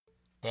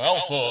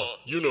Alpha,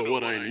 you know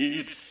what I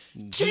need.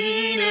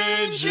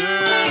 Teenagers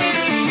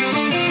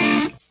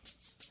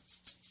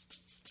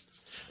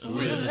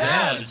with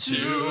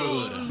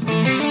attitude.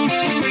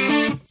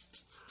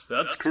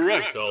 That's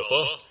correct,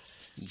 Alpha.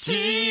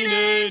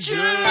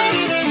 Teenagers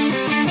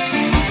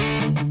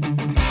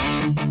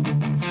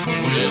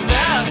with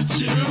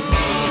attitude.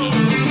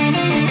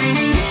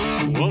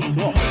 What's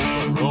up,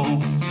 bro?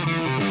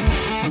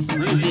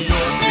 Bring me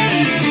your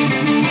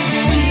teens.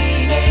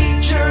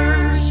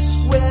 Teenagers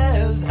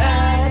with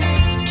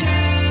attitude,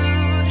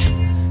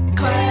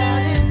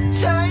 clad in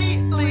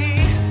tightly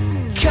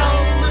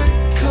colored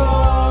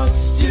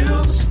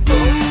costumes, book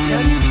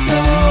and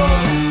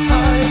skull. I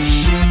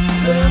ship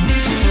them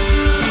to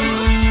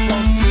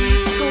while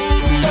three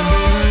gold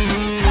guards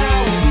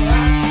howl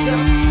at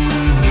them.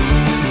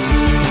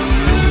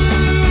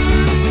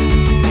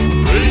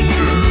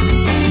 Rangers,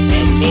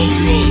 I'm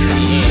cultural here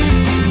today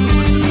to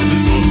listen to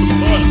this awesome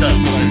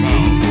podcast that I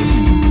found.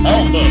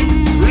 Alpha,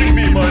 bring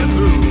me my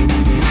food.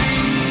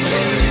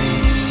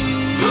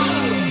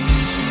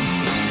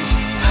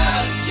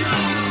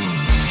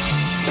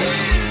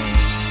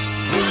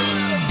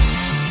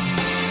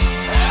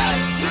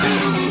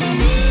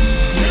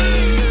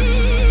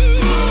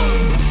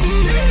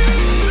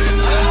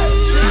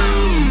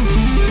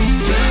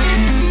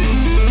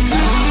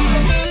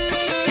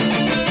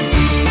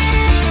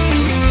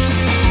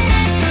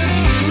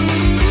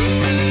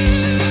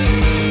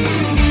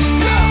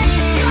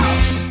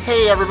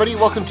 Hey everybody,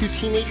 welcome to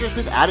Teenagers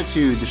with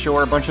Attitude, the show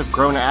where a bunch of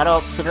grown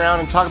adults sit around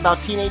and talk about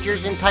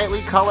teenagers in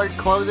tightly colored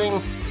clothing,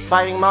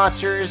 fighting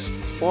monsters,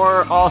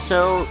 or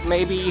also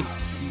maybe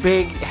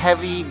big,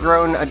 heavy,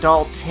 grown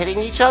adults hitting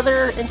each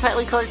other in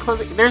tightly colored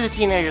clothing. There's a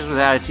Teenagers with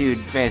Attitude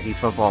fantasy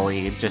football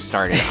league just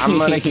started. I'm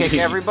gonna kick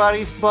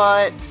everybody's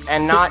butt,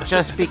 and not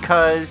just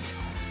because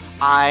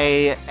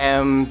I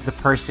am the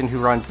person who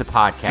runs the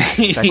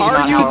podcast. That's Are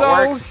not you, how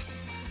though? it works.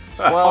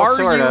 Well,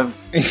 sort of.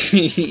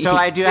 So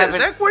I do Yeah, have an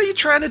Zach, what are you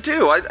trying to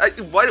do?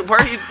 Why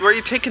are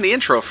you taking the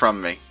intro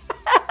from me?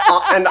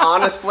 And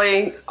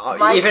honestly,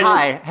 Mike, even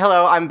hi.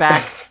 Hello, I'm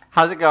back.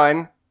 How's it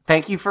going?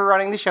 Thank you for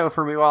running the show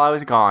for me while I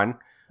was gone.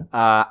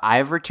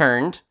 I've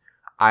returned.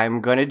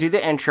 I'm going to do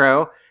the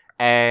intro,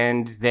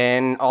 and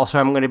then also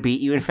I'm going to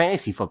beat you in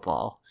fantasy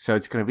football. So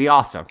it's going to be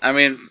awesome. I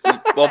mean,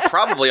 well,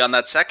 probably on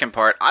that second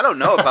part. I don't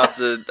know about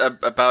the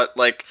about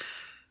like.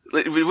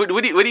 What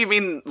do you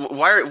mean?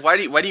 Why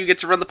do you get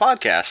to run the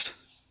podcast?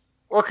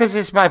 Well, because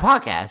it's my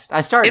podcast.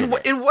 I started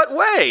it. In what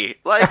way?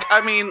 Like,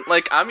 I mean,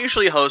 like I'm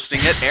usually hosting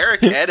it.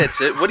 Eric edits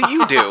it. What do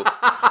you do?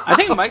 I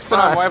think Mike's been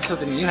on more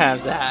episodes than you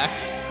have, Zach.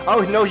 Oh,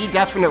 no, he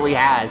definitely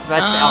has.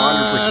 That's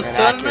 100%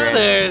 So accurate.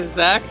 there,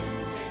 Zach.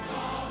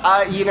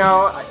 You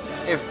know,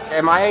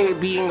 am I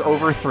being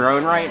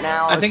overthrown right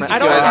now? I think- Is I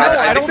that- don't. I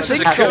I think don't this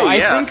is think so. cool, I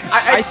yeah. think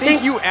I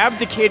think you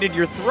abdicated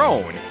your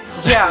throne.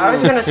 Yeah, I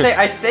was gonna say,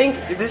 I think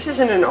this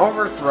isn't an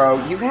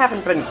overthrow. You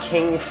haven't been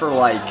king for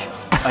like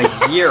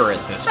a year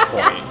at this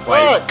point.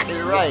 Like, Look,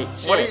 you're right.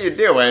 what are you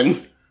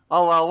doing?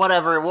 Oh, well,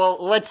 whatever. Well,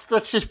 let's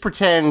just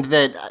pretend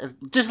that...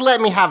 just let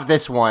me have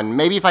this one.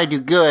 Maybe if I do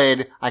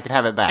good, I could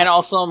have it back. And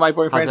also, my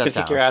boyfriend's How's that gonna kick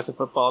sound? your ass at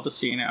football, just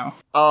so you know.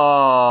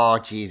 Oh,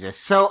 Jesus.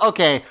 So,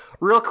 okay,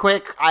 real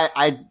quick,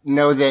 I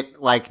know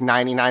that, like,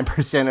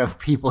 99% of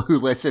people who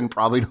listen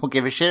probably don't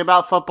give a shit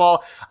about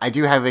football. I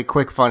do have a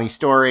quick funny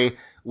story,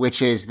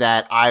 which is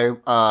that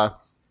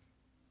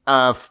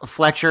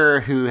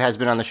Fletcher, who has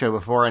been on the show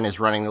before and is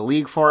running the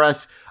league for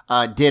us,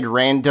 did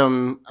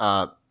random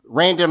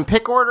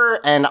pick order,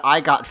 and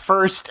I got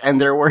first, and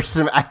there were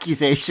some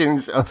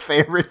accusations of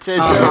favoritism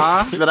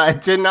that I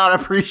did not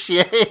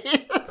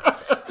appreciate.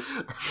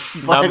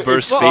 But Numbers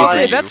it's favor fine.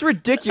 Okay, you. that's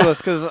ridiculous.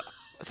 Because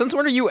since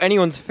when are you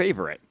anyone's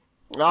favorite?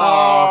 Oh,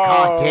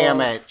 god damn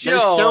it.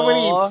 There's so Joel.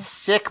 many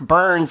sick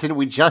burns, and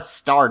we just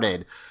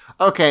started.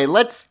 Okay,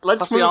 let's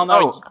Plus, move. we all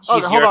know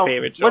he's hold your on.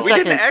 favorite, One Joel. We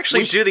second. didn't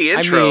actually do the I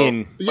intro.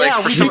 mean, Yeah,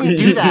 for we some- didn't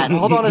do that.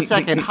 Hold on a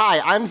second. Hi,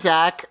 I'm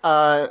Zach.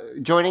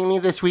 Joining me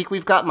this week,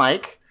 we've got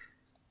Mike.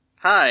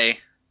 Hi,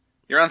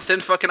 you're on thin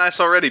fucking ice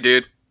already,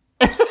 dude.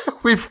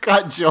 We've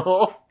got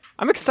Joel.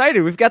 I'm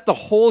excited. We've got the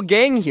whole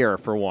gang here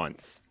for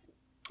once.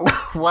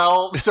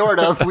 Well, sort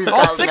of. We've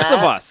All got six Matt. of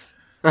us.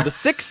 The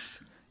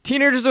 6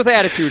 Teenagers with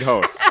Attitude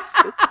hosts.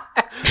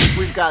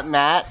 We've got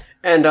Matt.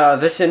 And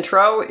this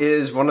intro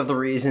is one of the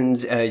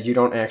reasons you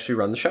don't actually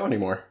run the show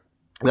anymore.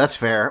 That's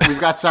fair. We've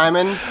got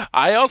Simon.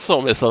 I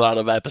also miss a lot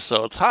of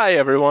episodes. Hi,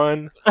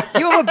 everyone.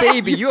 You have a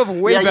baby. You have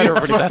way Yeah, you better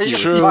have for a-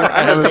 this. True. Fuck,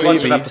 I missed a have a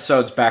bunch of baby.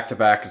 episodes back to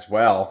back as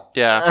well.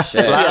 Yeah.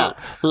 Shit. Yeah.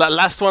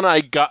 Last one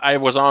I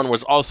was on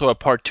was also a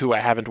part 2 I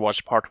haven't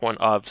watched part 1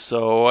 of.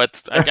 So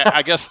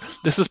I guess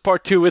this is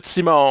part 2 with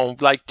Simone.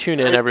 Like, tune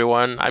in,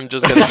 everyone. I'm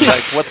just gonna be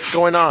like, what's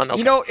going on? Okay.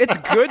 You know, it's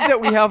good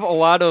that we have a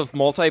lot of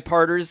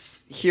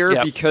multi-parters here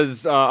Yep.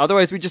 because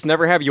otherwise we just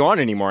never have you on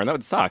anymore, and that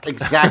would suck.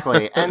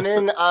 Exactly. And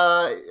then,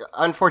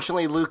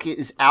 unfortunately, Luke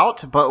is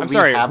out, but I'm we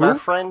sorry, have who? our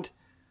friend.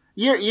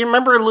 You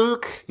remember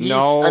Luke? He's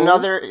No.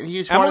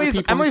 He's one of the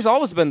people. Emily's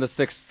always been the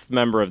sixth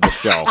member of the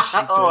show.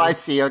 Oh, I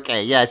see.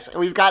 Okay, yes,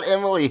 we've got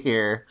Emily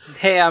here.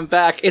 Hey, I'm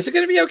back. Is it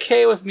going to be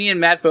okay with me and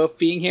Matt both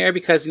being here?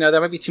 Because, that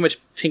might be too much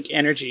pink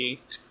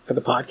energy for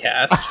the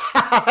podcast.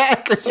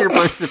 Because you're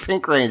both the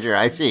Pink Ranger.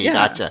 I see. Yeah.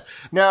 Gotcha.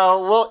 No,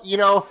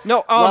 well,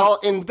 No, well,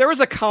 there was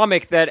a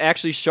comic that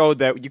actually showed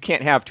that you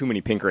can't have too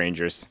many Pink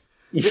Rangers.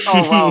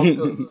 oh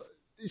well.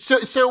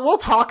 So we'll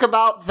talk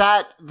about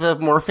the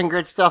Morphin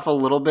Grid stuff a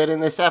little bit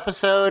in this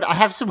episode. I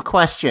have some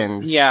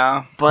questions.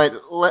 Yeah. But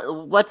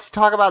let's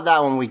talk about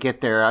that when we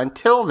get there.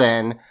 Until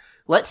then,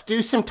 let's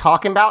do some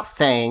talking about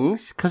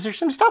things, because there's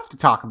some stuff to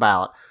talk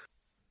about.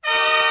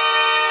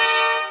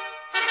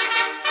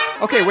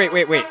 Okay, wait.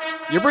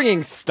 You're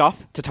bringing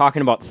stuff to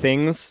talking about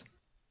things?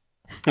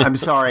 I'm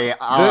sorry.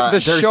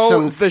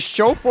 The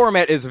show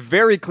format is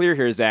very clear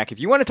here, Zach. If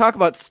you want to talk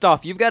about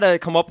stuff, you've got to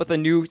come up with a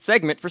new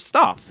segment for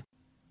stuff.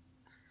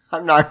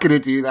 I'm not going to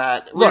do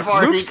that. Look, We've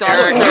already Luke's got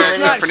Eric, so Eric's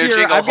many- not for new here.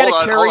 jingle. I've got to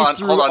Hold on, carry hold on,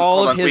 through hold on, all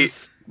hold of on.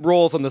 his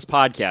roles on this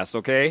podcast,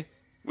 okay?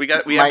 We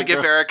have to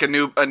give Eric a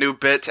new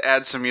bit to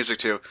add some music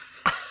to.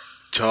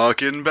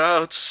 Talking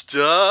about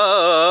stuff.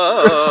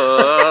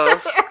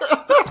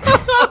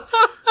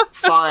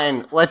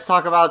 Fine. Let's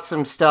talk about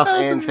some stuff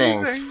and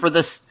things. For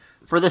the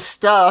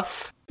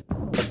stuff.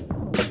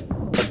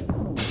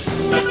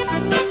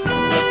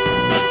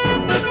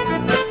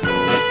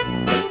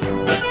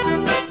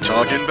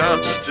 Talking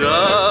about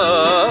stuff.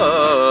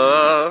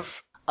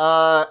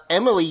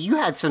 Emily, you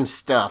had some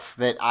stuff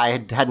that I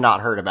had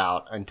not heard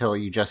about until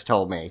you just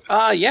told me.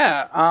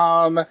 Yeah.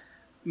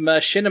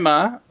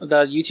 Machinima,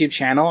 the YouTube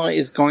channel,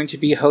 is going to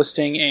be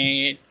hosting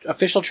a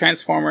official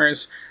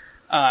Transformers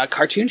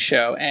cartoon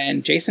show,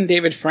 and Jason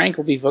David Frank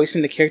will be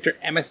voicing the character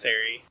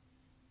Emissary.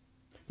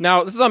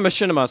 Now, this is on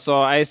Machinima,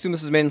 so I assume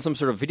this is made in some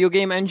sort of video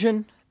game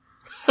engine?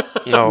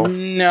 No.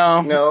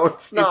 No. No,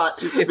 it's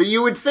not. It's-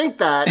 You would think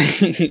that,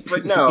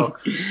 but no.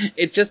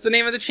 It's just the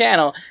name of the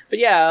channel. But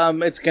yeah,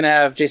 it's going to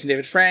have Jason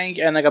David Frank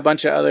and like a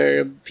bunch of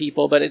other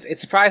people, but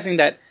it's surprising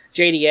that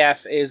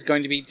JDF is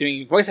going to be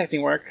doing voice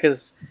acting work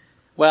because,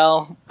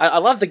 well, I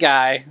love the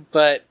guy,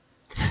 but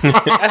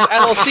as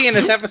we'll see in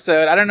this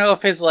episode, I don't know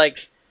if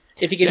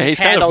if he can Yeah, he's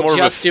just kind of handle more of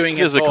a just doing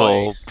his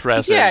physical voice.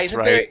 presence, Yeah, he's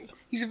right?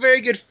 he's a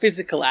very good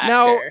physical actor.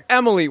 Now,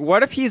 Emily,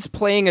 what if he's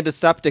playing a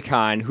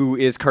Decepticon who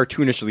is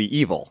cartoonishly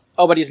evil?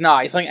 Oh, but he's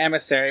not. He's playing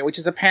Emissary, which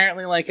is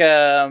apparently like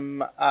a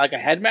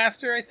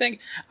headmaster, I think.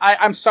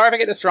 I'm sorry if I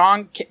get this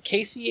wrong.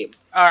 Casey,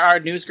 our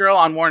news girl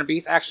on War and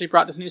Beast, actually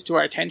brought this news to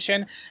our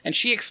attention, and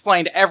she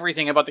explained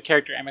everything about the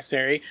character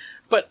Emissary,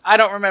 but I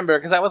don't remember,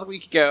 because that was a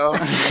week ago.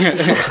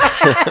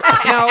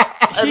 Now,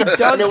 he does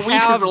And a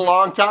week is a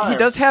long time. He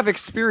does have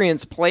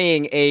experience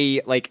playing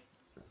a,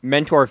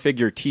 mentor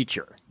figure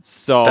teacher.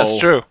 So That's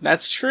true.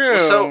 That's true.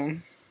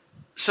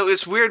 So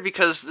it's weird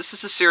because this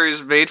is a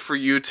series made for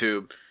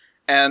YouTube,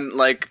 and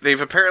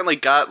they've apparently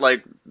got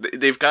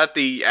they've got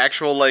the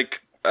actual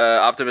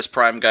Optimus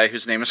Prime guy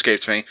whose name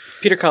escapes me.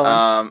 Peter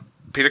Cullen.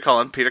 Peter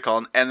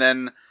Cullen, and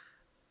then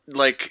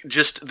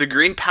just the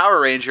Green Power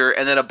Ranger,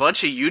 and then a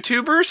bunch of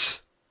YouTubers.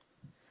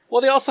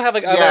 Well, they also have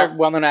other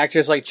well-known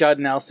actors like Judd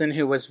Nelson,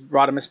 who was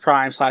Rodimus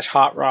Prime /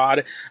 Hot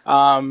Rod.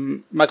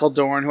 Michael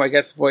Dorn, who I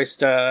guess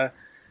voiced.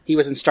 He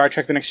was in Star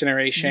Trek: The Next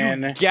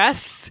Generation.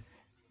 Yes,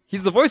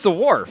 he's the voice of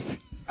Worf.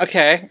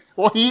 Okay.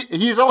 Well,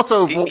 he's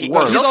also He's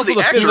Worf. also the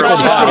actor physical of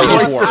body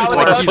Worf. of Worf. I was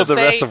Worf about for to the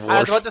rest say, of I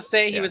was Worf. about to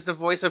say he was the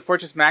voice of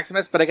Fortress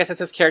Maximus, but I guess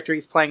that's his character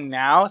he's playing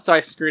now, so I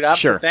screwed up.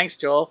 Sure. So thanks,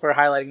 Joel, for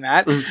highlighting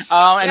that. And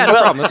Yeah, no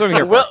problem. That's what I'm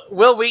here for.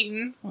 Will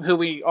Wheaton, who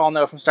we all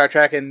know from Star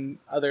Trek and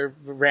other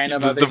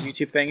random other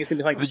YouTube things, is going to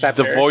be playing The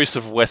Perceptor. voice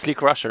of Wesley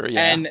Crusher,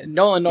 yeah. And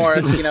Nolan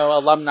North,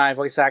 alumni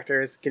voice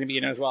actor, is going to be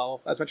in it as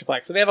well as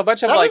Metroplex. So they have a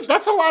bunch of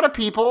That's a lot of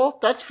people.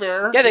 That's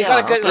fair. Yeah, they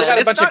got a good- okay. they got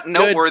a It's bunch not of good-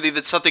 noteworthy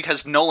that something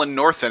has Nolan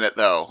North in it,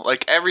 though.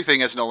 Everything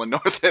has Nolan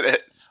North in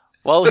it.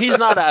 Well, he's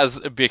not as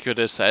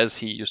ubiquitous as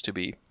he used to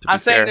be. I'm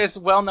saying fair. there's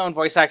well-known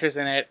voice actors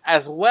in it,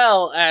 as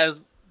well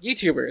as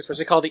YouTubers, which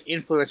they call the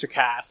influencer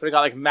cast. So we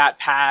got Matt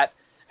Pat,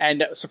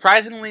 and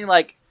surprisingly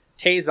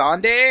Tay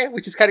Zonde,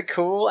 which is kind of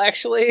cool,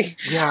 actually.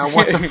 Yeah,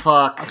 what the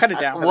fuck? I'm kinda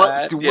down for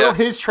that. Will Yeah.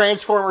 his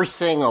Transformers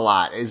sing a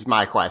lot, is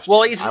my question.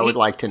 Well, I would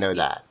like to know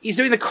that. He's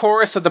doing the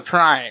chorus of the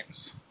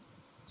Primes,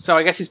 so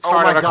I guess he's Oh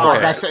part my of a god,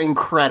 chorus. that's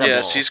incredible.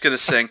 Yes, he's gonna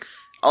sing.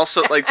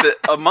 Also,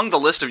 among the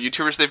list of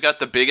YouTubers, they've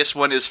got the biggest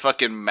one is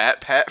fucking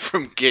Matt Pat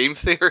from Game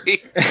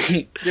Theory.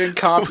 doing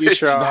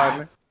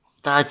Computron.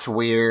 That's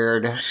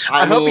weird.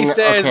 I hope he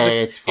says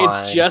okay, it's fine.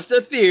 it's just a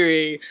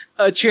theory,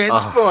 a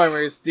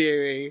Transformers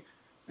theory.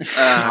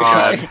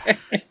 God.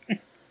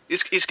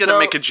 He's gonna So-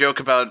 make a joke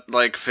about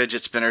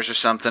fidget spinners or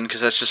something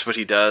because that's just what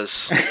he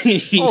does.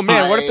 Oh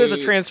man, what if there's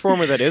a I-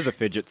 Transformer that is a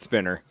fidget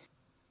spinner?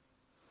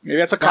 Maybe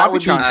that's what That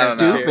would be Computron I don't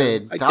know.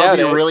 stupid. I That would doubt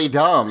be it. really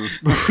dumb.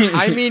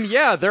 I mean,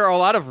 yeah, there are a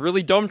lot of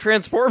really dumb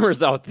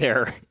Transformers out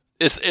there.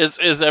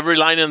 Is every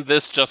line in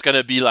this just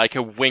gonna be like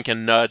a wink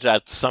and nudge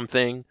at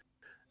something?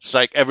 It's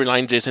like every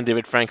line Jason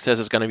David Frank says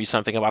is going to be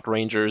something about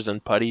Rangers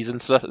and putties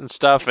and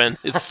stuff, and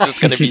it's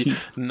just going to be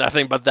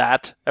nothing but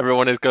that.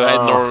 Everyone is going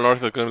to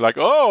North is going to be like,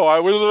 "Oh,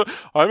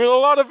 I'm in a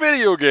lot of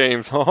video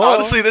games."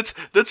 Honestly, that's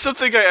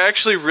something I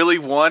actually really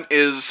want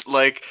is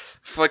like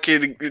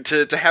fucking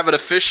to have an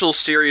official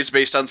series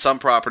based on some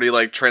property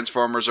like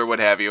Transformers or what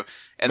have you,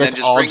 and That's then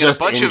just all bringing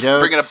just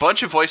in-jokes? a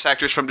bunch of voice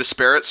actors from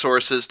disparate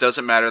sources.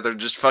 Doesn't matter. They're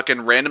just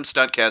fucking random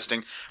stunt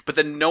casting. But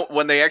then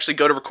when they actually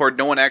go to record,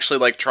 no one actually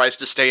like tries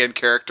to stay in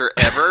character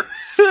ever.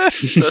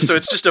 so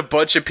it's just a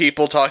bunch of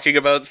people talking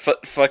about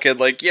fucking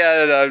like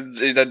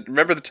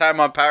remember the time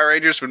on Power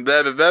Rangers when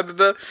blah blah blah blah,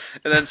 blah,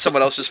 and then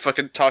someone else just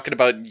fucking talking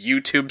about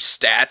YouTube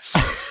stats.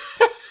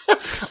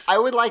 I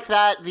would like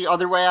that. The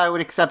other way I would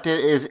accept it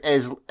is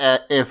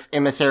if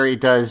Emissary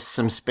does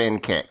some spin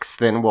kicks,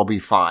 then we'll be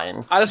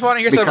fine. I just want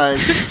to hear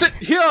some.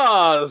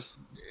 Yes.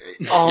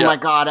 Oh my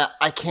god,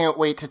 I can't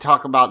wait to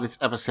talk about this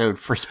episode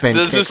for spin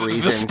kick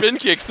reasons. The spin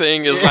kick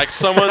thing is like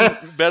someone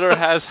better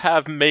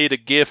have made a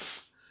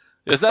GIF.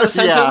 Is that a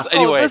sentence? Yeah.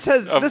 Anyway, this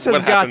has got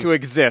happens. to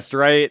exist,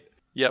 right?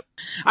 Yep.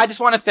 I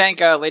just want to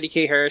thank Lady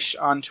K. Hirsch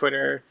on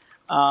Twitter,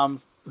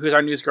 who's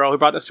our news girl, who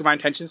brought this to my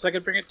attention so I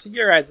could bring it to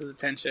your guys'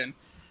 attention.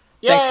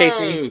 Thanks,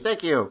 Casey.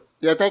 Thank you.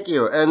 Yeah, thank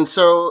you. And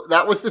so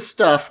that was the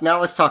stuff.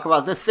 Now let's talk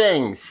about the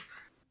things.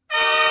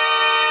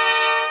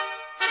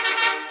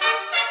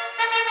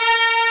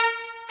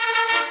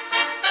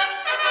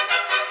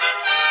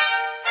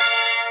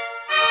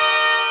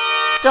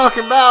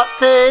 Talking about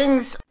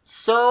things.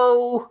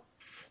 So,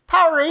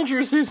 Power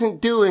Rangers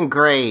isn't doing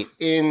great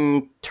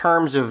in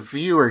terms of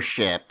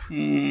viewership.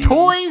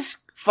 Toys,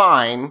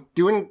 fine.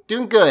 Doing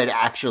good,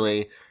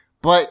 actually.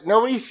 But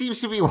nobody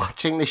seems to be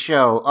watching the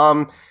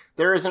show.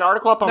 There is an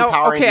article up on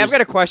Power Rangers. Okay, I've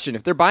got a question.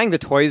 If they're buying the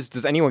toys,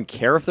 does anyone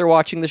care if they're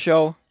watching the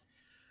show?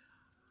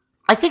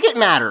 I think it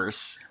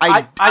matters.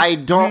 I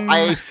don't.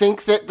 I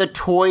think that the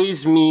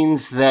toys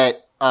means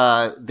that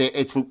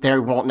they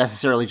won't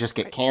necessarily just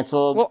get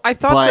canceled. Well, I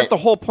thought that the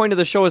whole point of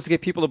the show is to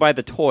get people to buy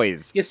the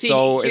toys. You see,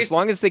 so as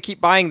long as they keep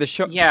buying the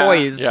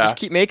toys, just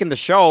keep making the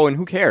show, and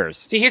who cares?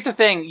 See, here's the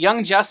thing: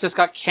 Young Justice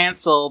got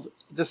canceled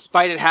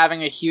despite it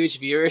having a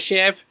huge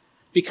viewership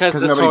because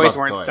the toys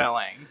weren't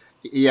selling.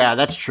 Yeah,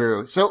 that's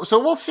true. So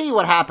we'll see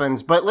what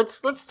happens, but let's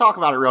talk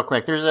about it real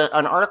quick. There's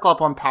an article up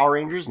on Power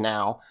Rangers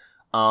Now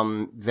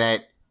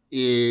that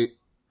it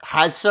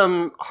has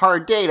some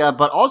hard data,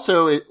 but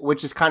also,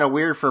 which is kind of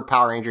weird for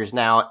Power Rangers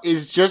Now,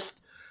 is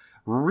just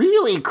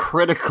really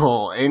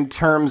critical in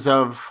terms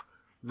of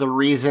the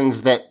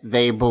reasons that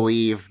they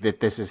believe that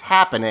this is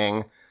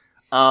happening.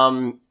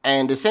 And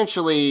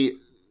essentially,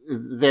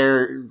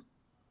 the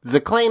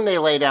claim they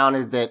lay down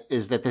is that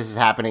this is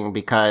happening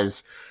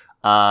because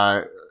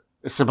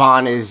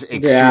Saban is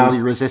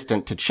extremely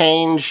resistant to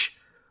change,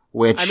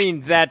 which... I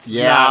mean, that's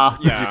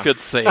not... You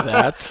could say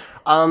that.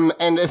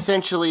 And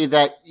essentially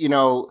that,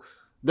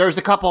 there's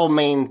a couple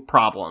main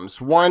problems.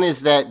 One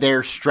is that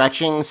they're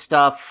stretching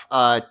stuff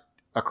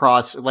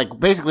across, like,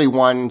 basically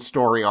one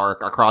story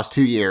arc across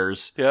 2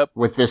 years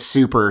with this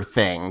super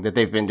thing that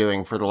they've been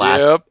doing for the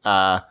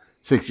last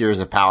 6 years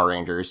of Power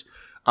Rangers.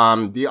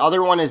 The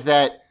other one is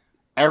that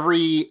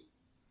every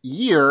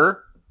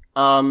year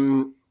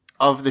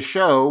of the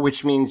show,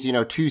 which means,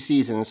 2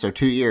 seasons, so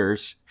 2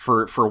 years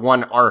for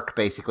one arc,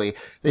 basically,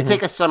 they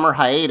take a summer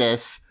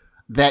hiatus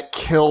that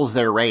kills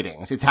their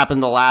ratings. It's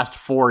happened the last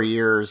 4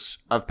 years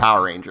of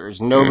Power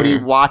Rangers. Nobody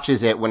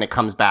watches it when it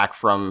comes back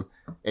from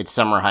its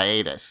summer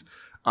hiatus.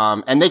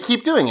 And they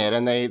keep doing it,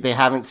 and they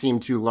haven't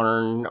seemed to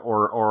learn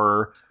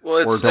or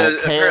don't care.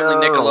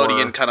 Apparently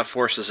Nickelodeon kind of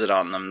forces it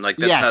on them. Like,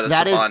 that's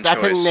not a Saban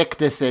that's choice. a Nick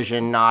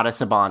decision, not a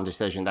Saban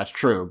decision. That's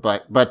true.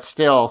 But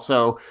still,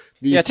 so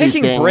these two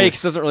taking things...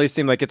 breaks doesn't really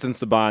seem like it's in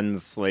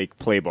Saban's,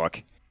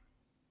 playbook.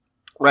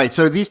 Right,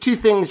 so these two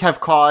things have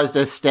caused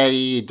a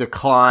steady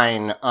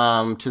decline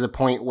to the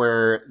point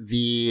where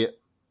the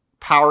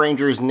Power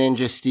Rangers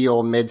Ninja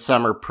Steel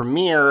Midsummer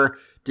premiere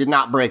did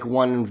not break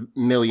 1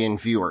 million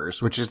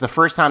viewers, which is the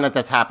first time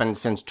that's happened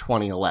since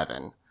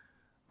 2011.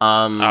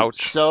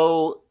 Ouch.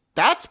 So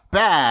that's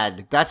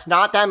bad. That's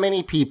not that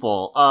many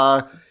people.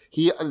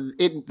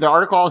 The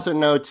article also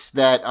notes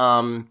that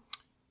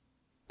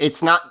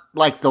it's not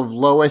like the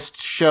lowest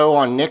show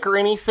on Nick or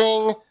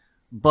anything,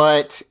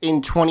 but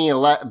in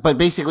 2011, but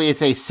basically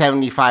it's a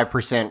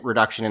 75%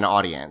 reduction in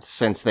audience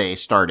since they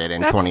started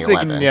in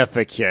 2011.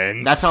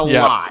 Significant. That's a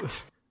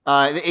lot.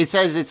 It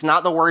says it's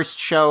not the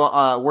worst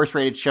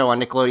rated show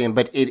on Nickelodeon,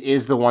 but it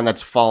is the one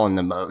that's fallen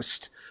the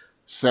most.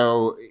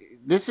 So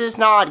this is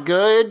not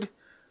good.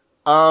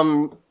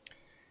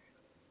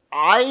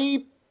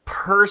 I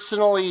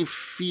personally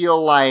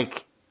feel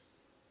like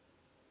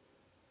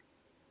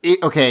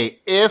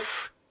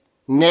if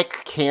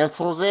Nick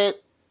cancels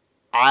it,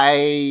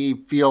 I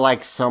feel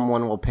like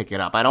someone will pick it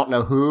up. I don't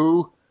know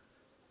who.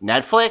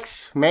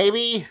 Netflix,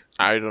 maybe?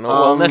 I don't know.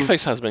 Well,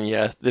 Netflix has been,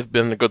 they've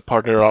been a good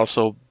partner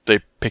also. They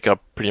pick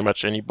up pretty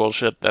much any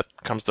bullshit that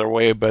comes their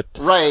way, but...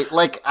 Right,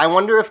 like, I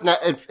wonder if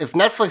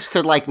Netflix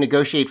could, like,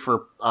 negotiate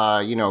for,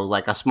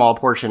 like, a small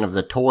portion of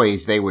the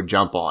toys, they would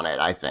jump on it,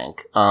 I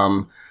think.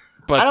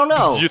 But I don't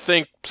know. Do you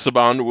think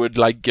Saban would,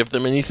 like, give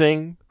them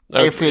anything?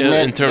 If it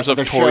meant in terms of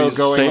the toys show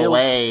going sales?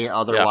 away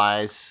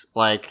otherwise,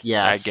 like,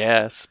 yes. I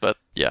guess, but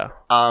yeah.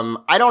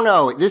 I don't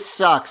know. This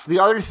sucks. The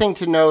other thing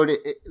to note,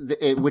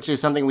 which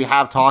is something we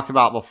have talked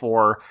about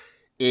before,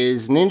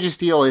 is Ninja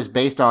Steel is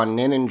based on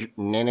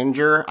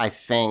Ninja, I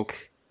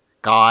think.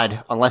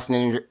 God, unless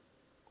Ninja...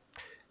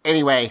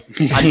 Anyway,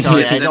 I'm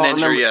sorry, It's I don't Ninja,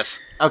 remember. yes.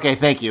 Okay,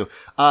 thank you.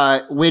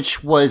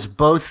 Which was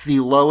both the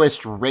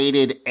lowest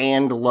rated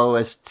and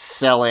lowest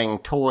selling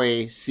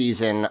toy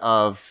season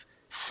of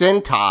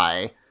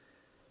Sentai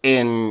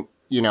in,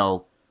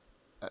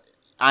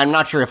 I'm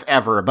not sure if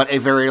ever, but a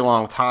very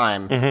long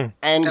time. Mm-hmm.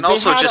 And And they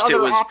also had just it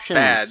other was options.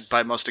 bad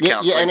by most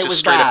accounts. Yeah, like, and it just was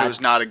straight up, bad. it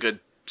was not a good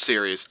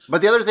series.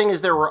 But the other thing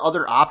is there were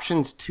other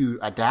options to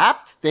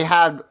adapt. They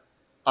had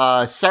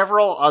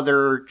several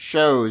other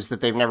shows that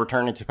they've never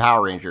turned into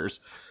Power Rangers.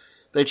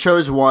 They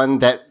chose one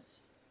that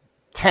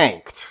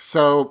tanked.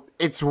 So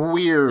it's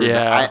weird.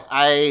 Yeah.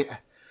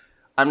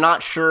 I'm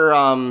not sure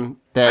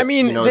that I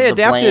mean, the they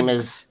adapted blame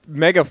is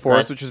Megaforce,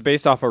 Right. which was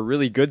based off a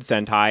really good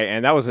Sentai,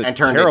 and that was a and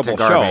turned it terrible to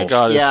garbage. show.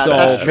 God, yeah, So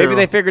that's true. maybe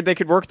they figured they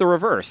could work the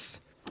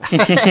reverse.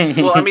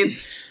 Well, I mean,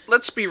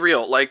 let's be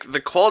real. Like, the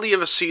quality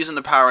of a season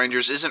of Power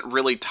Rangers isn't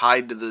really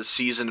tied to the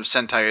season of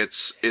Sentai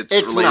it's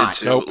related not.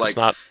 to, Nope, like, it's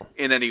not.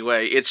 in any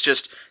way. It's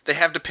just, they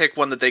have to pick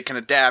one that they can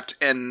adapt,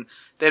 and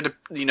they have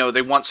to,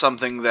 they want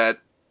something that,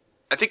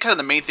 I think kind of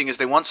the main thing is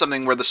they want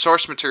something where the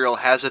source material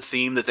has a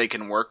theme that they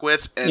can work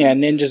with. And Yeah,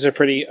 ninjas are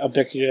pretty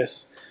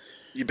ubiquitous.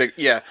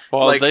 yeah.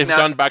 Well, like, they've now-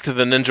 gone back to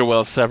the Ninja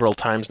Well several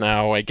times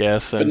now, I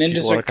guess, and ninjas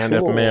people are are kind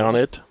of cool. meh on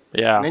it.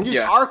 Yeah.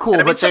 Ninjas are cool,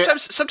 And I mean, but they're-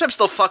 sometimes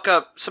they'll fuck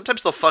up.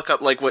 Sometimes they'll fuck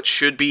up like what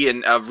should be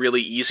a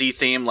really easy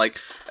theme. Like,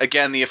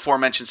 again, the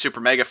aforementioned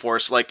Super Mega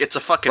Force. Like, it's a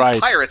fucking Right.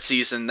 pirate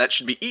season that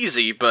should be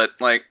easy, but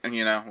like,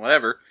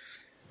 whatever.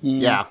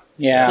 yeah.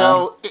 Yeah.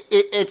 So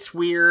it's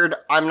weird.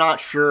 I'm not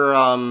sure.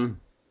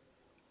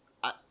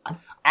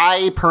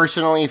 I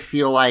personally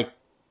feel like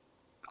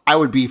I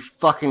would be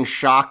fucking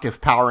shocked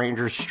if Power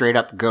Rangers straight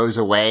up goes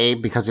away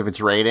because of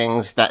its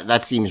ratings.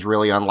 That seems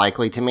really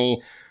unlikely to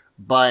me.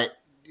 But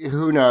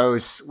who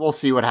knows? We'll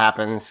see what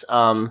happens.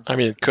 I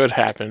mean, it could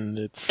happen.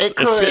 It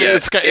could.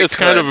 It's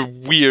kind of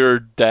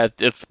weird that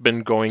it's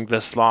been going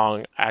this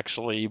long,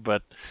 actually.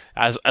 But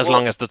as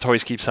long as the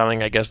toys keep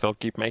selling, I guess they'll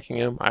keep making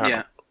them. I don't know.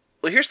 Yeah.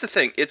 Well, here's the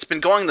thing. It's been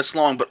going this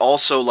long, but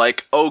also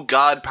like, oh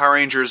god, Power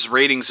Rangers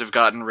ratings have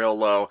gotten real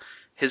low.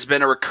 Has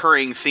been a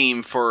recurring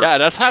theme for Yeah,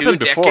 that's 2 happened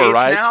before, decades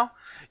right? now.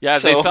 Yeah,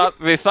 So-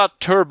 they thought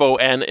Turbo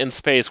and In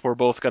Space were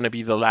both going to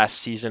be the last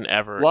season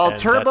ever. Well, and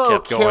Turbo that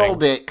kept going.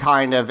 killed it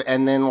kind of,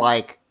 and then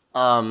like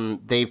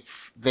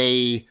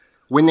they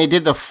when they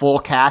did the full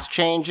cast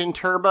change in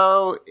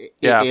Turbo,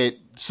 it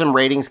some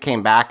ratings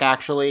came back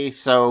actually.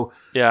 So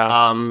Yeah.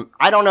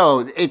 I don't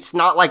know. It's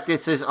not like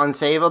this is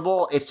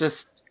unsavable. It's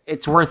just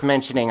it's worth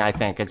mentioning. I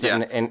think it's Yeah.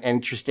 an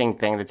interesting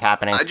thing that's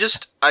happening. I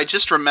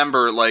just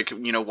remember, like,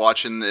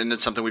 watching, and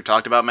it's something we've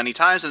talked about many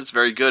times, and it's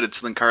very good.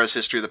 It's Linkara's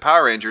History of the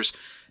Power Rangers,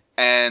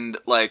 and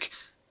like,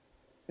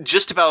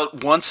 just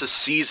about once a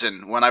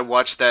season when I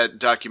watched that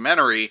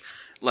documentary,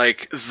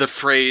 like, the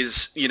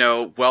phrase,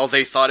 well,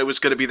 they thought it was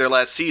going to be their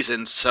last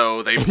season,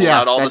 so they pulled Yeah,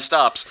 out all the that's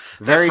stops.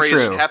 very that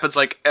phrase true. happens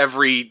like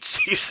every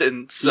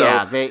season. So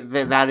Yeah,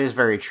 that is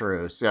very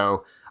true.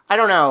 So I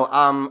don't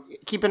know.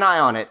 Keep an eye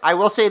on it. I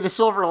will say the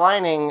silver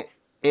lining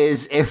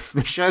is if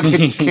the show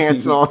gets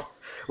canceled,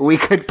 we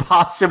could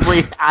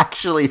possibly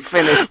actually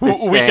finish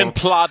this We thing. can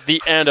plot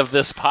the end of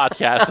this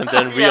podcast and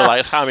then Yeah.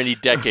 realize how many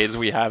decades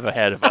we have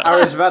ahead of us. I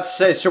was about to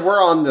say, so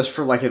we're on this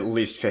for like at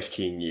least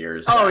 15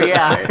 years. Oh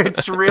yeah,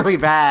 it's really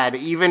bad.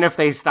 Even if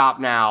they stop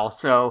now,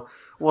 so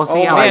we'll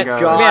see Oh how my it goes.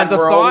 God. Man, the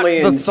we're only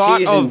in thought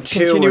season of 2.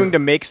 continuing to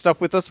make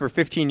stuff with us for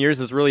 15 years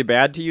is really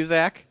bad to you,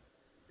 Zach.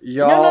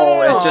 Yo,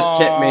 No. it just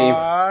hit me.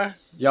 Aw.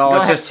 Yo, Go it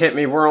ahead. just hit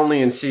me. We're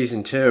only in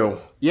season 2.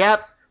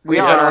 Yep, we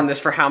We've been are on this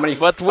for how many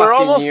But fucking we're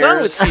almost years?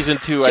 done with season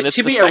 2, and it's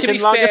to the be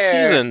second longest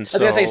fair, season. I was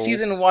gonna say so-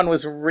 season 1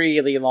 was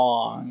really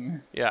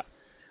long. Yeah.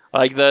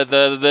 Like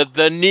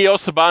the Neo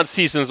Saban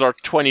seasons are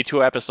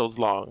 22 episodes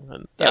long.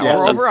 And Yeah. that's-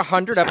 We're over that's-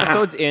 100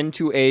 episodes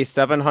into a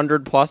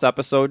 700 plus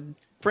episode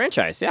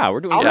franchise. Yeah,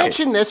 we're doing I'll great.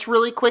 mention this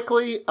really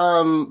quickly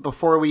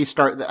before we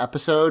start the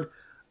episode.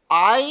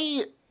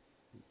 I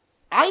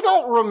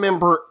don't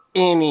remember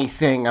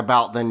anything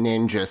about the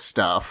ninja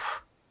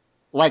stuff,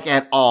 like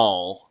at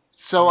all.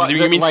 So Do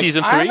you mean like,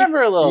 season I 3?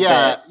 remember a little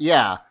Yeah, bit.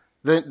 yeah.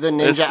 The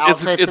ninja It's-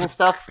 outfits it's- and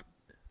stuff.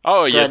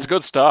 Oh yeah, Good. it's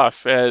good stuff.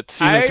 Season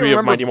I 3 of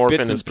remember Mighty Morphin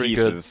bits and is pretty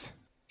good. pieces.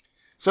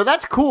 So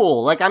that's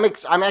cool. Like I'm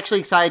actually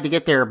excited to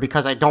get there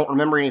because I don't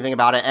remember anything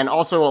about it, and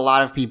also a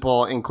lot of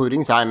people,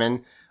 including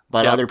Simon,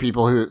 but Yeah. other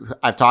people who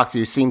I've talked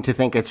to, seem to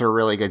think it's a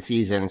really good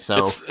season.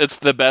 So It's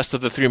the best of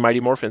the 3 Mighty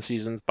Morphin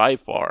seasons by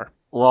far.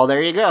 well,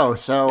 there you go.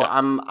 So Yeah.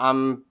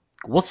 I'm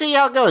we'll see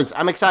how it goes.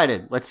 I'm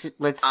excited. Let's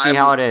see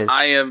how it is.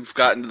 I have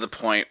gotten to the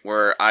point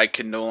where I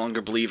can no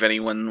longer believe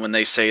anyone when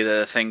they say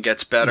that a thing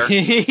gets better.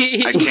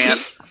 I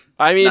can't.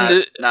 I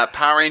mean, not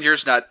Power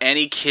Rangers, not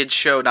any kids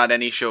show, not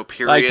any show. like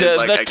Period.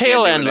 the I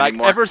tail can't end, do it like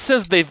anymore. ever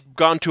since they've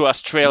gone to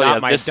Australia,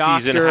 Not My this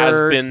season Doctor. has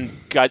been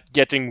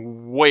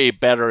getting way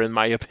better in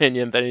my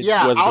opinion than it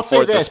yeah, was I'll before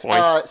say this this.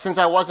 point. Since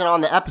I wasn't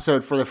on the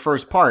episode for the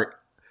first part,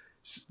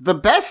 the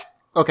best.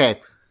 Okay,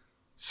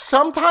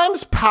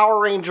 sometimes Power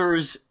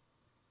Rangers.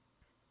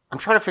 I'm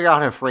trying to figure out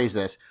how to phrase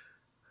this.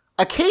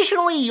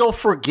 Occasionally, you'll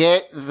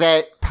forget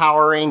that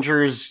Power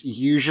Rangers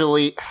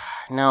usually.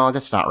 No,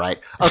 that's not right.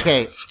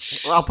 Okay,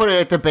 I'll put it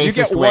at the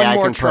basest get way one I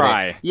more can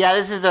try. put it. Yeah,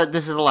 this is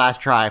the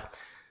last try.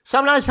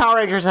 Sometimes Power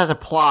Rangers has a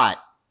plot.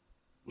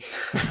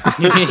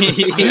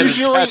 It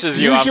catches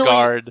you off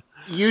guard.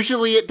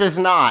 Usually it does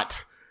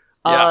not.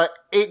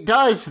 It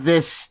does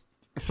this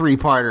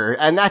 3-parter,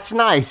 and that's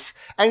nice.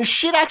 And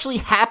shit actually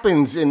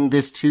happens in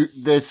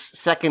this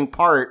second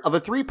part of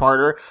a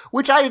 3-parter,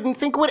 which I didn't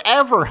think would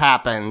ever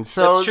happen.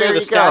 So That's true. there The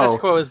you status go.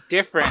 quo is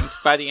different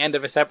by the end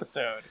of this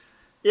episode.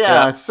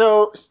 Yeah.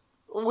 So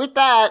with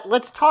that,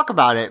 let's talk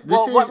about it. This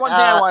Well, is one thing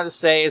I wanted to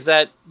say is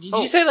that did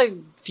you say like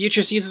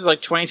future seasons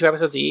like 22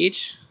 episodes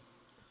each?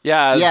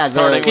 Yeah, Yeah,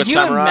 starting the- with Could you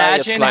Samurai,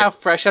 imagine it's like, how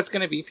fresh that's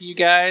going to be for you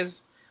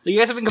guys? You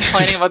guys have been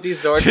complaining about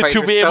these Zord fights to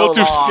for be so able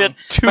to long, fit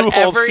 2 but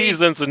whole every-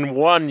 seasons in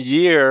 1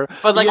 year.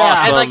 But like,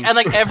 Yeah. and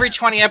like every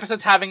 20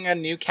 episodes having a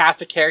new cast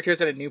of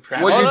characters and a new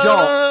premise. Well, Oh, you no,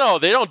 don't. no,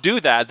 they don't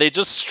do that. They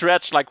just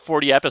stretch like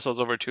 40 episodes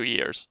over 2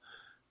 years.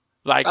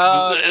 Like,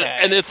 Okay.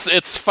 and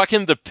it's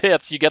fucking the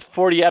pits. You get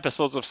 40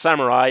 episodes of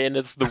Samurai, and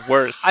it's the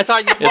worst. I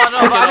thought you. It's Well,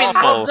 no, but I mean,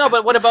 freaking awful. no,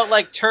 but what about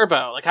like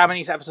Turbo? Like, how many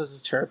episodes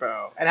is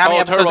Turbo? And how many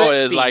episodes Turbo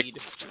is is Speed? like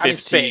I mean,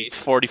 50,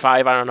 Space.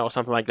 45, I don't know,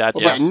 something like that.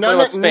 Yeah, Yes. What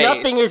about Space?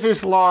 nothing is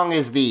as long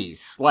as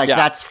these. Like Yeah.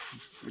 that's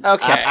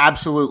Okay.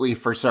 absolutely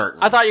for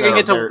certain. I thought you were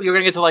So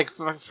gonna get to like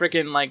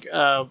freaking like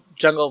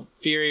Jungle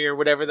Fury or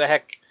whatever the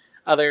heck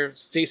other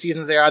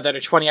seasons there are that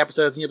are 20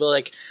 episodes, and you'll be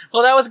like,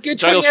 well, that was a good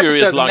 20 Jungle Fury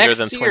episodes. is longer Next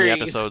than 20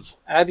 series. episodes.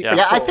 That'd be Yeah.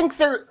 pretty Yeah,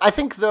 cool. I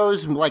think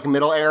those like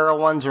middle era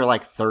ones are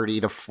like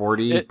 30 to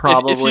 40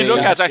 probably. If you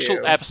look at Got actual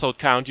you. episode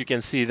count, you can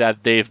see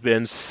that they've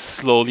been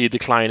slowly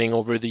declining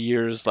over the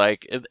years.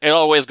 Like it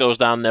always goes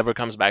down, never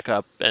comes back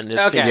up, and it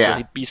Okay. seems Yeah.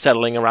 to be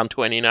settling around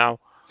 20 now.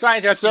 Sorry to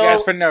interrupt So- you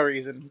guys for no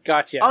reason.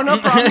 Gotcha. Oh, no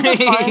problem.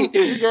 That's fine.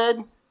 You're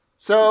good.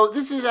 So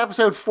this is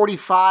episode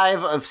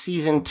 45 of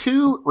season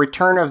 2,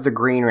 Return of the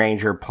Green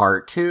Ranger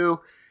Part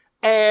 2,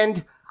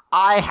 and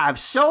I have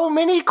so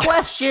many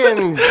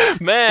questions.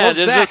 Man, Well, it's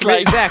Zach, just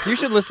like Zach, you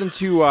should listen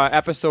to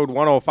episode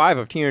 105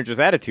 of Teenager's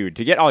Attitude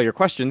to get all your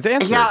questions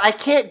answered. Yeah, I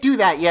can't do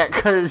that yet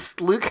because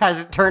Luke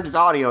hasn't turned his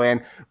audio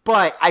in,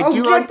 but I Oh,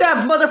 do. get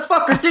that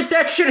motherfucker did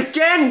that shit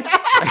again!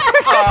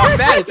 Oh,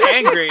 Matt is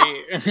angry.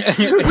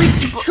 We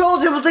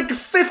told him like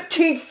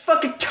 15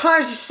 fucking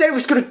times to say he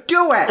was gonna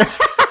do it!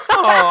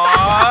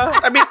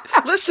 I mean,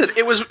 listen,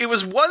 it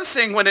was one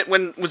thing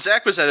when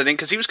Zach was editing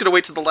because he was going to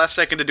wait till the last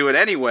second to do it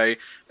anyway.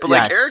 But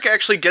like Yes. Eric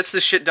actually gets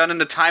this shit done in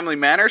a timely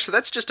manner, so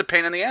that's just a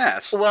pain in the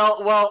ass.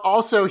 Well.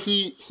 Also,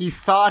 he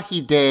thought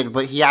he did,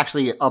 but he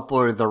actually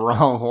uploaded the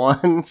wrong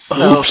one.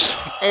 So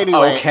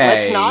anyway, Okay.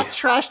 let's not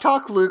trash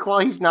talk Luke while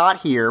he's not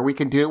here. We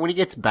can do it when he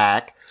gets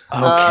back.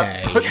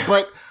 Okay.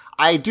 But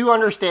I do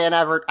understand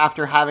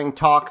after having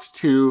talked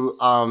to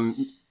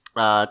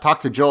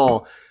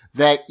Joel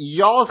that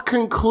y'all's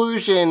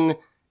conclusion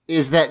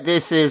is that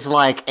this is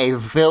like a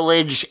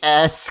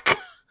village-esque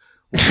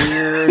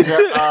weird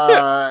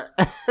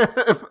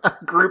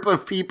group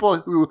of people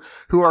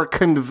who are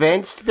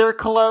convinced they're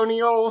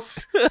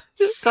colonials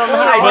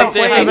somehow. But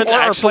they haven't Or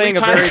are actually playing a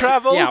time very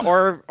traveled? yeah,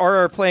 or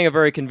are playing a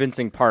very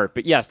convincing part.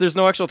 But yes, there's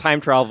no actual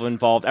time travel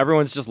involved.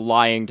 Everyone's just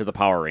lying to the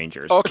Power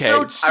Rangers. Okay.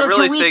 So I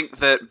really to think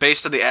that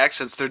based on the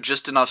accents, they're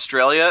just in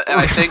Australia, and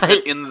I think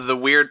that in the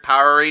weird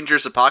Power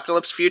Rangers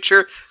apocalypse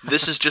future,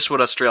 this is just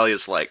what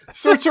Australia's like.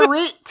 So to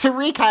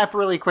recap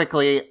really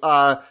quickly,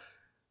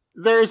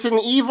 there's an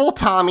evil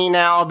Tommy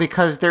now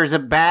because there's a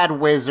bad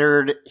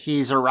wizard.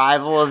 He's a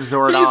rival of he's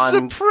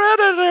Zordon. the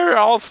Predator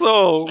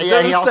also. Yeah, he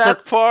There's also-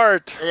 that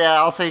part. Yeah,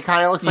 also he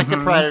kind of looks like Mm-hmm.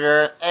 the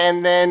Predator.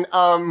 And then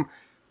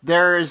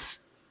there's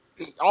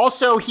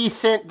also he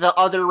sent the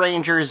other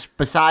Rangers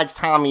besides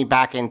Tommy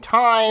back in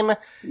time.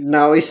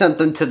 No, he sent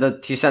them to the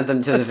village.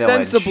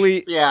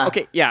 Ostensibly, Yeah.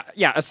 Okay, yeah.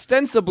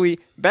 Ostensibly,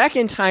 back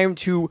in time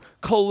to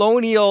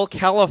colonial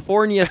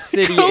California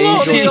City,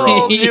 Angel Colonial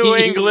Grove. New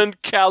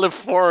England,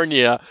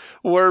 California,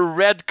 where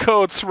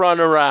redcoats run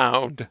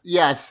around.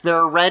 Yes, there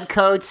are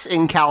redcoats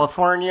in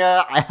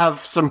California. I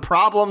have some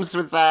problems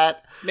with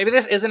that. Maybe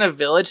this isn't a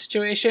village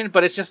situation,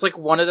 but it's just like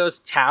one of those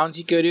towns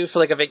you go to for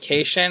like a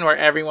vacation where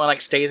everyone like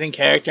stays in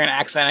character and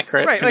acts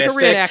anachronistic. Right, like a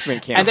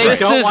reenactment camp. And they Right.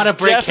 don't This want to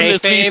is break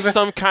definitely kayfabe.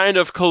 some kind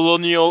of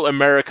colonial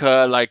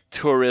America, like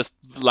tourist,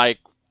 like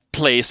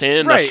place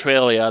in Right.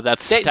 Australia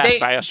that's staffed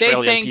by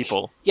Australian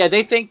people. Yeah,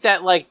 they think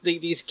that like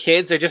these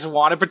kids are just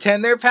want to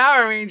pretend they're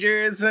Power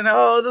Rangers, and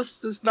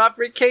this is not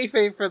for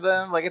kayfabe for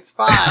them. Like it's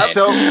fine.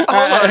 So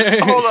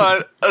Hold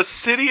on. A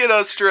city in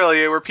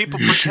Australia where people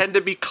pretend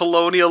to be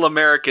colonial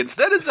Americans.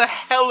 That is a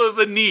hell of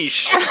a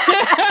niche.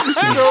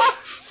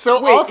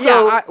 so Wait,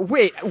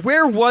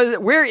 also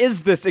where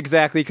is this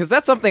exactly? Because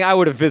that's something I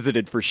would have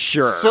visited for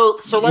sure.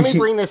 So let me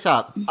bring this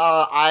up.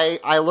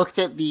 I looked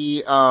at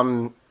the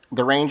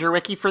Ranger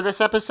wiki for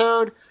this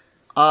episode.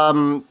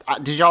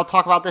 Did y'all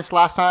talk about this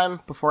last time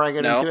before I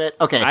get No. into it?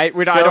 Okay. I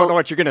don't know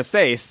what you're gonna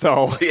say.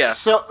 So Yeah.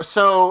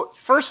 So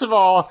first of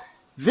all,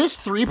 this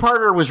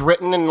 3-parter was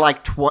written in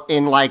like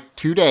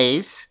 2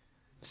 days.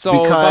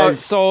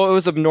 Because- it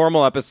was a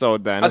normal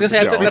episode then. I was gonna say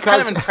that's kind of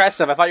Because-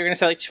 impressive. I thought you were gonna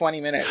say like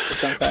 20 minutes or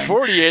something.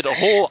 48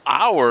 whole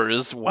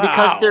hours. Wow.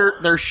 Because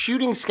their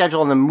shooting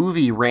schedule in the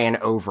movie ran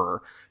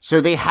over. So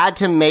they had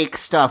to make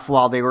stuff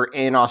while they were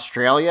in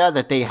Australia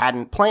that they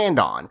hadn't planned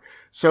on.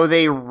 So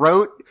they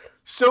wrote,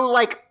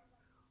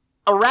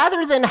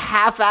 rather than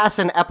half-ass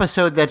an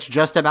episode that's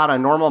just about a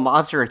normal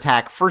monster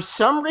attack, for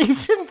some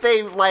reason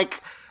they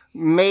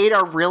made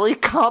a really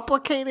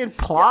complicated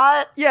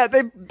plot. Yeah,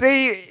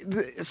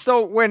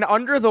 so when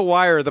Under the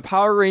Wire, the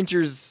Power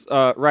Rangers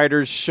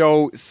writers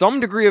show some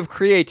degree of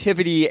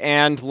creativity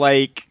and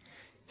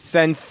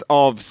sense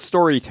of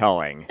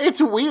storytelling.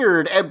 It's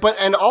weird,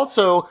 and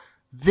also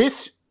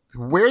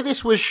where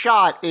this was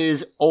shot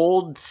is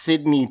Old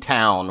Sydney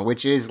Town,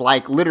 which is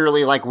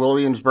literally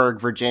Williamsburg,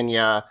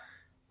 Virginia.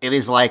 It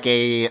is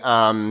a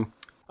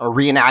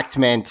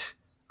reenactment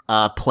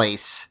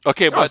place.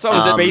 Okay, but so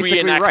is it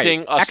basically reenacting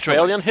right?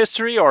 Australian Excellent.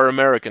 history or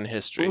American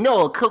history?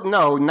 No,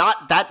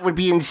 not that would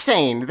be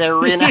insane. They're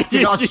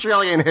reenacting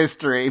Australian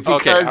history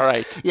because, all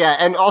right. Yeah,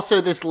 and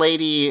also this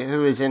lady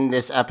who is in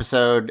this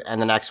episode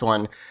and the next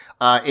one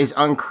is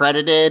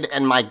uncredited,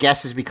 and my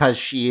guess is because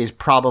she is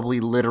probably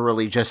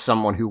literally just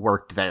someone who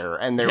worked there,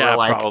 and they were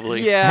like,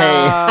 probably.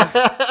 Yeah.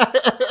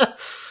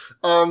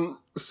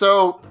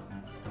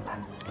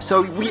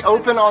 So we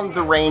open on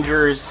the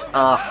Rangers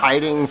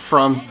hiding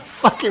from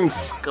fucking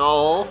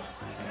Skull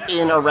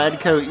in a red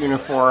coat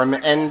uniform,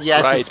 and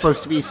yes, Right. it's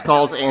supposed to be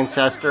Skull's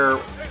ancestor,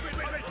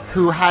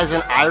 who has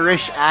an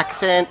Irish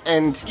accent,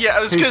 and Yeah, I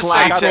was his going to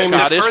say, last name to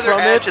Scottish is further from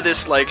add it? to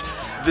this,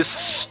 this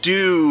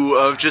stew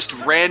of just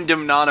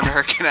random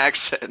non-American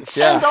accents.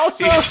 Yeah. and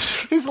also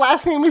He's- his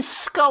last name is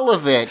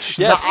Skulovich.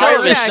 Yeah, the Skulovich,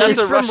 Irish that's he's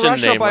a from Russian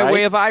Russia name, by right?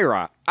 way of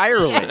Ireland.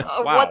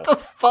 Wow. What the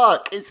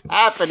fuck is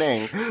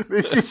happening?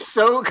 This is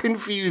so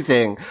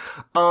confusing.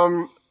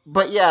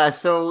 But yeah,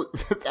 so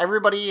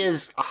everybody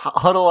is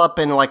huddle up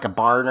in a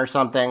barn or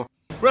something.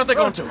 Where have they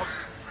gone to?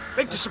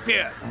 They've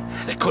disappeared.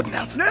 They couldn't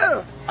have.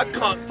 No, I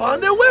can't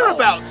find their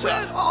whereabouts, sir.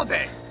 Where are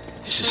they?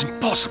 This is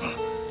impossible.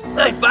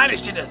 They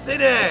vanished into thin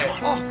air.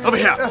 Over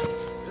here.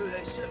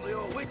 They certainly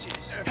are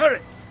witches. Hurry.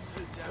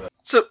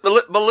 So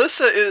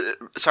Melissa is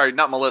sorry,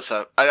 not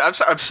Melissa. I'm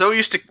sorry. I'm so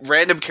used to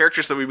random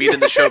characters that we meet in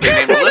the show being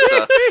named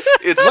Melissa.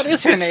 What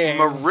is her it's name?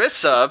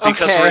 Marissa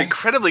because Okay. we're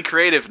incredibly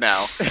creative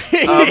now.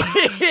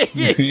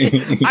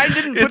 I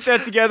didn't put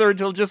that together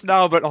until just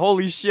now, but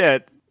holy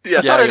shit. Yeah,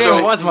 I thought her so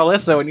name was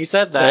Melissa when you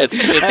said that. It's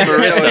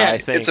Marissa, it's, I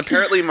think. it's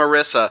apparently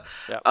Marissa.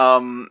 Yep.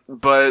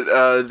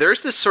 But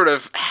there's this sort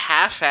of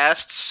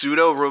half-assed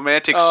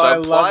pseudo-romantic Oh, I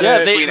love subplot it. Yeah,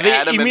 between they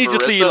Adam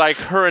immediately, and Marissa.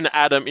 her and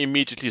Adam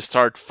immediately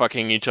start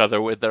fucking each other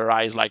with their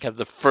eyes, at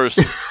the first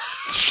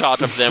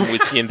shot of them we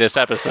see in this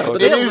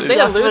episode. It is They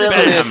alluded to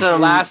definitely this some-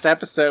 last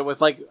episode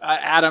with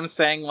Adam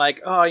saying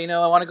oh,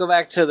 I want to go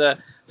back to the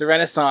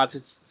Renaissance.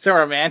 It's so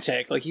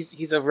romantic.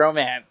 He's a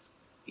romance.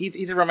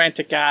 He's a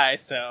romantic guy.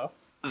 So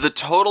The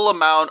total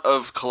amount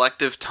of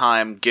collective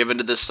time given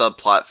to this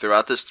subplot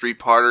throughout this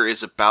 3-parter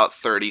is about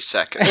 30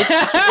 seconds.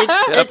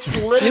 It's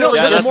literally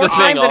Yeah, There's that's just more the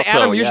time thing than also,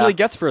 Adam yeah. usually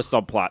gets for a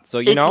subplot, so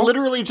it's know.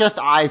 literally just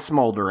eye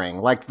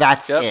smoldering.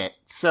 That's Yep. it.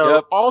 So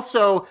Yep.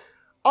 also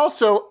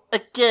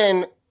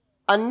again,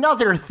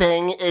 another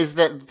thing is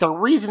that the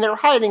reason they're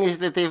hiding is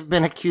that they've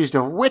been accused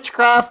of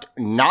witchcraft.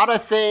 Not a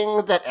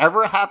thing that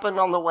ever happened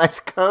on the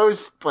West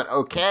Coast, but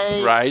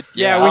okay. Right?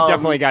 Yeah, we Um,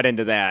 definitely got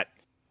into that.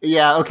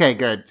 Yeah, okay,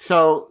 good.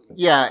 So,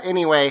 yeah,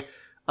 anyway,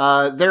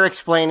 they're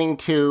explaining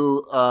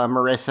to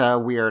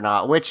Marissa, we are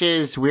not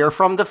witches, we are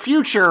from the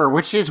future,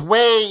 which is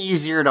way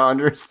easier to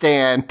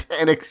understand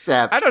and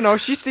accept. I don't know.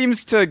 She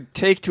seems to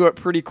take to it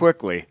pretty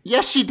quickly.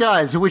 Yes, she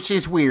does, which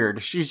is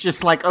weird. She's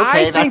just like,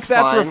 okay, I think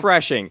that's fine.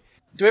 refreshing.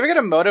 do we ever get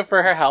a motive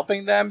for her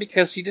helping them?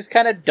 Because she just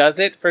kind of does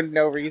it for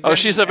no reason. Oh,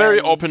 she's a very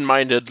and-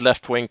 open-minded,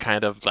 left-wing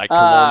kind of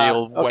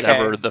colonial, okay,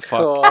 whatever the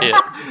fuck. cool.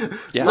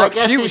 Yeah. I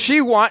guess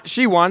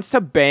She wants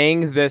to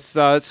bang this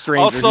stranger who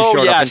Also,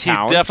 showed yeah, up in she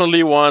town.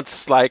 definitely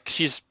wants,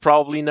 she's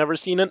probably never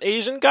seen an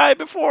Asian guy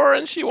before,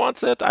 and she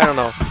wants it. I don't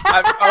know.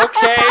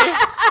 Okay,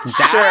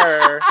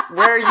 sure.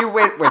 Where you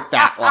went with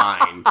that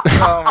line.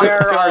 Oh my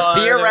There are God.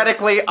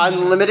 theoretically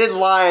unlimited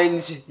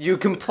lines you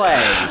can play.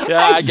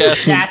 Yeah, I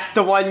guess. That's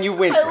the one you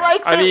went I with.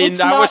 like I that mean, it's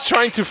I not, was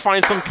trying to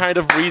find some kind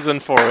of reason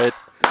for it.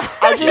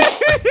 it's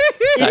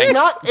Thanks.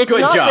 not Good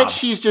that job.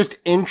 she's just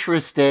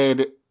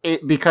interested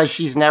because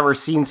she's never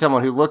seen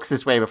someone who looks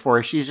this way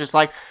before, she's just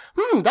like,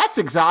 that's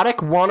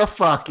exotic, wanna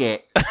fuck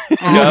it.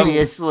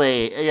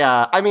 Obviously.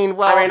 Yeah. I mean,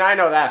 I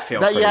know that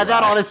feels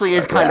that honestly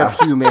is kind of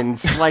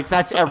humans. Like,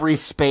 that's every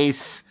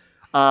space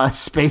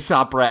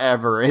opera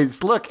ever.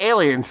 Is, look,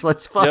 aliens,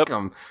 let's fuck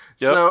them.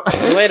 Yep. So,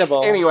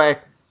 Relatable.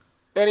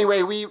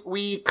 Anyway,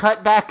 we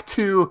cut back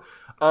to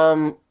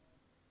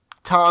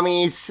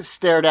Tommy's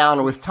stare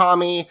down with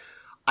Tommy.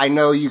 I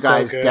know you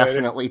guys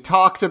definitely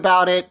talked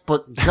about it,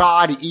 but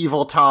God,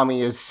 evil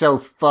Tommy is so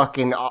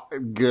fucking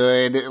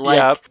good.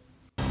 Like,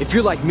 If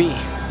you're like me,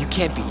 you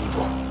can't be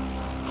evil.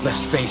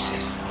 Let's face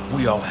it,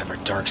 we all have our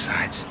dark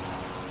sides.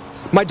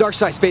 My dark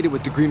side's faded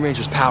with the Green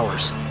Ranger's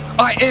powers.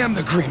 I am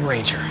the Green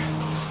Ranger.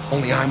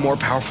 Only I'm more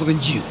powerful than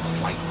you,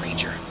 White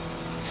Ranger.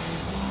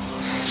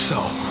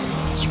 So,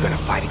 you gonna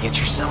fight against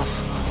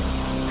yourself?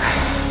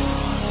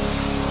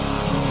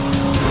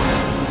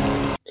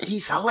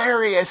 he's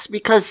hilarious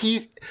because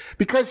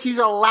he's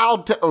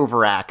allowed to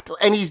overact,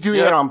 and he's doing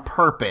it on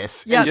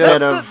purpose. Yeah,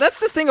 that's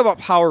the thing about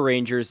Power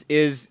Rangers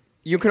is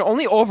you can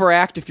only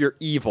overact if you're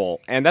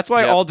evil, and that's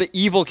why all the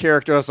evil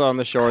characters on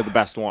the show are the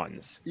best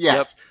ones.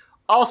 Yes.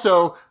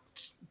 Also,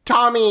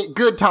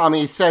 Good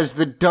Tommy says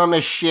the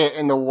dumbest shit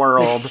in the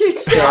world.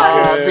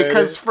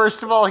 Because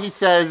first of all, he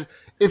says,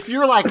 if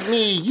you're like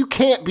me, you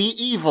can't be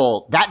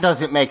evil. That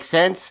doesn't make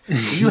sense.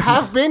 You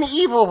have been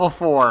evil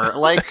before.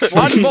 Like,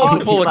 on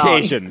multiple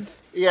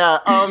occasions. Yeah,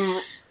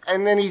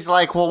 and then he's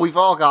like, well, we've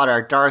all got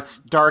our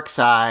dark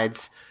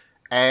sides.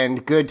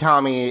 And Good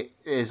Tommy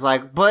is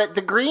like, but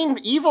the green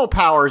evil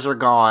powers are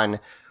gone.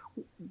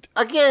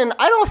 Again,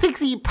 I don't think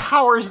the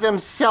powers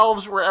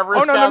themselves were ever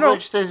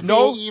established as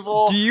being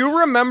evil. Do you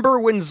remember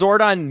when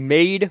Zordon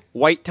made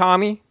White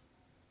Tommy?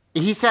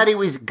 He said he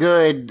was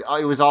good.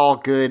 It was all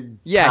good.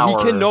 Yeah, power. He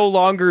can no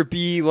longer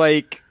be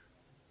like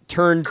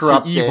turned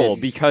Corrupted. to evil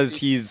because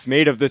he's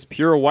made of this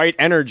pure white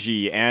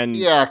energy. And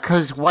yeah,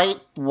 because white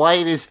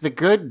is the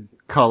good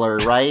color,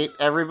 right?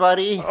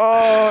 Everybody. Please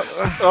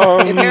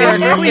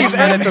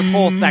edit this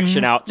whole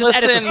section out. Just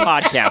edit this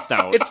podcast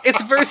out.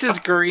 It's versus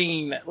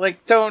green.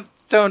 Like, don't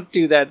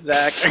do that,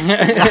 Zach.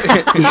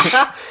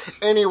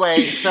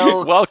 Anyway,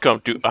 so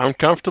welcome to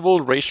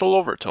Uncomfortable Racial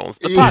Overtones,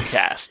 the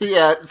podcast.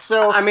 Yeah,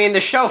 so I mean, the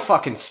show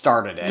fucking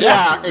started it.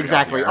 Yeah,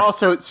 exactly.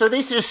 Also, so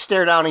they just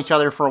stare down each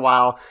other for a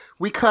while.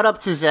 We cut up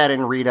to Zed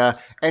and Rita,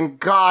 and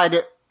God.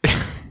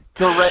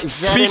 Zed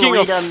Speaking and of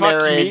Rita fuck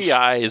marriage, me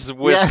eyes,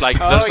 with like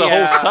there's a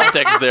whole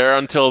subtext there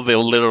until they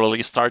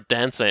literally start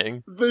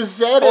dancing. The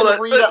Zed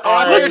and Rita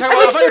eyes. I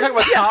thought you were talking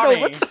about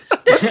Tommy. Let's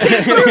take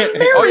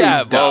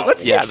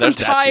some there's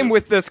time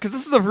with this because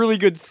this is a really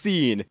good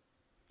scene.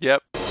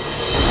 Yep.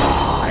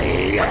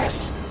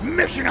 Yes,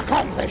 mission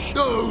accomplished.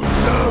 Oh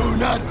no,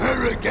 not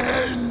her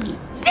again.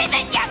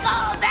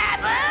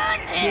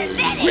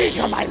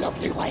 Rita, my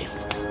lovely wife.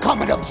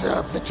 Come and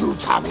observe the two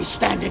Tommies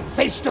standing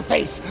face to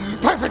face,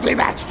 perfectly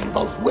matched in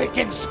both wit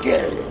and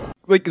skill.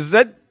 Like,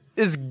 Zed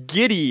is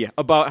giddy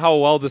about how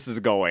well this is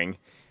going.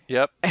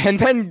 Yep. And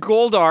then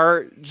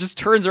Goldar just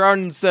turns around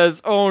and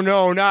says, oh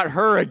no, not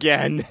her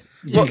again.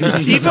 Well,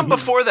 even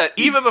before that,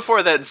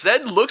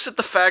 Zed looks at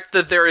the fact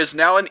that there is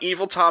now an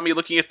evil Tommy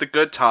looking at the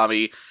good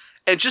Tommy,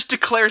 and just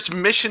declares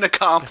mission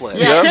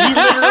accomplished. Yeah, he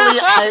literally,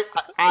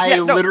 I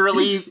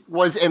literally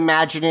was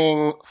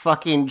imagining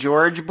fucking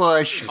George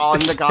Bush on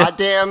the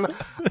goddamn,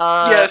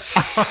 yes,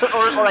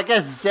 or I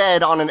guess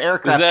Zed on an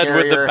aircraft Zed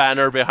carrier with the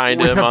banner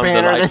behind him with a on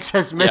banner the that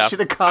says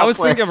mission accomplished. I was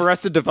thinking of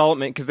Arrested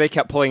Development because they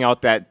kept pulling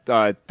out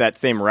that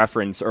same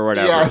reference or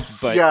whatever.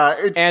 Yes, but, yeah,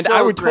 it's and so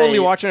I would totally great.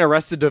 watch an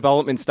Arrested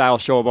Development style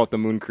show about the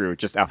Moon Crew.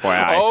 Just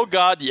FYI. Oh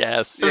God,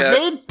 yes. Yeah.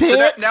 They dance.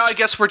 So now I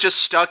guess we're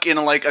just stuck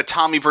in like a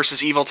Tommy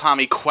versus evil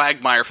Tommy quagmire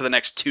for the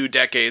next 2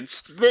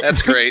 decades.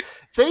 That's great.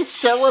 They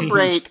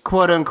celebrate,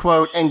 quote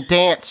unquote, and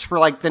dance for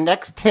like the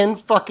next 10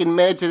 fucking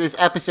minutes of this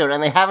episode,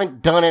 and they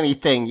haven't done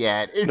anything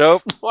yet.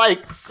 It's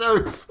like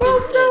so stupid. Well,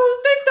 no,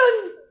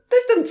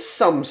 they've done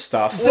some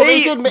stuff. Well,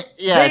 they did.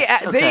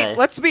 Yes, okay.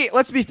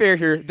 Let's be fair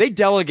here. They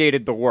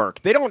delegated the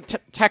work. They don't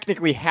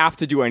technically have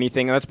to do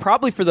anything, and that's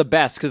probably for the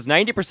best because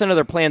 90% of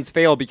their plans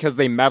fail because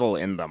they meddle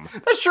in them.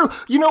 That's true.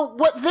 You know,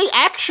 what they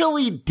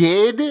actually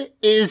did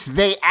is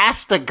they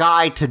asked a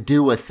guy to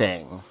do a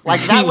thing.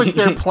 Like, that was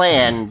their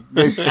plan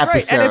this episode.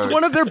 Right, and it's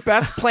one of their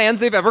best plans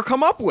they've ever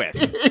come up with.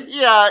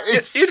 Yeah.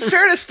 In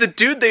fairness, the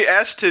dude they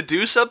asked to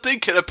do something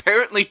can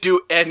apparently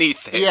do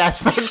anything.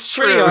 Yes, that's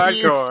true.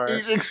 hardcore. He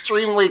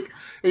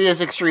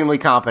is extremely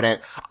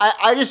competent.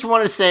 I just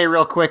want to say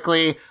real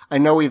quickly, I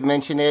know we've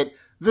mentioned it,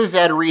 the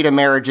Zed Rita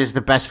marriage is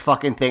the best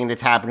fucking thing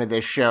that's happened to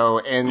this show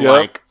in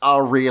like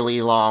a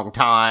really long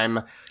time.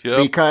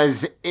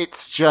 Because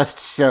it's just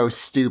so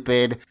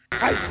stupid.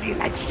 I feel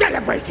like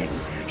celebrating.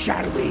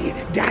 Shall we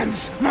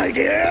dance, my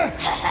dear?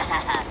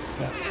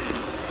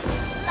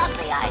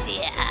 Lovely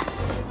idea.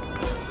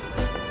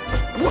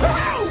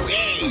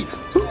 Wowee!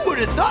 Who would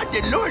have thought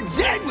that Lord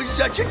Zed was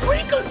such a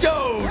twinkle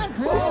toes?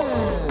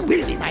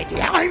 Really, my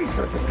dear, I'm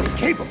perfectly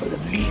capable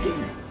of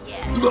leading.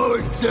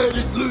 Lord Zed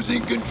is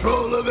losing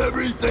control of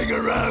everything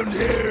around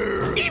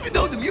here. Even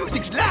though the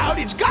music's loud,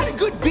 it's got a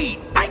good beat.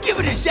 I give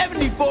it a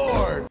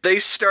 74. They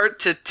start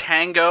to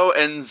tango,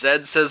 and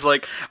Zed says,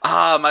 like,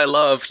 "Ah, my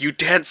love, you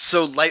dance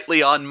so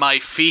lightly on my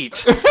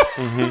feet."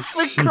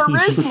 The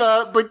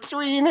charisma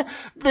between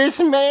this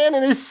man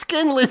in his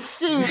skinless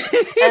suit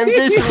and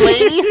this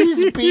lady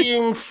who's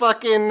being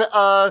fucking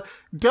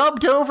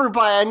dubbed over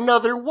by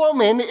another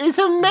woman is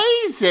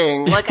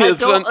amazing. Like, I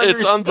don't understand.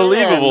 It's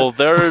unbelievable.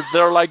 They're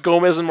like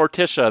Gomez and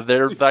Morticia.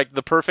 They're like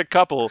the perfect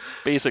couple,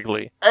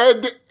 basically.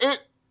 And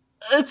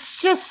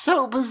it's just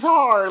so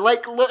bizarre.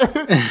 Like,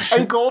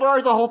 and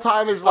Goldar the whole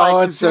time is like, Oh,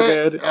 it's so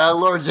good.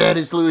 Lord Zed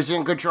is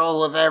losing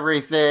control of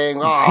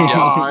everything.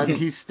 Oh, and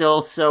he's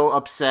still so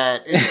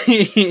upset.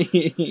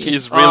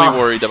 He's really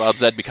worried about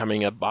Zed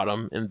becoming a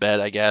bottom in bed,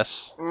 I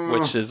guess,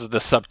 which is the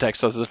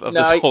subtext of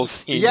this whole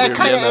scene. Yeah, it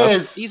kind of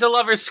is. He's a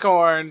lover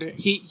scorned.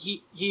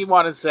 He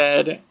wanted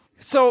Zed.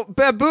 So,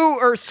 Babu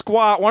or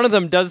Squat, one of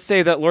them does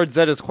say that Lord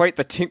Zed is quite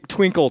the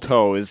twinkle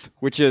toes,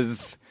 which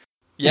is...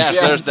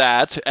 Yes, there's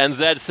that. And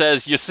Zed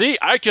says, "You see,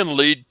 I can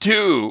lead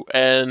too."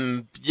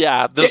 And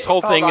yeah, this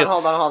whole thing...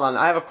 Hold on.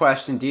 I have a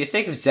question. Do you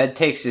think if Zed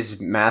takes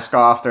his mask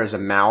off, there's a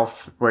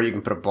mouth where you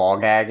can put a ball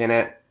gag in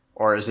it?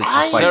 Or is it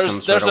just like some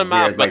sort there's of a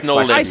mouth, weird, but like, no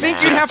fleshy lips. I think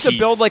mask? you'd have to teeth.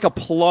 build like a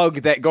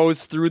plug that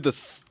goes through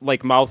the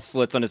like mouth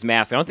slits on his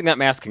mask. I don't think that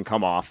mask can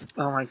come off.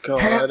 Oh my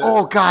god.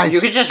 Oh, guys.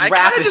 You could just I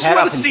wrap kind of his just head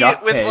want up to in see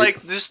duct it with, tape.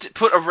 like, just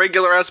put a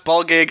regular ass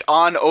ball gag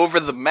on over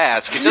the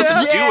mask. It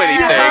doesn't do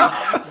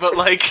anything, but,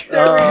 like...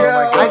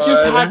 I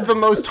just had the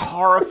most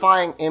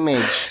horrifying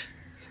image.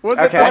 Was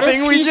Okay. it the What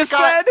thing if we he's just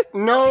got- said?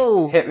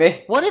 No. Hit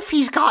me. What if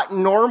he's got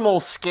normal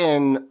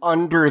skin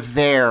under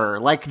there?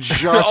 Like,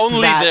 just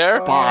Only that there?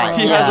 spot.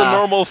 He has a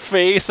normal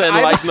face and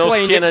I've like no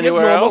explained skin it. His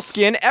anywhere normal else.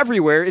 skin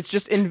everywhere. It's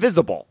just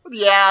invisible.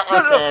 Yeah,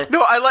 okay.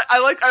 No, I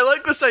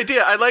like this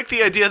idea. I like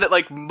the idea that,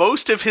 like,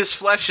 most of his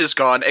flesh is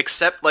gone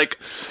except,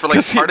 like, for,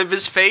 like, part of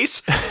his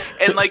face,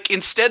 and, like,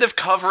 instead of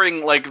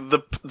covering, like,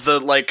 the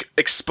like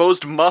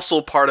exposed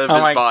muscle part of Oh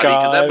his my body,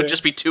 because that God. would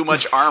just be too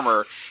much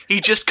armor, he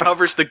just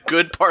covers the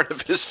good part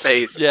of his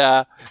face.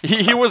 Yeah,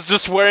 he was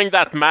just wearing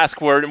that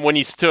mask when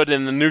he stood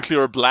in the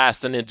nuclear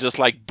blast, and it just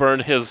like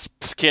burned his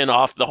skin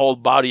off the whole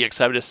body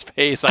except his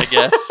face, I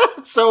guess.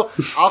 So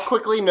I'll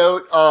quickly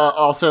note,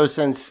 also,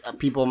 since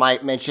people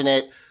might mention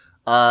it,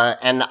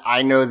 and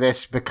I know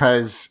this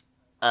because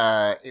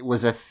it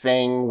was a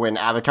thing when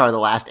Avatar: The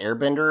Last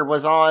Airbender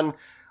was on.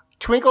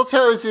 Twinkle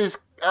Toes is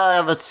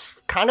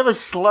kind of a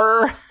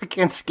slur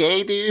against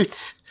gay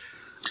dudes.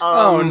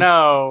 Oh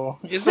no.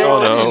 Is it? So,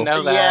 I didn't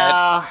know that.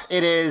 Yeah,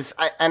 it is.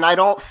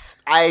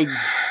 I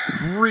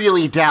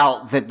really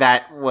doubt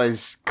that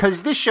was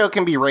because this show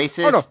can be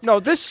racist. Oh no,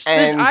 this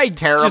and I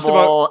terrible just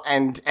about,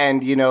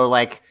 and you know,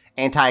 like,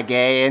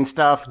 anti-gay and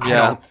stuff. I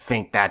Yeah. don't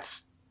think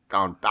that's.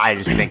 I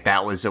just think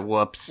that was a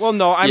whoops. well,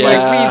 no, I'm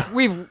Yeah. like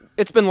we've.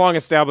 It's been long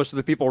established that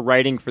the people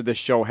writing for this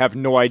show have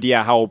no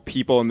idea how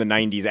people in the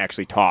 '90s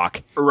actually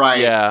talk.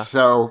 right. Yeah.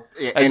 So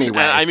anyway,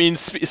 I mean,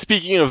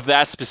 speaking of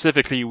that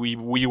specifically,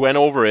 we went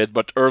over it,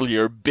 but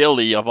earlier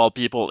Billy, of all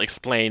people,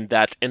 explained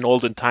that in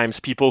olden times,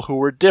 people who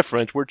were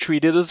different were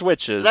treated as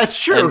witches.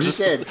 That's true, And he just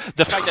did.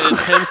 The fact that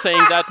it's him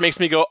saying that makes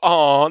me go,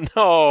 oh no,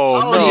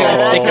 oh no. yeah,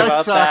 that Think does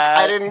about suck. that.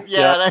 I didn't.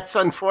 Yeah, that's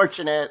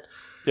unfortunate.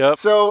 Yep.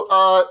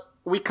 So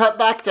we cut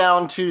back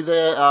down to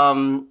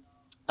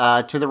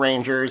the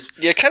Rangers.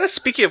 Yeah, kind of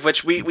speaking of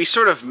which, we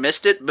sort of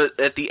missed it, but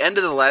at the end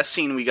of the last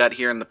scene we got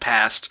here in the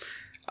past,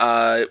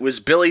 it was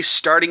Billy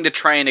starting to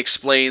try and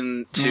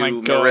explain to my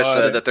Marissa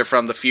God. that they're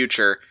from the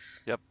future.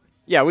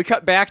 Yeah, we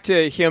cut back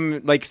to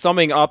him like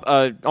summing up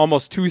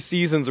almost 2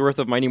 seasons worth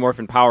of Mighty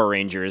Morphin Power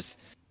Rangers.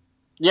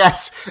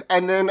 Yes,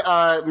 and then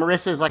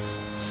Marissa's like,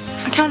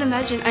 I can't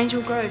imagine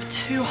Angel Grove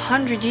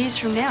 200 years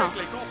from now.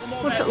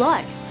 What's it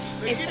like?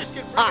 It's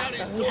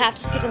awesome. You have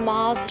to see the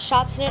malls. The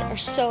shops in it are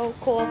so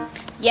cool.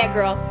 Yeah,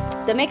 girl.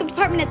 The makeup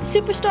department at the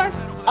Superstore?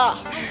 Ugh.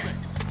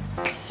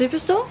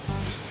 Superstore?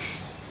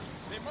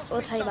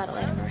 We'll tell you about it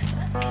later,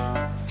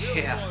 Marissa.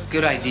 Yeah,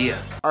 good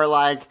idea. are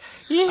like,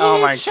 Oh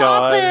my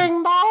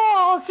shopping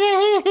malls,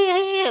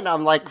 and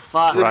I'm like,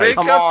 fuck, The come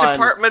makeup on.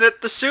 department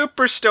at the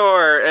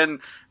Superstore,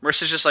 and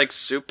Marissa's just like,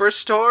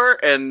 Superstore?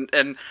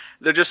 And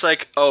they're just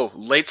like, oh,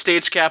 late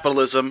stage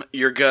capitalism,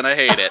 you're gonna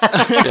hate it.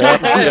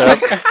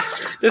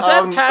 Does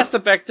that pass the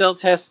Bechdel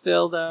test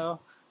still, though?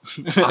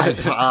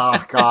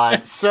 Oh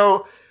god.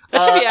 So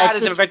That should be at added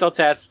to this- the Bechdel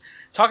test.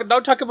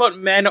 Don't talk about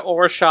men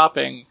or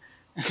shopping.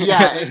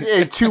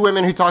 yeah, 2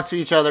 women who talk to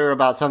each other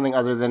about something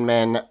other than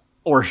men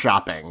or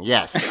shopping.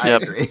 Yes, I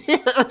Yep. agree.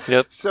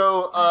 Yep.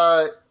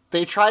 So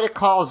they try to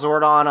call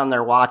Zordon on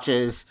their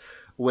watches,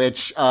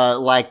 which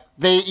like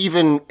they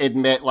even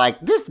admit like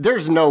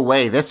there's no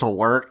way this will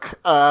work.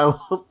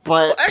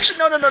 But Actually,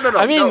 no.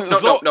 I mean,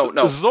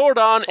 no.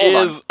 Zordon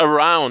Hold is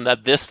around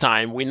at this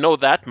time. We know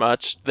that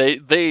much.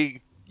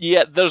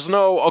 There's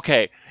no,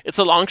 okay, it's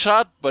a long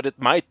shot, but it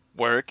might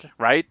work,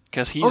 right?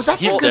 Because he's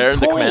that's a good there in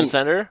the point. command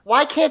center.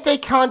 Why can't they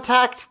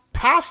contact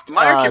past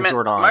My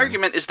Zordon.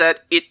 argument is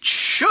that it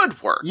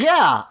should work.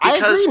 Yeah, I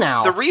agree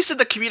now. The reason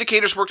the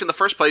communicators worked in the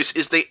first place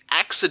is they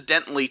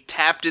accidentally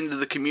tapped into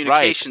the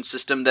communication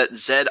system that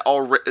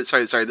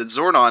that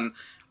Zordon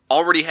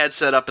already had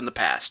set up in the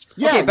past.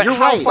 Yeah, Okay, but you're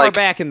how right. far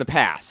back in the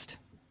past?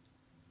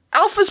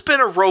 Alpha's been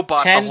a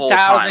robot the whole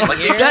 10,000 time. Like,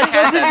 years? it just That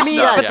had doesn't that mean,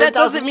 stuff. but that 10,000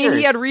 doesn't mean he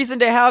years. had reason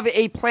to have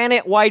a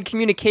planet-wide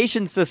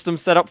communication system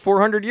set up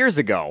 400 years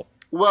ago.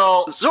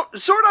 Well,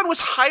 Zordon was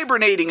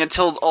hibernating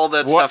until all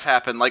that stuff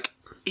happened. Like,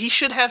 he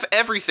should have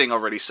everything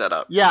already set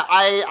up. yeah,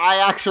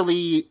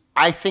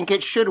 I think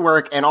it should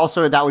work, and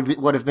also that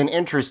would have been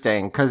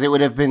interesting because it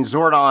would have been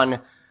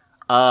Zordon.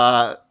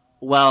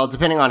 Well,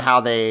 depending on how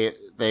they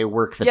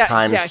work the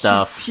time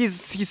stuff.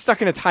 He's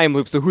stuck in a time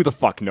loop, so who the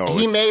fuck knows?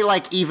 He may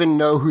even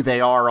know who they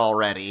are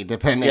already,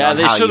 depending Yeah, on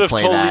they how should you have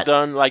play totally that.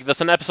 done, like,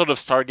 there's an episode of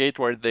Stargate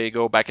where they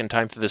go back in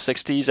time to the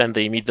 60s and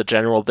they meet the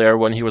general there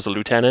when he was a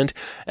lieutenant.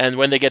 And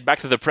when they get back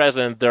to the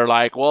present, they're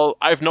like, well,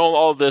 I've known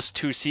all this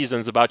 2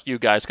 seasons about you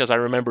guys because I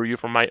remember you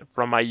from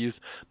my youth,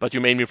 but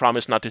you made me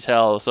promise not to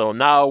tell. So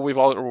now we're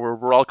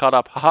all caught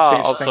up.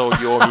 Haha, also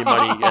you owe me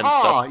money and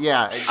Oh, stuff.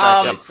 yeah,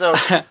 exactly. So,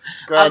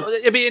 go ahead.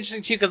 It'd be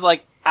interesting too, because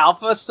like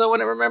Alpha still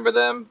wouldn't remember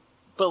them,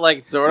 but like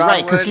Zordon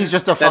Right, because would. he's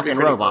just a That'd be fucking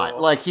pretty robot.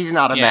 cool. Like, he's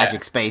not a Yeah.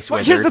 magic space But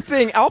wizard. here's the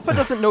thing: Alpha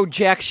doesn't know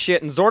jack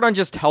shit, and Zordon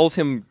just tells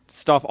him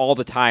stuff all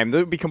the time. That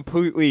would be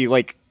completely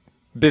like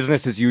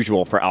business as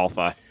usual for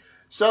Alpha.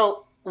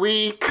 So,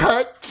 we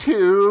cut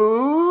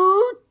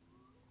to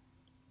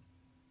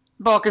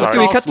Bulk and Sorry.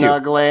 Skull Cut to?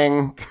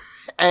 snuggling.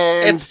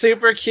 And It's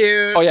super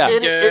cute. Oh, yeah.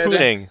 good.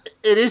 Spooning.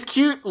 it is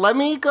cute. Let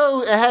me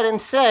go ahead and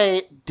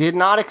say, did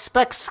not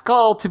expect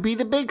Skull to be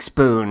the big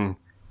spoon.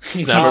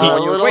 Never. A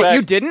little- Wait,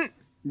 you didn't?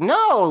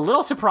 No, a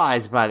little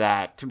surprised by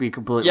that, to be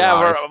completely Yeah,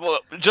 honest. well,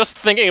 just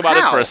thinking about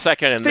it How? for a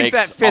second, I it think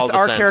makes that fits all the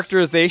our sense.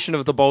 characterization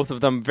of the both of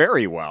them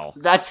very well.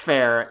 That's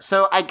fair.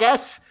 So I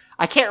guess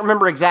I can't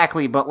remember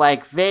exactly, but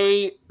like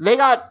they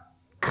got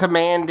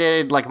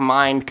commanded, like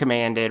mind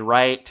commanded,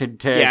 right? To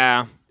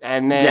Yeah.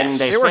 and then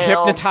They were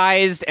failed.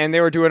 hypnotized, and they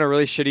were doing a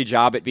really shitty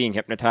job at being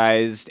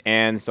hypnotized,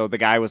 and so the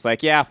guy was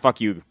like, yeah, fuck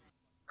you.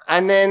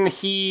 And then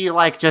he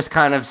like just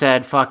kind of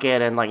said fuck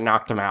it and like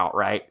knocked him out,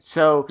 right?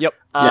 So Yep.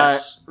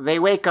 Yes. they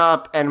wake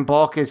up and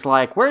Bulk is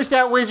like, "Where's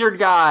that wizard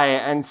guy?"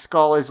 And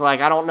Skull is like,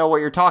 "I don't know what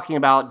you're talking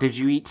about. Did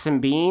you eat some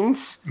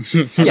beans?"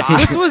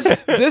 Yeah,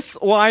 this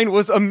line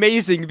was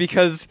amazing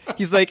because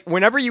he's like,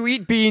 whenever you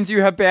eat beans,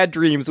 you have bad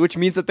dreams, which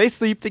means that they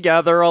sleep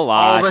together a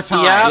lot. All the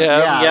time. Yep,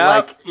 Yeah,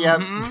 yep. like,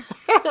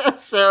 yep.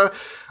 So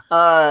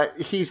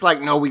he's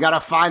like, "No, we gotta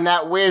find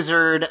that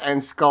wizard."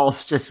 And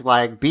Skull's just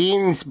like,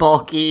 "Beans,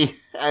 Bulky."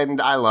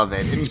 And I love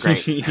it. It's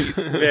great.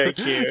 It's very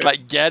cute.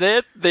 Like, get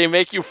it? They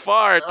make you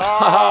fart.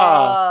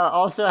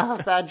 Also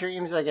have bad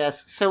dreams, I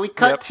guess. So we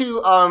cut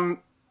to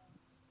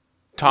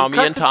Tommy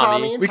cut and to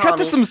Tommy. We cut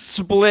to Tommy.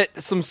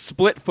 some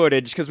split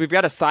footage because we've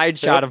got a side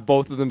shot of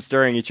both of them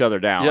staring each other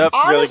down. Yep.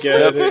 really Honestly,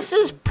 good. this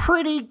is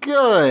pretty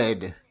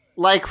good.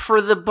 Like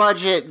for the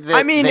budget that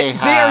I mean, they they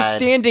had. are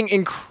standing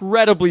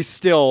incredibly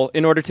still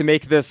in order to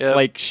make this Yep.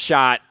 like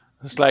shot.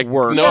 It's like,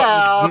 Work. no,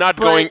 Yeah, not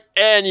but- going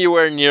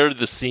anywhere near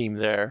the seam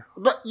there.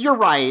 But you're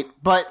right.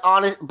 But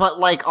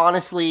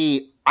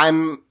honestly,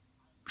 I'm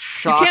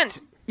shocked.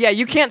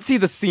 You can't see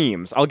the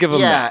seams. I'll give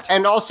them Yeah, that.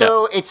 and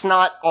also it's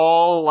not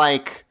all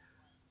like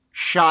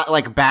shot,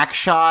 like back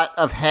shot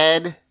of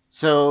head.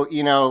 So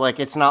like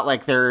it's not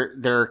like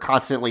they're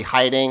constantly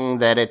hiding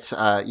that it's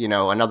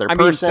another I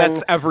mean, person.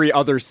 that's every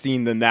other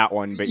scene than that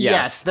one, but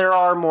yes. There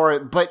are more,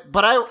 but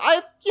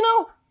I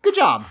good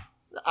job.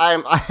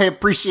 I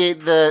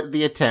appreciate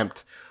the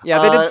attempt. Yeah,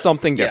 they did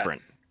something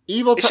different.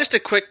 Evil. It's just a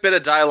quick bit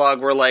of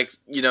dialogue where, like,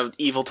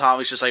 evil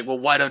Tommy's just like, well,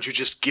 why don't you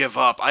just give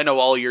up? I know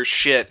all your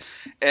shit.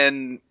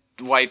 And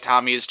White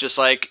Tommy is just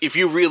like, if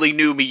you really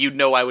knew me, you'd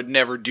know I would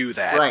never do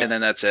that. Right. And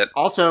then that's it.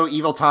 Also,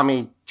 Evil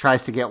Tommy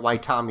tries to get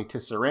White Tommy to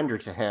surrender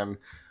to him.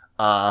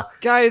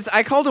 Guys,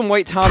 I called him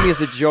White Tommy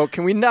as a joke.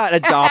 Can we not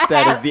adopt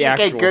that as the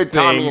actual okay, good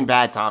thing? Tommy and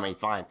bad Tommy,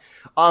 fine.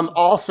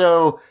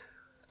 Also,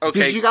 Okay,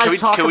 did you guys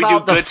talk can we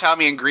about do the good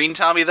Tommy and green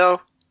Tommy,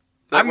 though?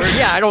 I mean,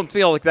 yeah, I don't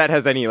feel like that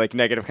has any like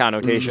negative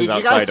connotations Did you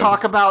outside guys of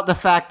talk about the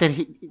fact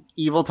that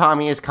Evil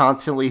Tommy is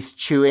constantly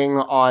chewing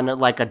on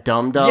like a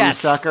dum-dum Yes.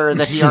 sucker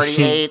that he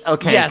already ate?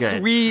 Okay, Yes,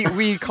 good.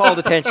 we called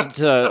attention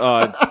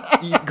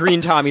to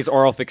Green Tommy's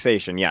oral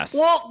fixation. Yes.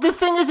 Well, the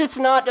thing is, it's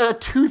not a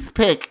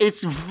toothpick.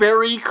 It's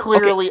very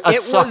clearly a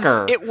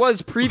sucker. It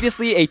was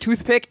previously a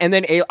toothpick, and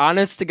then a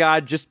honest to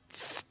god just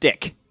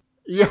stick.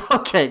 Yeah,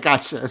 okay,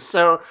 gotcha.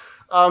 So,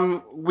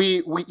 then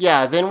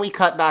we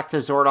cut back to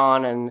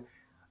Zordon, and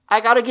I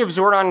gotta give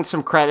Zordon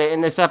some credit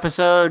in this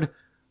episode.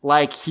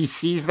 Like, he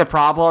sees the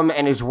problem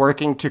and is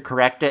working to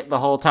correct it the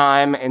whole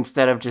time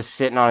instead of just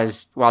sitting on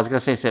his, well, I was gonna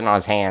say sitting on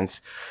his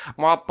hands.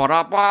 And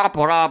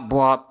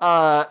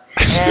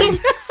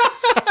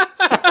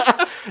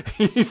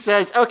he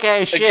says,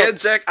 okay, shit. Again,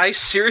 Zach, I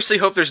seriously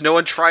hope there's no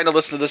one trying to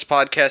listen to this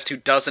podcast who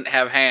doesn't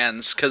have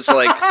hands, because,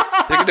 like,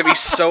 they're going to be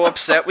so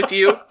upset with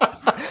you.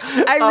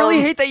 I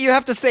really hate that you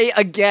have to say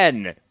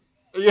again.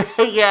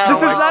 Yeah. This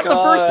is not the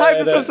first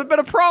time this has been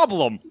a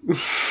problem.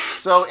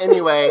 So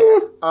anyway,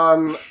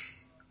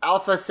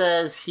 Alpha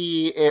says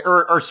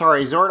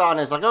Zordon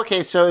is like,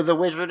 okay, so the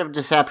Wizard of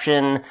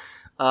Deception.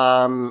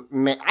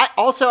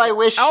 I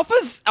wish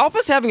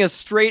Alpha's having a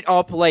straight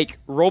up like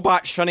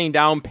robot shutting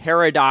down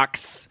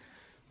paradox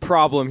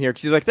problem here.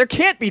 She's like, there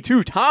can't be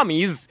two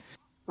Tommies.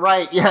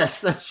 Right?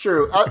 Yes, that's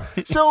true.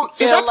 So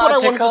that's what I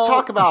wanted to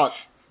talk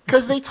about,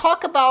 because they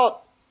talk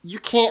about you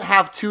can't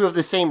have two of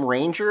the same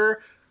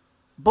Ranger.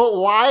 But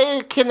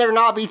why can there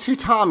not be two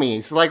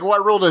Tommies? Like,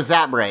 what rule does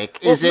that break?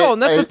 That's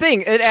the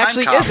thing. It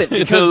actually isn't,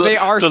 because they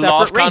are separate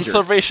lost Rangers.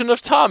 Conservation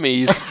of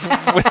Tommies.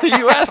 What are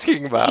you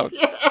asking about?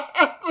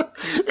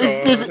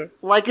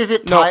 Is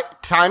it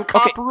time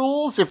cop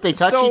rules? If they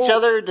touch each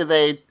other, do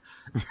they...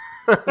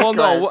 Well,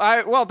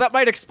 no. That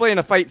might explain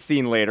a fight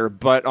scene later,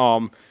 but,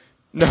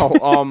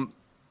 no,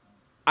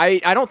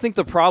 I don't think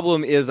the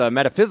problem is a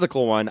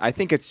metaphysical one. I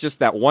think it's just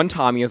that one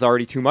Tommy is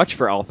already too much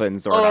for Alpha and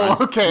Zordon.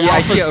 Oh, okay. The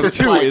idea of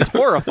two is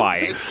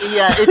horrifying.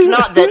 Yeah, it's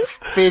not that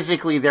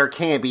physically there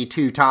can't be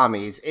two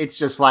Tommies. It's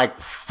just like,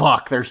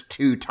 fuck, there's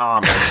two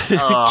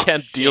Tommies.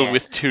 Can't deal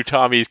with two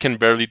Tommies, can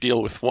barely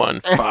deal with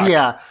one. Fuck.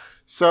 Yeah.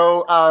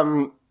 So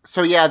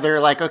yeah,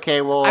 they're like,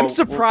 okay, well... I'm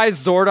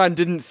surprised Zordon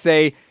didn't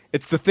say,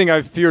 it's the thing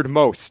I've feared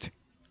most.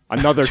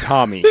 Another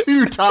Tommy.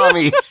 Two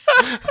Tommies.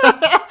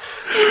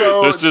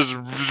 This is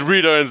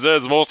Rita and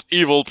Zed's most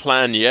evil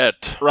plan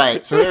yet.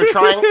 Right. So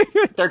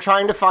they're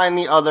trying to find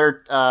the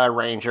other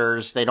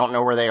Rangers. They don't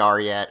know where they are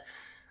yet.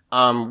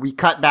 We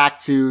cut back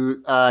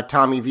to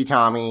Tommy v.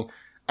 Tommy,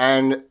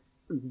 and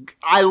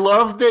I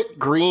love that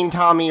Green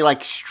Tommy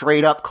like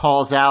straight up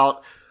calls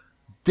out,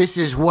 "This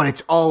is what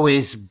it's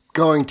always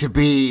going to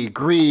be: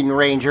 Green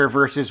Ranger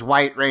versus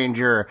White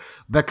Ranger,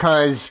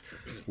 because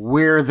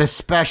we're the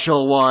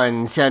special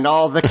ones, and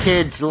all the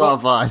kids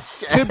love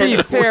us." To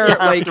be fair,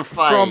 like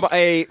from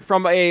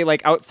a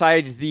like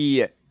outside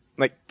the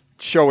like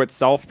show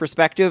itself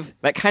perspective,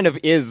 that kind of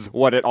is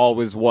what it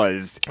always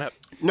was.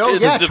 No,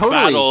 it yeah, is the totally.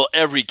 battle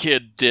every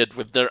kid did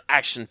with their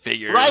action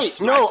figures. Right.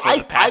 No, for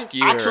the past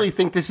year. actually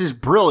think this is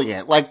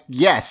brilliant. Like,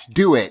 yes,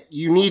 do it.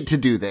 You need to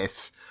do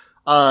this.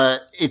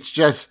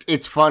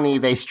 It's funny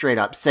they straight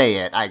up say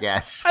it, I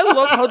guess. I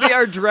love how they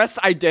are dressed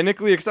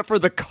identically except for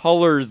the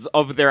colors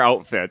of their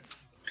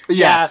outfits. Yes.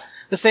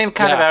 Yeah, the same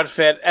kind of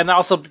outfit, and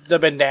also the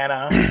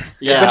bandana.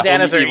 Yeah.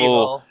 Bandanas are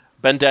evil.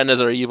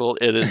 Bandanas are evil,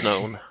 it is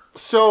known.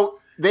 So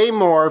they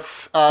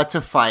morph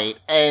to fight,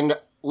 and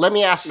let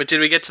me ask... But did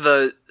we get to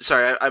the...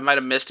 Sorry, I might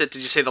have missed it.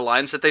 Did you say the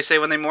lines that they say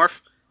when they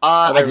morph?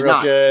 I did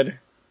not. Good.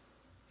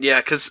 Yeah,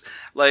 because,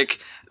 like,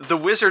 the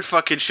wizard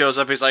fucking shows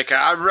up. He's like,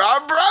 I'm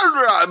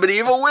an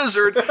evil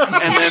wizard.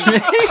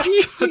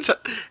 And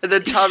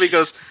then Tommy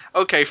goes,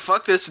 okay,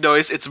 fuck this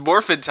noise. It's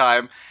morphin'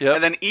 time. Yep.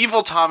 And then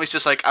evil Tommy's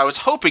just like, I was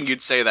hoping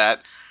you'd say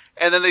that.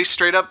 And then they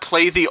straight up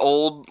play the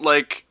old,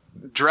 like,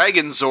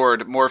 Dragon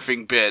Zord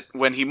morphing bit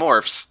when he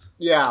morphs.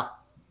 Yeah.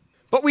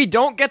 But we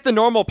don't get the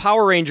normal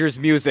Power Rangers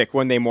music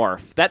when they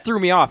morph. That threw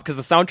me off because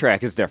the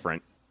soundtrack is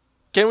different.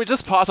 Can we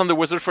just pause on the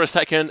wizard for a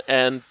second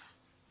and,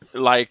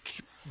 like,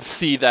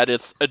 see that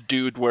it's a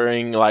dude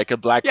wearing, like, a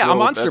black robe, a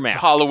monster mask.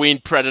 Halloween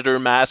predator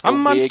mask, A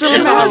monster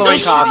wig, mask.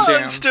 Halloween costume.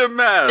 Monster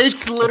mask.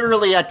 It's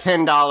literally a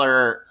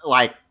 $10,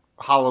 like,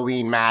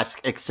 Halloween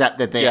mask, except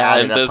that they yeah,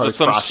 added and a there's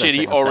some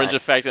post-processing shitty orange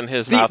effect. effect in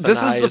his See, mouth and this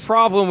is eyes. the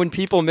problem when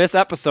people miss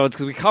episodes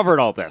because we covered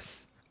all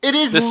this. It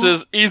is... This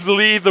is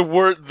easily the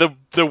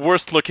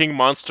worst looking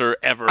monster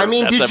ever. I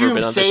mean, that's did ever you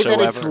been on say the show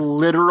that it's ever.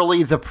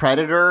 literally the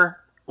Predator?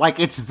 Like,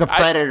 it's the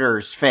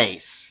Predator's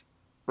face.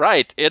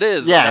 Right, it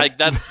is. Yeah. Like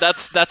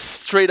that's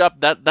straight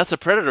up that's a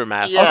predator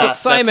mask. Yeah. Also, That's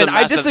Simon, the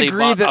I mask that they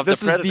disagree bought that of the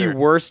this is the Predator.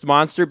 worst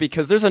monster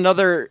because there's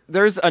another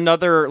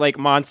like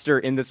monster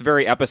in this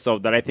very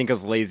episode that I think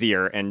is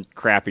lazier and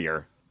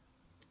crappier.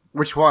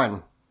 Which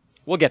one?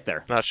 We'll get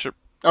there. Not sure.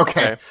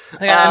 Okay. I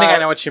think I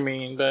know what you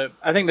mean, but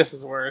I think this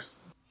is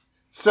worse.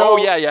 So, Oh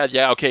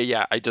yeah. Okay,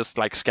 yeah. I just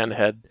like scanned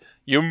ahead.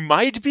 You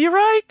might be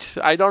right.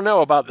 I don't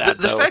know about that.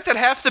 The though. fact that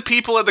half the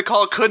people in the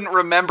call couldn't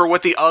remember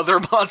what the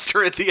other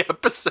monster in the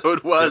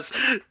episode was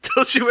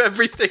tells you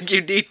everything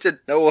you need to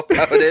know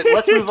about it.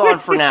 let's move on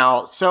for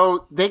now.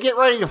 So they get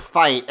ready to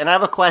fight, and I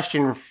have a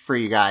question for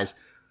you guys.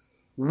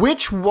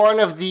 Which one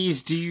of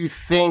these do you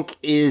think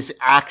is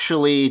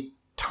actually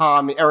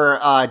Tommy or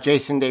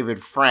Jason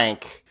David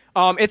Frank?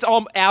 It's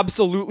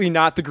absolutely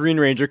not the Green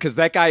Ranger because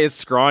that guy is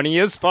scrawny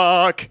as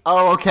fuck.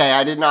 Oh, okay.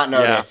 I did not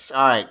notice.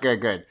 All right,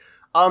 good.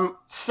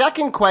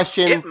 Second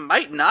question. It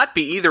might not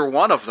be either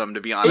one of them, to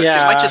be honest.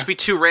 Yeah. It might just be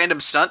two random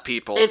stunt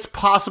people. It's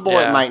possible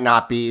Yeah. it might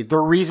not be. The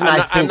reason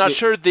I'm not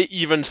sure they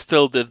even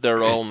still did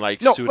their own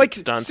No, suited like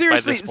stunts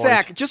seriously, by this point.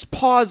 Zach, just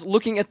pause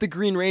looking at the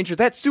Green Ranger.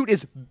 That suit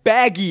is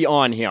baggy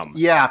on him.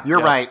 Yeah, you're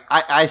Yeah. right.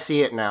 I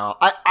see it now.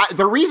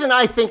 The reason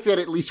I think that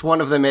at least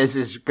one of them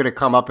is going to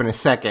come up in a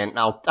second.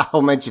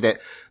 I'll mention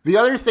it. The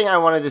other thing I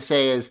wanted to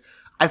say is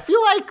I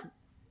feel like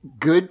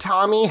Good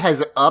Tommy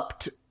has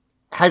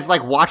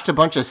watched a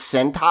bunch of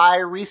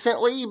Sentai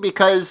recently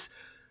because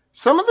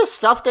some of the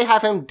stuff they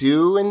have him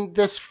do in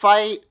this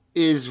fight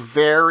is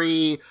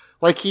very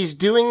Like, he's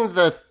doing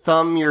the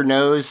thumb your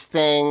nose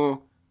thing,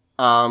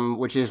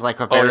 which is like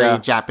a very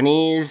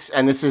Japanese,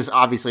 and this is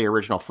obviously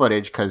original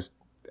footage, because,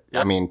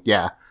 I mean,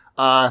 yeah.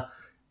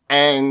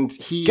 And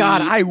he...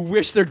 God, I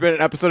wish there'd been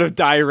an episode of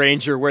Die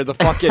Ranger where the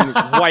fucking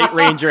White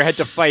Ranger had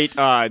to fight,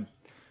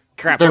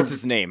 what's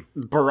his name?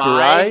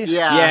 Burai?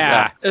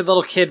 Yeah. A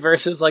little kid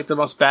versus, like, the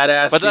most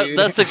badass But dude.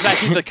 that's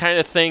exactly the kind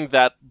of thing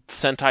that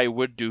Sentai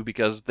would do,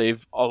 because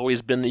they've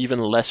always been even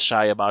less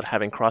shy about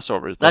having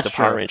crossovers than the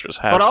Power Rangers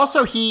have. But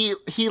also, he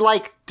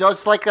like,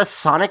 does, like, a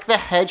Sonic the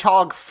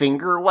Hedgehog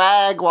finger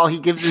wag while he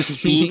gives his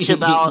speech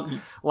about,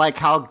 like,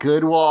 how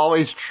good will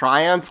always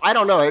triumph. I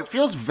don't know. It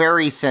feels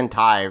very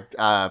Sentai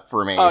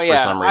for me for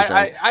some reason.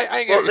 I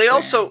get well, what they you're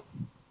also...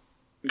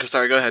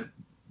 Sorry, go ahead.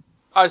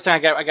 I was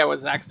saying, I get what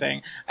Zach's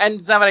saying.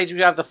 And now that I do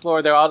have the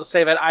floor, though, I'll just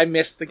say that I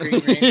miss the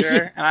Green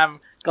Ranger, and I'm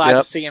glad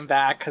to see him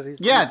back, because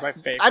he's my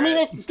favorite. I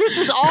mean, this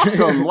is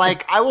awesome.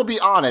 Like, I will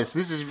be honest,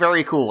 this is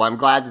very cool. I'm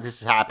glad that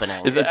this is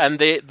happening. And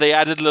they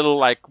added little,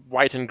 like,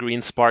 white and green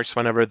sparks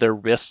whenever their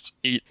wrists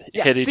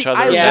hit each other.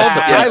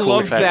 I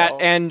love that,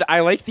 and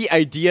I like the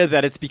idea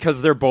that it's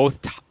because they're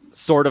both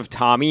sort of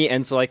Tommy,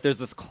 and so, like, there's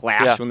this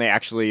clash when they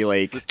actually,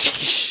 like...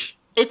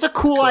 It's a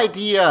cool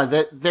idea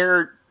that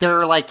they're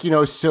like, you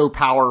know, so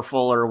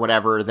powerful or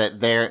whatever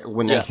that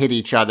when they hit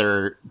each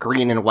other,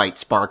 green and white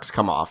sparks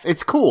come off.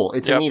 It's cool.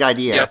 It's a neat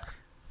idea. Yep.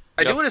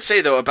 I do want to say,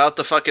 though, about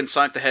the fucking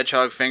Sonic the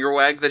Hedgehog finger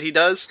wag that he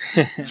does,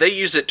 they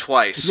use it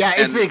twice. Yeah,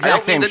 it's the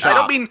exact same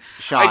shot.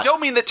 I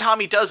don't mean that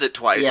Tommy does it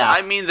twice. Yeah.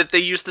 I mean that they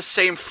use the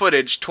same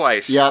footage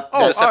twice. Yep.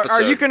 Oh,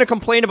 are you going to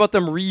complain about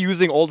them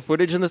reusing old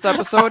footage in this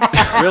episode?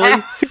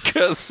 Really?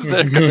 Because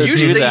they're going to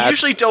do that. They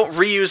usually don't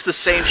reuse the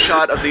same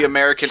shot of the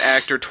American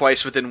actor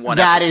twice within one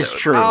That episode. is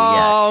true,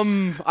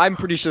 yes. I'm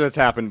pretty sure that's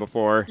happened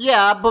before.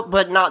 Yeah,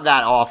 but not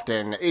that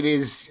often. It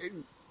is...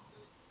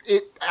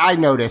 I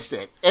noticed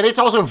it. And it's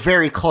also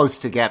very close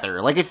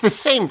together. Like, it's the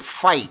same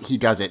fight, he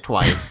does it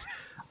twice.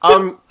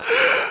 I'm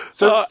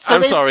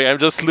sorry, I'm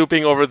just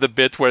looping over the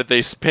bit where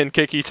they spin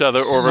kick each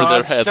other over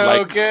their head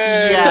like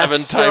 7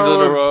 times in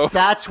a row.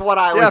 That's what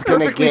I was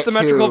going to get to. Perfectly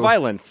symmetrical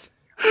violence.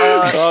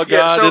 Oh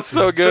god, it's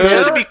so good. So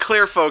just to be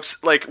clear,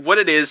 folks, like, what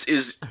it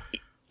is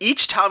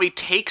each Tommy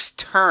takes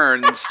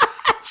turns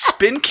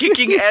spin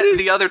kicking at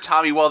the other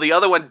Tommy while the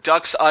other one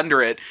ducks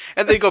under it,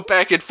 and they go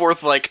back and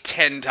forth like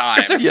 10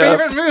 times. It's their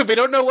favorite move. They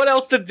don't know what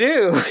else to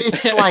do.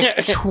 It's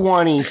like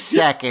 20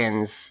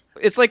 seconds.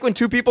 It's like when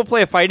two people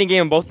play a fighting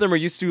game and both of them are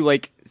used to,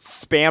 like,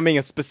 spamming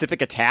a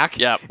specific attack.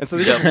 Yep. And so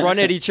they just run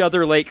at each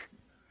other, like,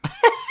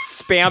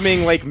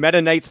 spamming, like,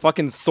 Meta Knight's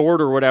fucking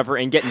sword or whatever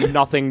and get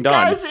nothing done.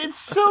 Guys, it's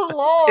so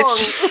long. It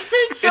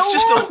takes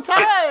so long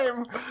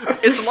time.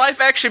 It's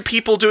live action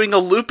people doing a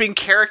looping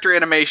character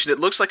animation. It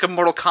looks like a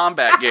Mortal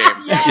Kombat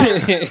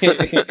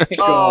game.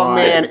 Oh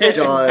man, it's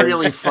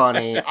really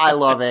funny. I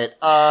love it.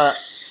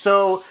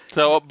 So,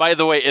 by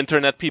the way,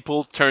 internet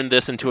people turned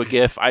this into a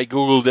GIF. I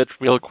googled it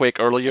real quick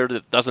earlier.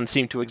 It doesn't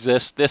seem to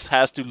exist. This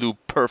has to loop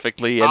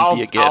perfectly and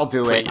be a GIF. I'll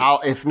do it.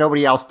 If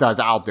nobody else does,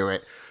 I'll do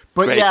it.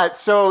 But Great. yeah,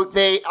 so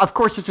of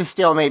course it's a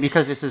stalemate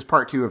because this is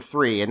part 2 of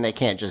 3 and they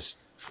can't just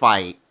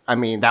fight. I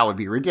mean, that would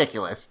be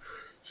ridiculous.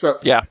 So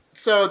they,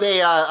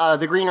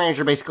 the Green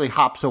Ranger basically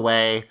hops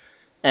away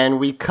and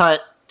we cut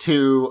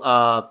to,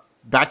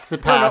 back to the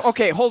past. No,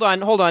 okay, hold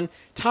on.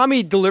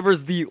 Tommy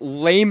delivers the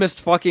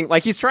lamest fucking,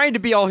 like, he's trying to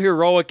be all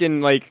heroic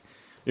and, like,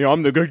 you know,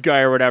 I'm the good guy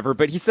or whatever,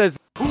 but he says,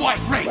 White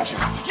Ranger,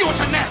 your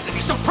tenacity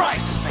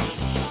surprises me.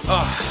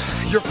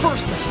 Your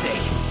first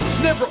mistake.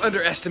 Never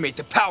underestimate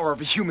the power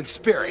of a human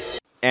spirit.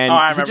 And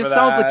he just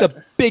sounds like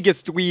the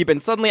biggest dweeb, and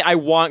suddenly I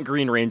want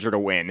Green Ranger to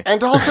win.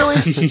 And also,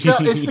 is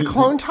the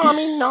clone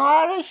Tommy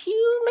not a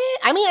human?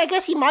 I mean, I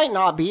guess he might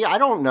not be. I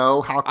don't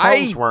know how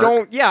clones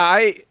work.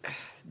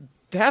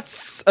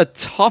 That's a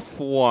tough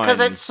one. Because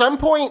at some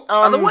point...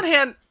 On the one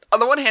hand,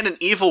 an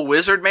evil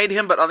wizard made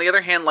him, but on the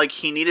other hand, like,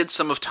 he needed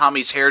some of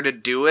Tommy's hair to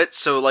do it,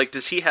 so, like,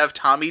 does he have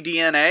Tommy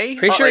DNA?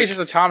 Pretty sure he's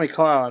just a Tommy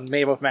clone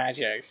made with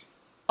magic.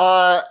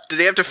 Do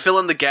they have to fill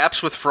in the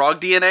gaps with frog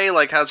DNA?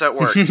 Like, how's that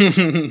work?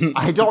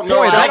 I don't know.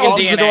 Boy, that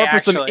opens the door for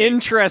actually. some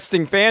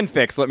interesting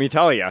fanfics, let me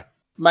tell you.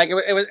 Mike,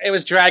 it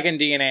was dragon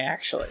DNA,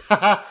 actually.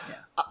 I'll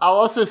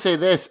also say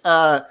this.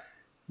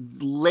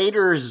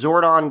 Later,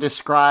 Zordon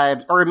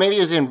described, or maybe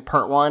it was in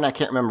part 1, I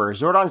can't remember.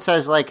 Zordon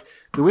says, like,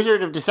 the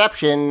Wizard of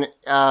Deception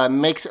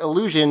makes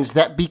illusions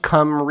that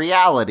become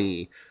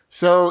reality.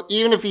 So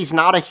even if he's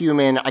not a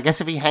human, I guess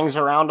if he hangs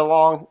around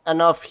long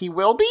enough, he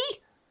will be?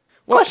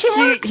 Well,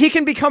 he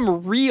can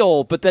become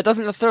real, but that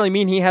doesn't necessarily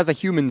mean he has a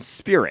human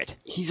spirit.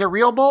 He's a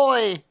real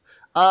boy.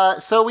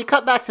 So we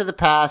cut back to the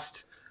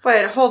past.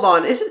 Wait, hold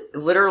on. Isn't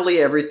literally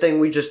everything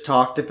we just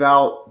talked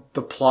about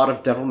the plot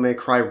of Devil May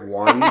Cry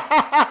 1?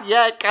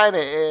 Yeah, it kind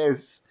of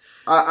is.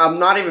 I'm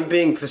not even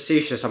being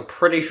facetious. I'm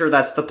pretty sure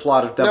that's the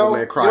plot of Devil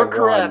May Cry 1. You're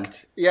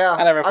correct. Yeah.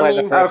 I never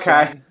played the first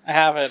one. I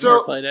haven't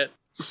never played it.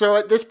 So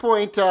at this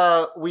point,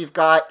 we've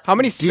got... How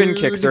many spin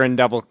kicks are in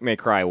Devil May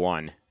Cry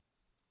 1?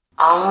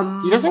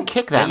 He doesn't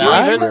kick that much.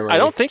 I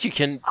don't think you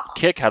can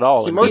kick at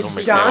all.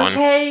 Is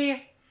Dante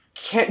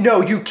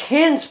No, you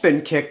can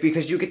spin kick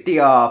because you get the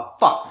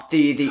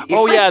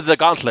Ifrit. The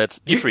gauntlets.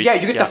 You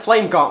get the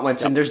flame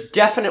gauntlets, and there's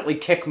definitely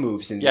kick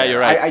moves in there. Yeah, you're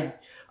right. I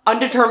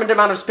undetermined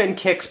amount of spin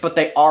kicks, but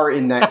they are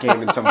in that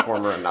game in some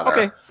form or another.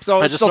 Okay, so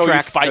I it just still know you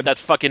tracks. fight Good. that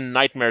fucking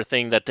nightmare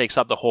thing that takes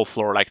up the whole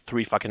floor like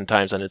 3 fucking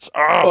times, and it's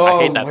I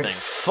hate that my thing.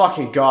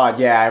 fucking god!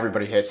 Yeah,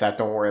 everybody hates that.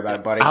 Don't worry about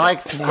it, buddy. I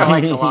like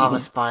the lava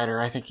spider.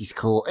 I think he's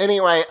cool.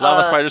 Anyway,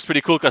 Lava Spider's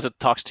pretty cool because it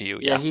talks to you.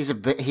 yeah,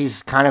 Yeah.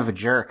 he's kind of a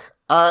jerk.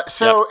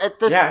 So at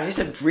this he's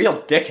a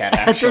real dickhead.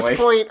 at Actually, this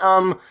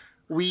point,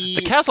 we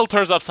The castle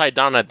turns upside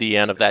down at the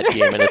end of that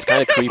game, and it's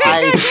kind of creepy.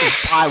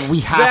 we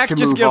have Zach, to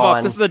just move give on.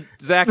 up. This is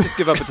Zach, just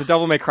give up. It's a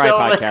Devil May Cry Devil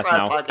May podcast Cry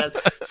now.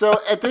 podcast. So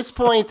at this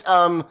point,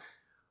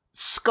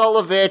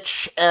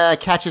 Skulovich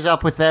catches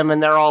up with them,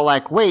 and they're all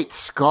like, "Wait,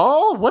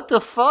 Skull? What the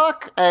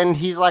fuck?" And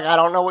he's like, "I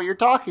don't know what you're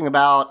talking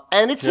about."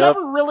 And it's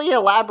never really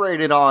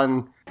elaborated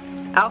on.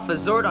 Alpha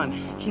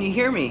Zordon, can you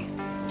hear me?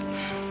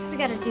 We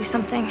gotta do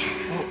something.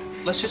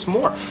 Let's just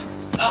morph.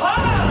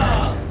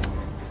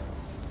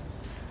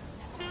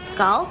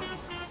 Skull?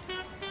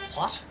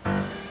 What?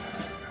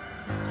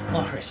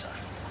 Orisa,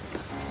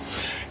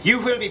 you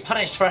will be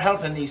punished for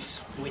helping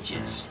these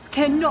witches.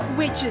 They're not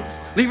witches.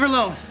 Leave her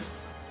alone.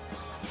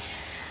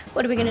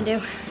 What are we gonna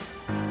do?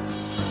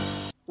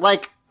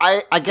 Like,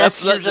 I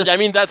guess you're just. I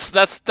mean,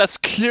 that's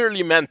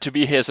clearly meant to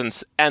be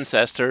his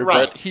ancestor,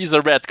 Right. but he's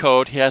a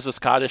redcoat. He has a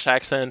Scottish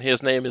accent.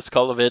 His name is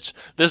Skulovich.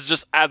 This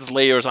just adds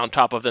layers on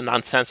top of the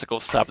nonsensical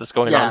stuff that's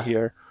going on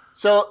here.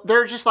 So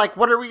they're just like,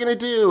 what are we going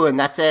to do? And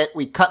that's it.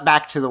 We cut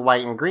back to the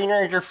White and Green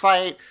Ranger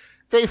fight.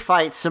 They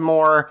fight some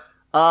more.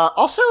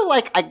 Also,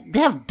 like, they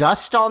have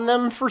dust on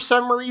them for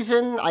some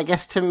reason, I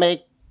guess to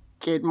make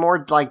it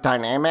more, like,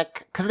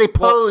 dynamic. Because they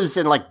pose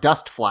and, like,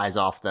 dust flies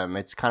off them.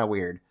 It's kind of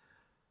weird.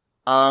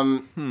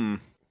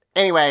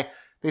 Anyway,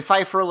 they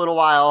fight for a little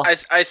while.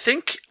 I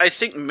think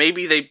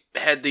maybe they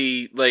had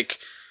the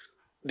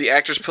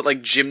actors put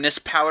like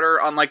gymnast powder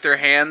on like their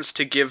hands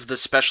to give the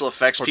special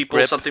effects people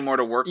grip. something more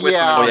to work with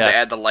Yeah. when they wanted to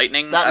add the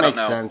lightning. That I don't makes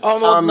know. sense. Oh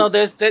well, no,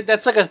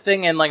 that's like a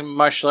thing in like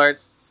martial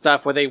arts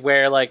stuff where they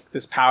wear like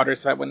this powder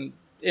so that when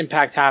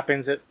impact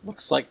happens, it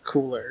looks like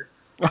cooler.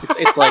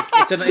 It's like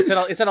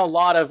it's in a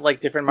lot of like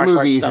different martial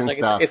arts Movies stuff. and Like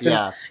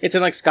stuff, it's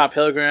in like Scott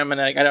Pilgrim, and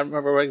I don't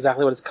remember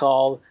exactly what it's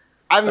called.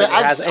 I've But it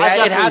has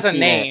definitely a seen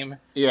name. it.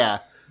 Yeah.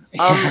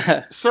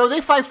 So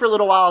they fight for a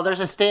little while. There's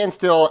a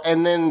standstill,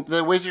 and then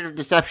the Wizard of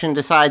Deception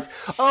decides,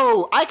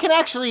 "Oh, I can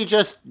actually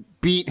just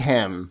beat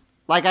him.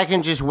 Like I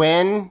can just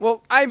win."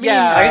 Well, I mean,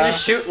 I can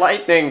just shoot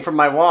lightning from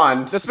my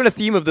wand. that's been a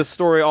theme of this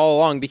story all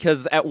along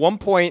because at one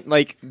point,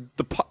 like,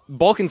 the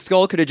Bulk and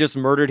Skull could have just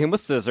murdered him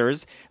with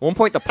scissors. At one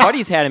point, the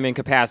Putties had him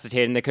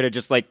incapacitated, and they could have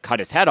just, like, cut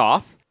his head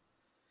off.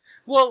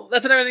 Well,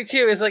 that's another thing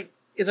too. Is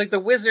like the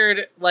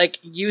wizard like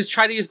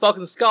try to use Bulk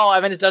and Skull,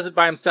 and then it does it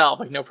by himself,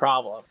 like no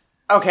problem.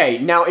 Okay,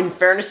 now in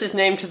fairness's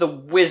name to the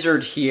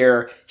wizard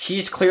here,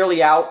 he's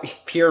clearly out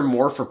here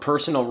more for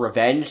personal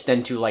revenge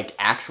than to, like,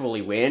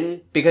 actually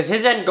win. Because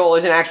his end goal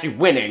isn't actually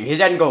winning,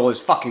 his end goal is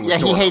fucking Yeah,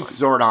 Zordon. he hates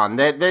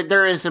Zordon.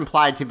 There is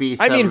implied to be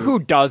some... I mean, who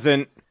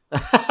doesn't?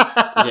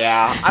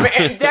 Yeah, I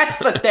mean, that's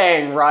the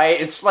thing, right?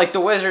 It's like the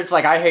wizard's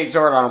like, I hate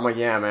Zordon. I'm like,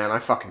 yeah, man, I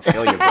fucking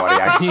feel you, buddy.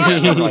 I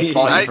really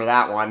fought you for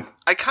that one.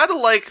 I kind of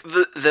like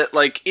that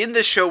like in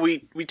this show we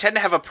tend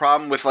to have a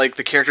problem with like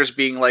the characters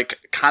being like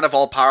kind of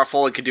all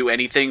powerful and can do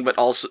anything, but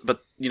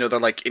you know they're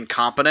like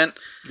incompetent.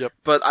 Yep.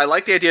 But I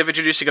like the idea of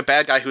introducing a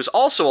bad guy who's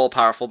also all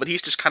powerful, but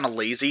he's just kind of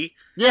lazy.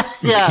 Yeah.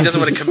 He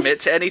doesn't want to commit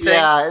to anything.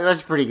 Yeah,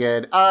 that's pretty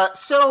good.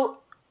 So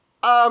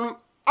I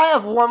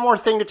have one more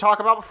thing to talk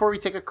about before we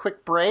take a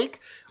quick break.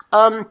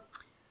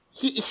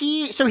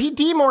 He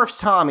demorphs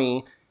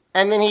Tommy,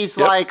 and then he's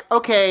like,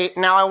 okay,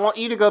 now I want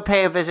you to go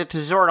pay a visit to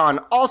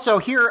Zordon. Also,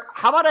 here,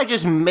 how about I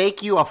just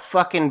make you a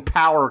fucking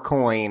power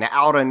coin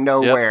out of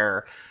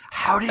nowhere?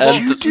 How did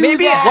you do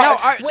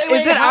that?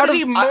 Wait, how did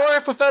he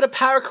morph without a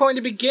power coin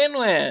to begin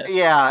with?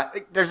 Yeah,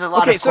 there's a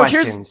lot Okay, of so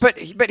questions.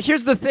 but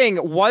here's the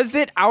thing. Was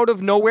it out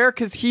of nowhere?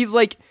 Because he's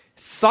like,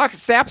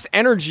 saps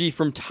energy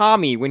from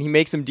Tommy when he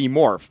makes him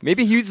demorph.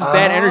 Maybe he uses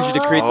that energy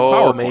to create this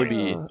power coin.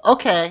 maybe.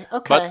 Okay.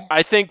 But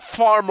I think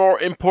far more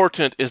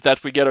important is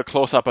that we get a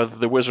close-up of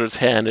the wizard's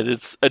hand, and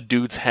it's a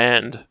dude's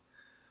hand.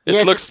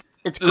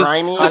 It's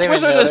grimy. This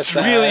wizard is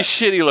really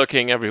shitty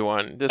looking,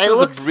 everyone. This is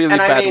a really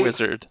bad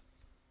wizard.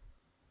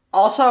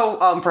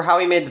 Also, for how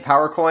he made the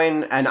power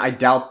coin, and I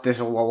doubt this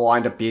will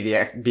wind up being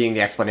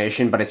the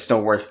explanation, but it's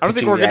still worth. I don't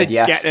think we're going to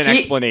get an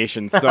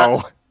explanation.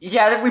 So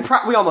yeah,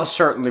 we almost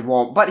certainly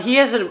won't. But he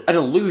is an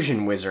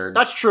illusion wizard.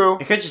 That's true.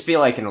 It could just be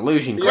like an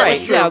illusion. Yeah,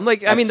 coin. Yeah,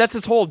 like I mean, that's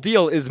his whole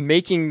deal is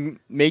making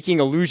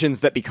illusions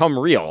that become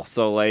real.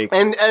 So like,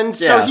 and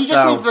so he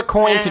just needs the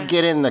coin to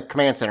get in the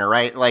command center,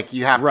 right? Like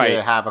you have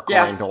to have a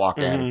coin to walk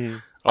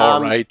in.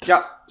 All right.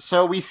 Yeah.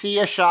 So we see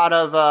a shot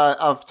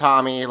of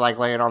Tommy like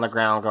laying on the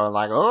ground, going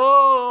like,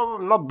 "Oh,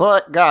 my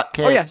butt got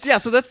kicked." Oh yeah.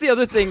 So that's the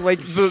other thing. Like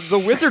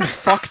the wizard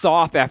fucks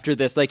off after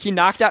this. Like he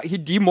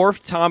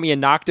demorphed Tommy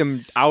and knocked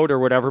him out or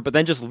whatever, but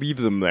then just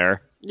leaves him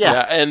there.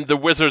 Yeah. And the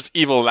wizard's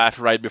evil laugh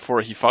right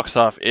before he fucks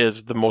off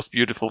is the most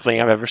beautiful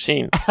thing I've ever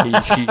seen.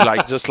 He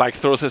like just like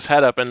throws his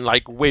head up and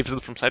like waves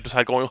it from side to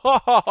side, going ha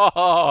ha ha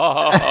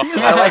ha.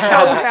 I like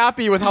so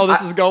happy with how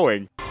this is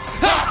going.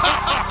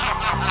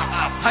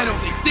 I don't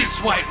think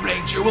this White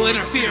Ranger will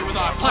interfere with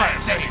our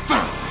plans any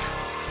further.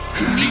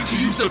 We need to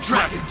use the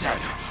Dragon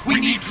Dagger. We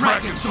need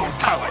Dragon Sword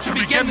power to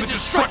begin the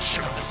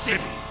destruction of the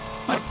city.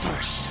 But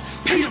first,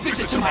 pay a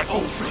visit to my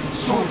old friend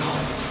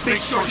Zordon.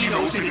 Make sure he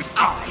knows it is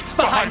I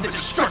behind the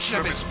destruction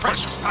of his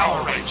precious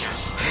Power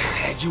Rangers.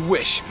 As you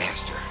wish,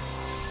 Master.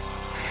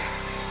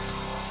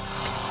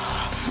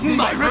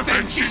 My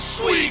revenge is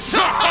sweet!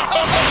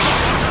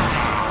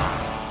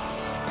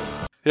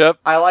 Yep.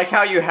 I like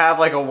how you have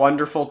like a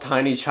wonderful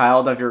tiny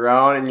child of your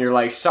own, and you're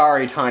like,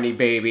 sorry, tiny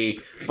baby,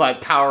 but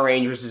Power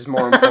Rangers is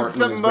more important.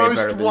 The and is way better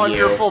most than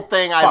wonderful you.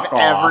 thing I've Fuck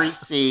off. ever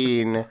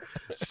seen.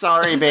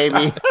 Sorry,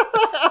 baby.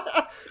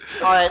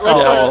 All right,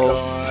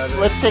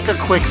 let's take a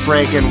quick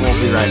break, and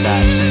we'll be right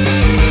back.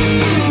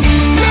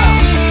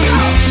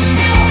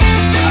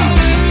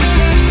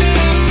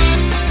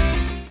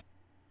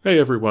 Hey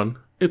everyone,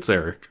 it's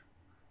Eric.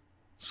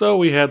 So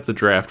we had the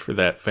draft for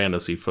that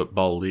fantasy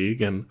football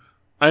league, and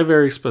I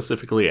very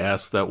specifically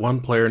asked that one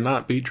player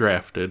not be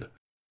drafted,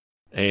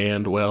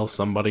 and well,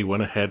 somebody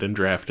went ahead and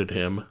drafted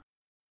him.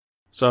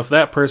 So if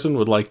that person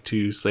would like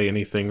to say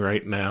anything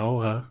right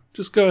now,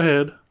 just go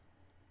ahead.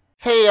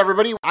 Hey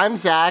everybody, I'm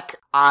Zach.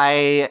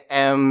 I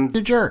am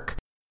the jerk.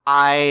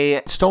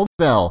 I stole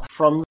the bell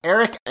from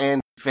Eric and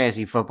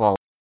fantasy football.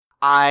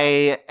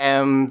 I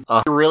am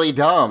really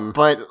dumb,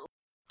 but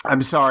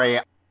I'm sorry.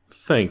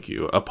 Thank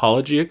you.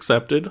 Apology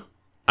accepted.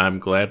 I'm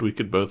glad we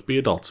could both be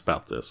adults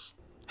about this.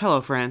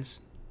 Hello,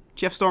 friends.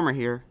 Jeff Stormer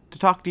here to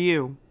talk to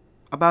you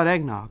about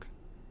eggnog.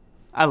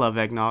 I love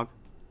eggnog.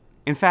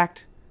 In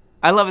fact,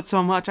 I love it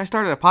so much I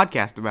started a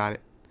podcast about it.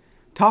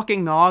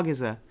 Talking Nog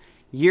is a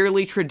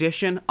yearly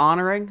tradition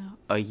honoring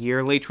a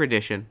yearly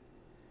tradition.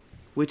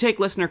 We take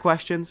listener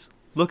questions,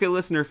 look at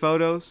listener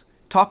photos,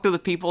 talk to the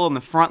people on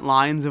the front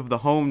lines of the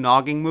home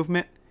nogging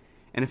movement,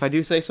 and if I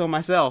do say so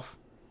myself,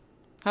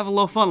 have a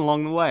little fun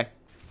along the way.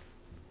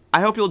 I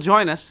hope you'll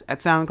join us at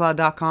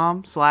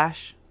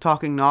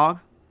soundcloud.com/talkingnog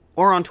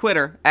or on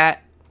Twitter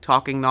at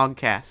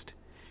TalkingNogcast.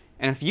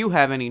 And if you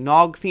have any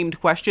Nog-themed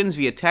questions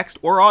via text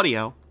or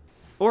audio,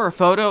 or a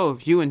photo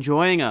of you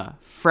enjoying a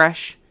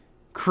fresh,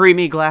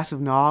 creamy glass of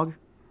Nog,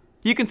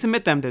 you can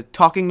submit them to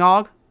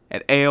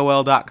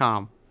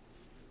talkingnog@aol.com.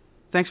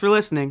 Thanks for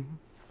listening.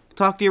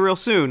 Talk to you real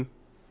soon.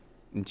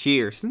 And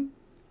cheers.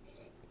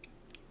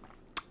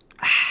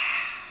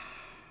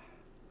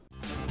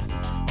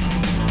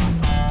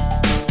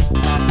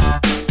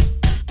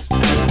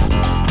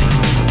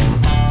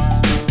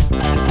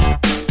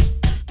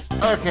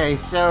 Okay,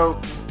 so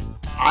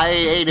I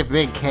ate a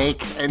big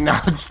cake, and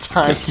now it's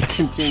time to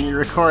continue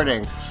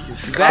recording.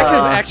 Zach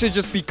has actually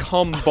just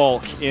become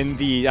bulk in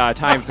the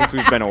time since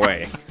we've been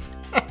away.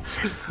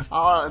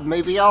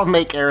 Maybe I'll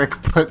make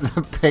Eric put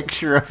the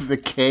picture of the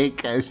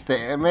cake as the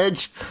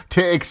image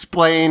to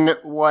explain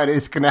what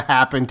is going to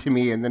happen to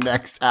me in the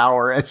next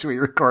hour as we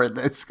record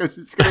this, because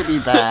it's going to be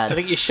bad. I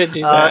think you should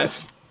do that.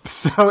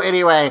 So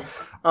anyway,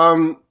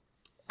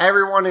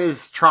 everyone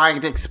is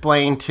trying to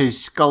explain to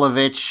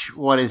Skulovich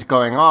what is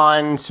going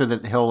on so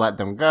that he'll let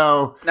them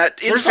go. Now,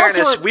 in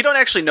fairness, we don't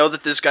actually know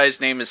that this guy's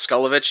name is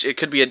Skulovich. It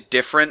could be a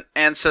different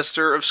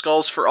ancestor of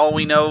Skulls for all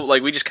we know.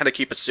 Like, we just kind of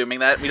keep assuming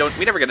that. We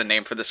never get a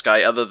name for this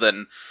guy other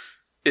than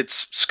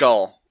it's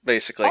Skull,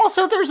 basically.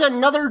 Also, there's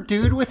another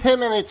dude with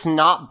him, and it's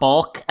not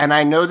Bulk, and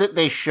I know that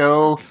they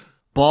show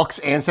Bulk's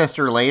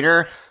ancestor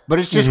later, but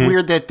it's just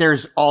weird that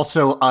there's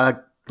also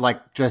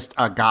just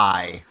a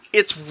guy.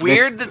 It's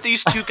weird that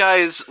these two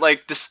guys,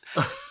 like,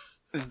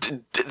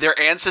 their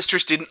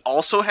ancestors didn't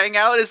also hang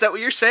out? Is that what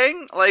you're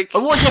saying? Like,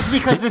 well, yes,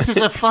 because this is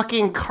a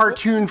fucking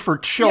cartoon for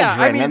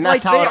children, and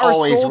that's how they it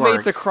always are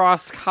soulmates works.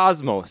 across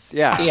cosmos.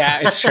 Yeah, yeah,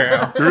 it's true.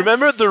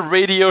 Remember the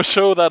radio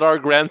show that our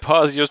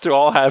grandpas used to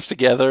all have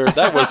together?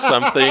 That was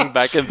something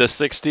back in the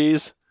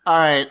 60s. All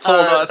right,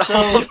 hold on.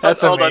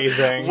 That's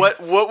amazing.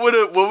 What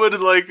would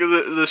like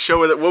the show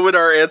what would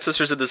our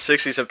ancestors in the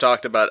 60s have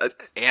talked about?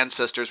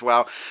 Ancestors,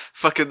 wow,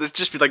 fucking this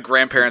just be like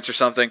grandparents or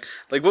something.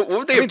 Like what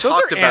would they have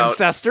talked about?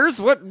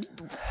 Ancestors, what?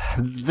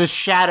 The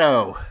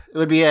Shadow. It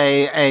would be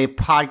a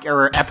pod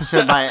or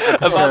episode by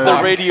episode about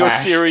the radio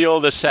serial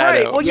The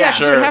Shadow. Right. Well, yeah,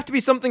 sure. It would have to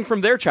be something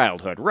from their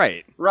childhood,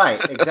 right?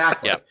 Right.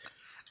 Exactly. Yep.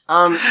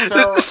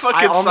 So the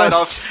fucking sign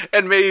off,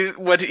 and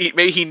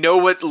may he know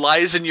what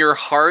lies in your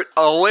heart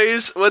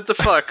always. What the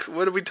fuck?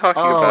 What are we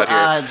talking about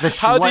here?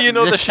 How do you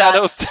know the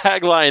Shadow's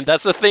tagline?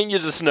 That's a thing you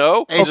just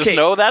know. You just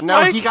know that. No,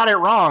 Mike? he got it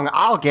wrong.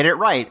 I'll get it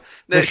right.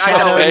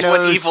 I know it's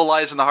when evil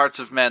lies in the hearts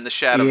of men. The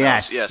Shadow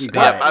knows. Yes.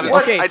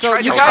 Okay, so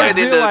you guys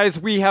realize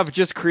we have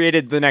just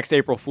created the next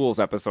April Fool's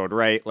episode,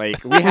 right?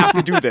 Like we have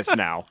to do this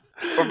now.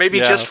 Or maybe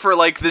just for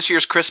like this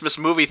year's Christmas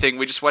movie thing,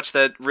 we just watched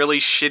that really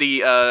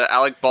shitty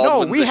Alec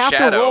Baldwin. No, we have to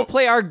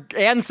roleplay our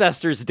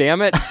ancestors.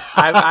 Damn it!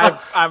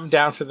 I'm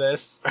down for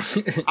this.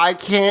 I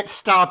can't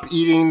stop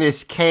eating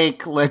this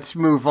cake. Let's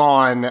move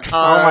on.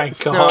 Oh my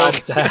god,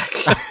 Zach.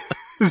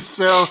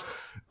 So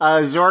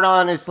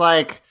Zordon is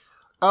like,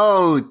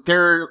 oh,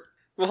 they're.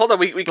 Well, hold on.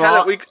 We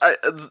kind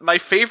of my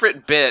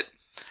favorite bit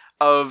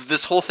of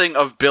this whole thing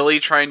of Billy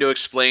trying to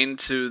explain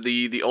to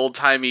the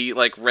old-timey,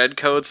 like,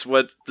 redcoats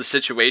what the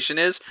situation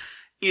is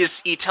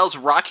he tells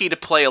Rocky to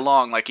play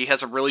along, like he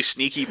has a really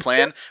sneaky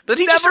plan, but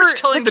then he just starts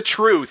telling the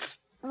truth.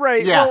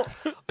 Right, yeah.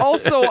 Well,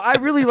 also, I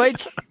really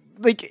like,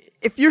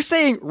 if you're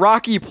saying,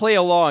 Rocky, play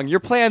along,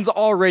 your plan's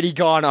already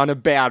gone on a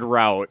bad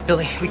route.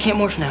 Billy, we can't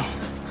morph now.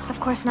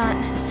 Of course not.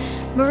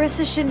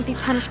 Marissa shouldn't be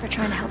punished for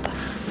trying to help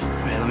us.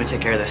 Alright, let me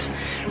take care of this.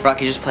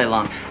 Rocky, just play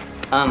along.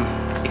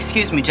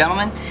 Excuse me,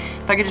 gentlemen.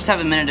 If I could just have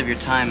a minute of your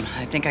time,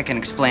 I think I can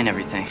explain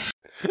everything.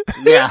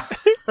 Yeah.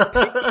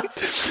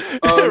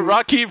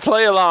 Rocky,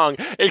 play along.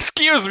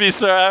 Excuse me,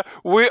 sir.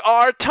 We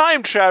are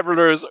time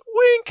travelers.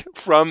 Wink,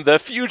 from the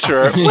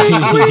future.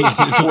 Wink,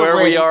 wink. Where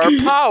we are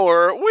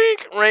power.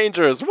 Wink,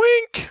 Rangers.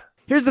 Wink.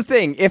 Here's the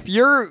thing. If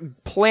your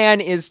plan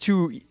is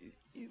to,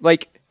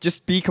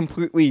 just be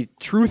completely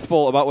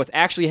truthful about what's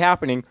actually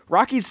happening,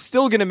 Rocky's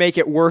still gonna make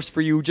it worse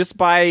for you just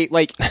by,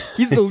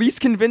 he's the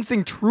least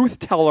convincing truth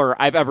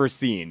teller I've ever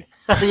seen.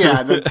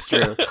 Yeah, that's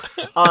true.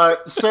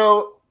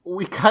 So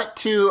we cut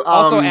to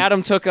also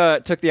Adam took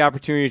the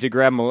opportunity to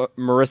grab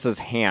Marissa's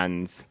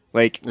hands.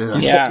 They're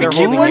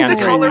holding hands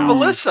to color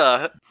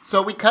Melissa.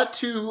 So we cut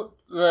to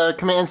the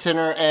command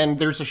center, and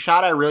there's a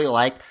shot I really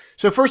like.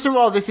 So first of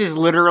all, this is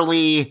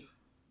literally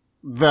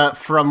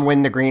from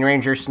when the Green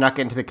Ranger snuck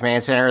into the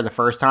command center the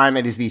first time.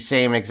 It is the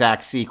same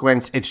exact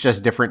sequence. It's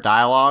just different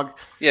dialogue.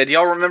 Yeah, do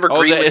y'all remember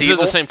Green with Evil? Is it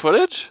the same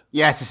footage?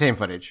 Yeah, it's the same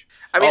footage.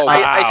 I mean,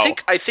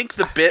 I think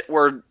the bit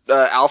where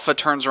Alpha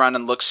turns around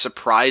and looks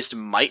surprised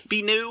might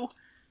be new,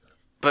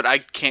 but I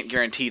can't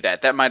guarantee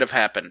that. That might have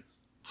happened.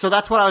 So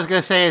that's what I was going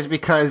to say, is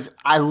because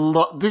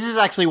this is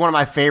actually one of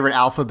my favorite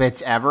Alpha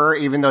bits ever,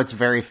 even though it's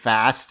very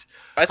fast.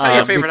 I thought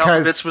your favorite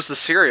Alpha bits was the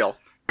cereal.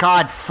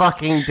 God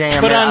fucking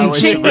damn it. I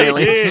was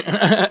really...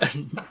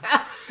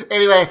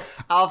 Anyway,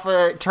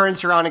 Alpha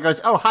turns around and goes,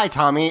 oh, hi,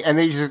 Tommy. And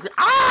then he just goes,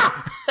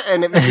 ah!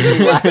 And it makes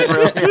me laugh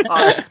really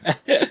hard.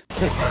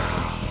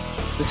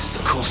 This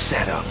is a cool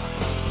setup.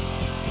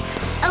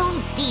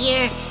 Oh,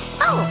 dear.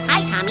 Oh,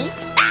 hi, Tommy.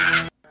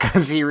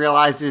 Because he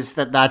realizes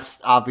that that's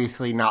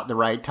obviously not the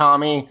right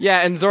Tommy. Yeah,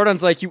 and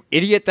Zordon's like, you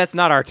idiot, that's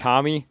not our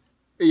Tommy.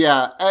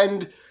 Yeah,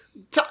 and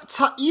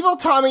evil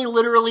Tommy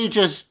literally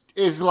just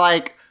is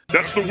like...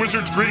 That's the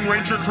Wizard's Green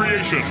Ranger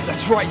creation.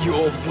 That's right, you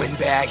old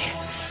windbag.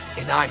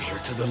 And I'm here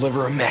to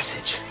deliver a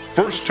message.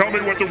 First, tell me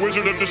what the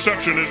Wizard of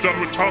Deception has done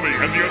with Tommy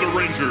and the other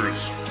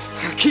Rangers.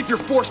 Keep your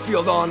force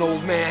field on,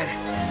 old man.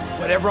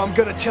 Whatever I'm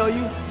gonna tell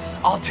you,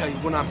 I'll tell you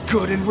when I'm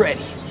good and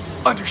ready.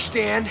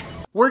 Understand?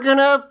 We're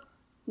gonna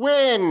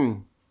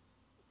win.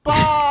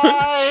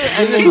 Bye.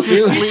 And then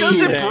he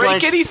doesn't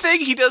break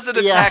anything. He doesn't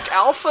attack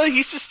Alpha.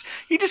 He just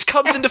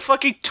comes in to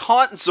fucking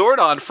taunt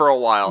Zordon for a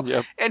while.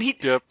 Yep. And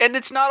and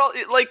it's not all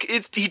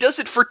he does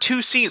it for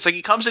 2 scenes. Like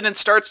he comes in and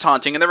starts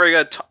taunting, and then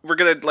we're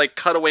gonna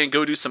cut away and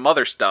go do some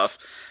other stuff.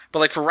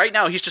 But for right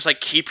now, he's just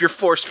keep your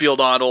force field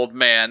on, old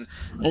man.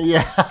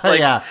 Yeah,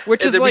 yeah.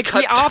 Which is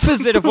the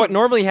opposite of what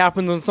normally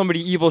happens when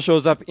somebody evil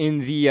shows up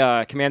in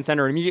the command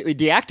center and immediately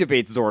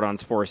deactivates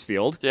Zordon's force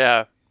field.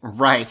 Yeah.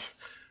 Right.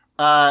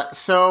 But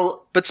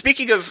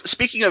speaking of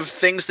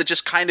things that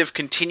just kind of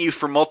continue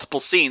for multiple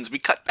scenes, we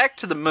cut back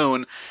to the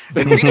moon,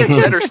 and Rita and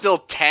Zed are still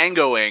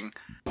tangoing.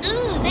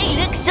 Ooh, they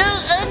look so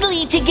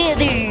ugly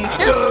together.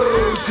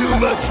 Oh, too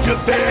much to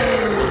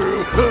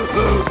bear.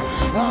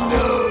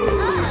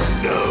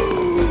 No.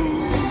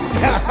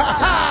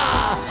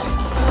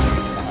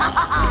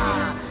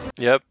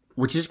 Yep.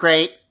 Which is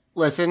great.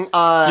 Listen,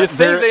 you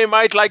think they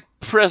might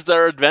press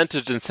their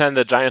advantage and send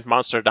a giant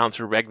monster down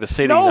to wreck the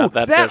city? No,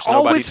 that there's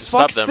always to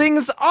stop fucks them.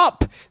 things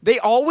up. They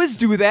always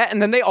do that,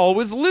 and then they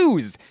always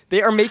lose.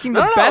 They are making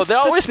the best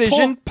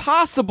decision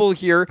possible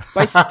here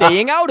by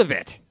staying out of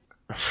it.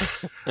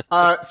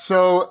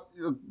 So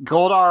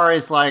Goldar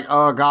is like,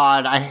 oh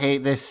god, I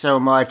hate this so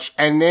much,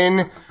 and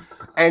then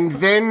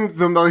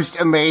the most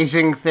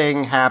amazing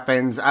thing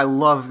happens. I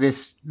love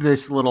this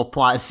little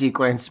plot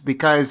sequence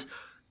because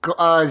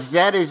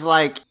Zed is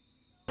like,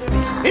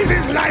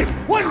 isn't life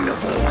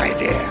wonderful, my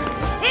dear?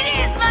 It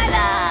is, my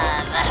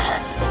love.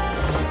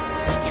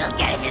 It'll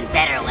get even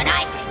better when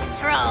I take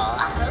control.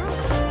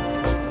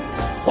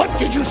 What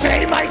did you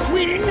say, my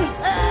queen?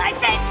 I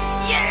said,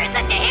 you're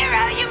such a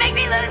hero, you make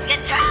me lose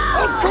control.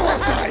 Of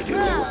course I do.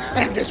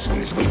 And as soon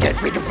as we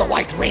get rid of the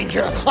White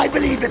Ranger, I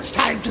believe it's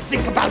time to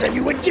think about a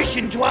new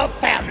addition to our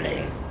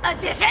family.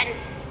 Addition?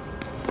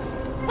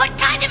 What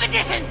kind of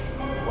addition?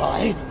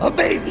 Why, a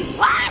baby.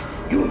 What?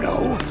 You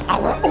know,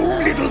 our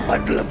own little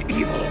bundle of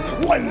evil.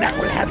 One that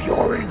will have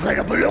your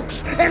incredible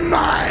looks and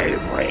my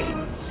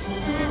brains.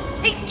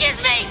 Excuse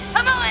me,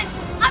 a moment.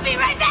 I'll be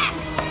right back.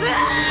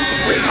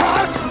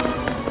 Sweetheart,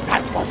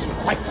 that wasn't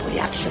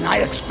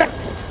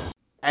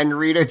and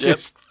Rita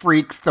just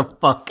freaks the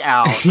fuck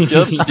out.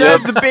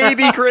 Zed's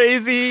baby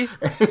crazy.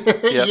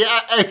 Yeah,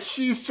 and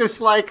she's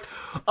just like,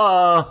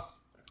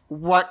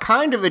 what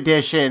kind of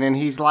edition? And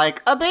he's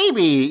like, a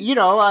baby,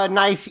 a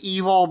nice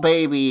evil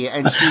baby.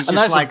 And she's just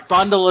nice like,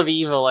 bundle of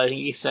evil, I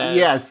think he says.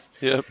 yes.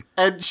 Yep.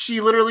 And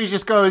she literally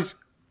just goes,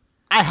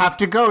 I have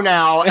to go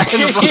now,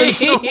 and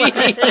runs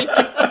away.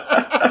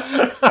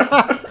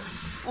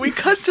 We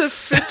cut to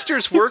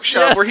Finster's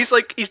workshop where he's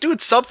doing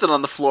something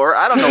on the floor.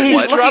 I don't know He's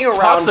what. looking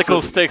around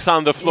Popsicle sticks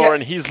on the floor,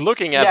 and he's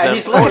looking at them. Yeah,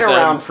 he's looking them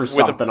around for with a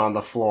something on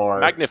the floor.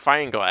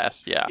 magnifying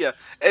glass, yeah. Yeah,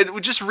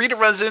 and just Rita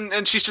runs in,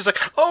 and she's just like,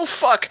 "Oh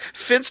fuck,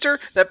 Finster,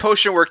 that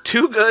potion worked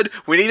too good.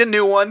 We need a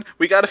new one.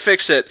 We got to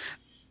fix it."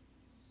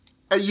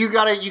 You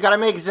gotta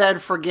make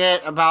Zed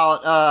forget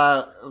about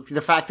the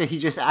fact that he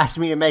just asked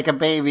me to make a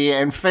baby,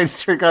 and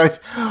Finster goes,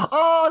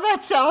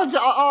 that's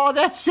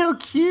so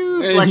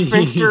cute. Like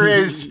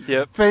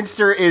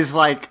Finster is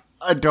like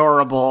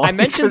adorable. I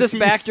mentioned this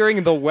because back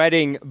during the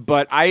wedding,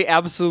 but I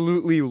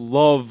absolutely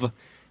love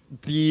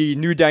the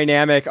new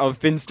dynamic of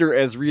Finster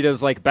as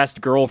Rita's like best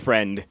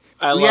girlfriend.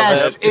 I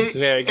love it. It's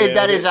very good.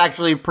 That is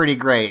actually pretty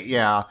great.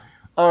 Yeah.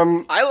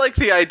 I like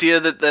the idea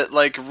that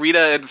like Rita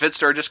and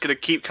Finster are just gonna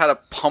keep kind of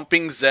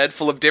pumping Zed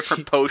full of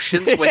different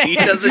potions when he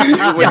doesn't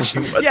do what she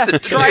wants to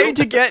trying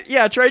do.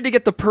 to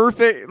get the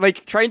perfect,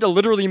 like trying to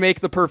literally make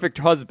the perfect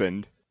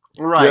husband.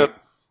 Right. Yep.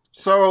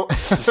 So we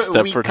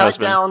Stepford cut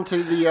husband. down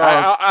to the.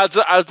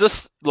 I'll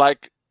just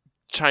like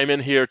chime in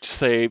here to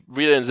say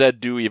Rita and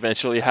Zed do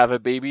eventually have a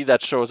baby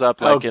that shows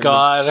up like in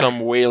some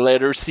way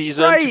later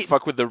season to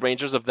fuck with the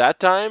Rangers of that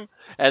time,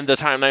 and the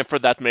timeline for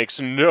that makes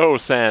no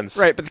sense.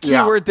 Right, but the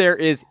key word there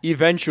is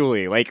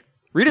eventually. Like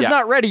Rita's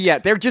not ready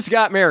yet; they just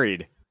got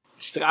married.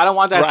 She's like, I don't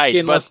want that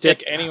skinless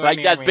dick anywhere Like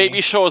near that me.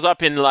 baby shows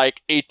up in like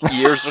 8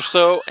 years or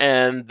so,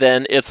 and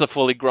then it's a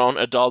fully grown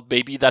adult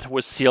baby that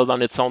was sealed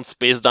on its own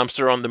space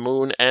dumpster on the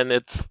moon, and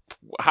it's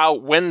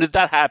when did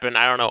that happen?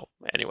 I don't know.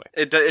 Anyway,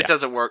 it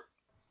doesn't work.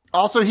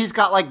 Also, he's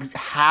got like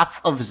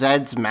half of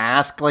Zed's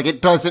mask. Like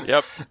it doesn't.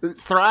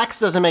 Thrax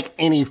doesn't make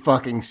any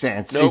fucking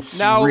sense. Nope. It's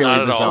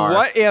really bizarre.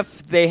 What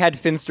if they had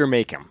Finster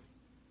make him?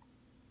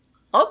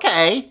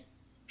 Okay,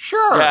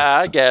 sure.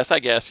 Yeah, I guess,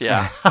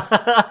 yeah.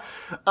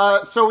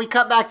 So we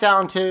cut back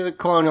down to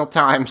colonial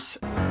times.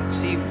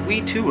 See,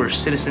 we too are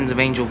citizens of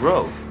Angel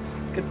Grove.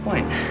 Good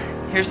point.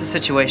 Here's the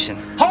situation.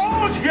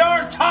 Hold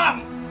your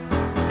tongue!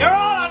 You're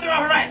all under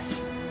arrest!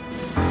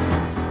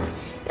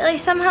 Billy,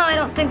 somehow I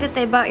don't think that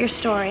they bought your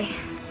story.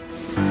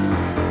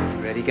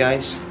 Ready,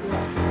 guys?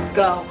 Let's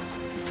go.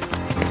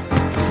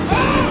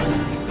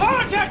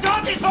 Hold your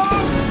donkey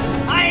tongue!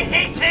 I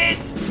hate it!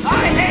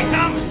 I hate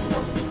them!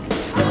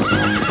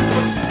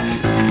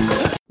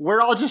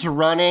 We're all just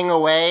running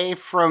away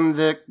from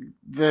the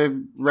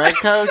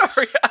redcoats.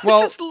 Sorry, I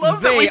just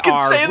love that we can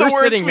say the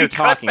words we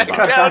cut back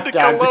down to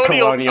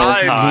colonial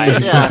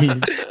times.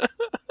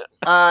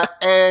 Yeah.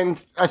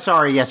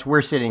 Sorry, yes,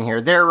 we're sitting here.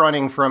 They're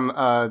running from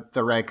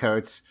the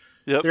redcoats.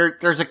 Yep.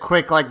 There's a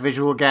quick like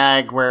visual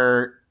gag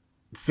where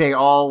they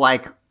all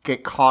like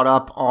get caught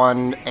up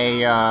on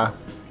a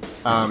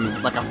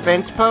like a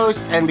fence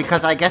post, and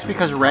because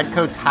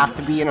redcoats have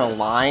to be in a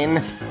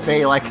line,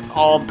 they like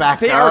all back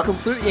They up. are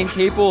completely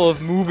incapable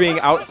of moving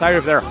outside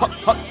of their march.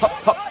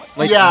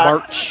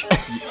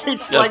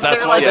 It's Yeah,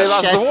 that's why they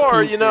lost the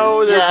war. You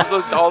know, it's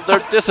all their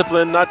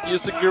discipline, not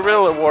used to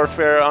guerrilla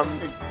warfare on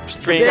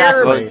strange.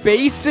 They're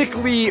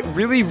basically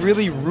really,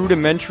 really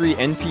rudimentary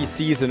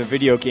NPCs in a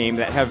video game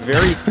that have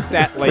very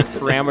set like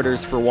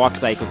parameters for walk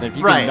cycles, and if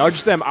you can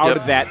nudge them out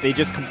of that, they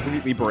just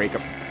completely break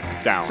them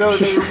down. So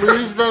they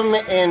lose them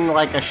in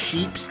like a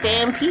sheep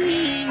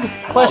stampede?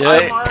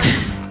 Question mark?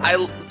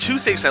 Two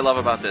things I love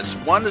about this.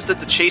 One is that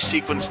the chase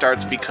sequence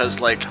starts because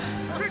like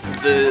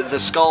the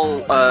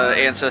skull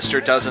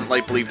ancestor doesn't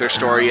like believe their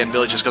story, and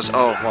Billy just goes,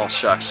 "Oh well,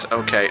 shucks.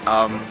 Okay,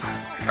 all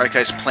right,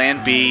 guys.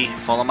 Plan B.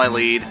 Follow my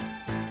lead."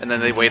 And then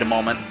they wait a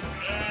moment,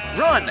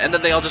 run, and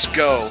then they all just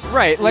go.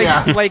 Right,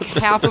 like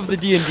half of the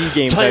D&D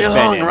games. Play I've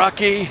along, been in.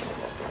 Rocky.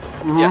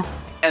 Mm-hmm. Yeah,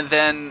 and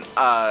then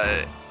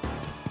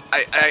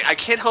I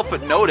can't help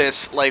but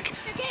notice like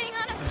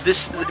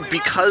this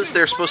because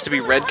they're supposed to be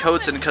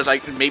redcoats, and because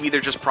maybe they're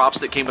just props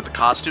that came with the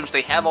costumes.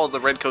 They have all the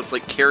redcoats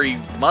like carry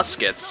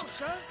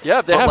muskets.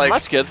 Yeah, they But, have like,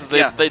 muskets.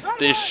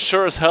 They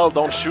sure as hell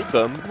don't shoot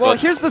them. Well, but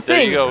here's the there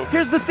thing. you go.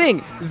 Here's the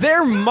thing.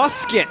 They're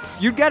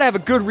muskets. You've got to have a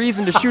good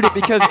reason to shoot it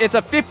because it's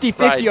a 50-50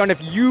 Right. on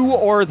if you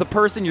or the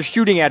person you're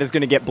shooting at is going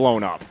to get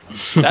blown up.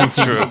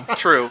 That's true.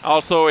 True.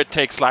 Also, it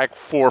takes like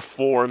 4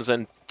 forms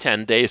and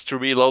 10 days to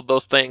reload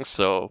those things.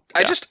 So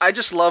I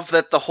just love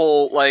that the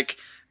whole like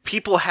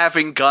people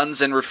having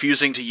guns and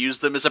refusing to use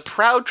them is a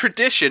proud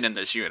tradition in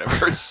this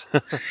universe.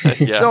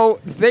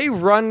 So they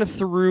run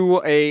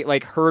through a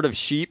like herd of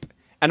sheep,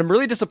 and I'm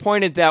really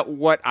disappointed that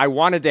what I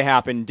wanted to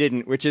happen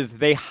didn't, which is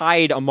they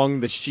hide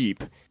among the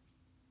sheep.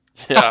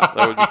 Yeah,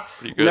 that would be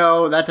pretty good.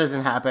 No, that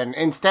doesn't happen.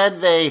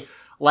 Instead, they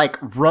like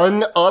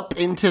run up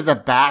into the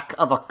back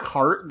of a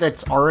cart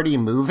that's already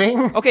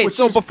moving. Okay, which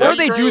so is before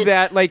pretty they do great.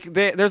 that, like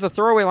there's a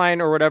throwaway line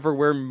or whatever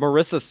where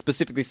Marissa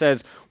specifically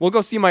says, "We'll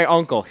go see my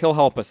uncle. He'll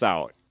help us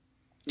out."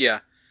 Yeah.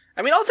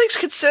 I mean, all things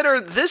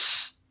considered,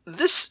 this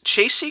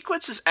chase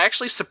sequence is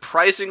actually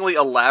surprisingly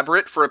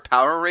elaborate for a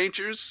Power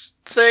Rangers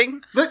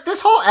thing.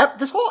 This whole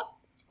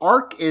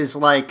arc is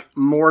like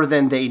more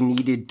than they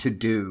needed to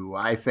do.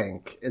 I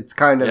think it's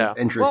kind of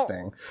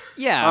interesting. Well,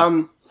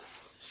 yeah.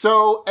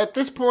 So at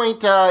this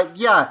point,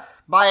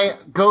 by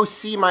go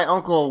see my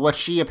uncle, what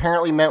she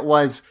apparently meant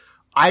was,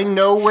 I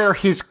know where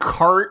his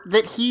cart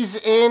that he's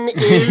in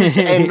is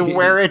and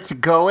where it's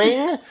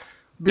going.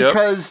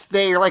 Because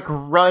they like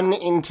run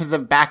into the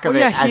back of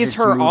it as he's it's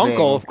her moving.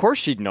 uncle. Of course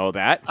she'd know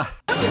that.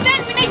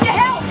 Ben, we need your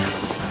help!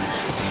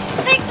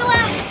 Thanks a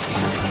lot!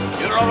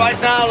 You're all right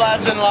now,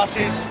 lads and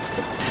lassies.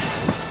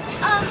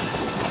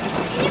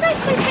 Can you guys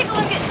please take a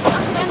look at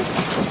Uncle Ben?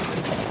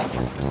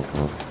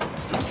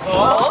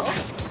 Oh?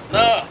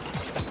 No.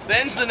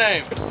 Ben's the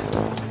name.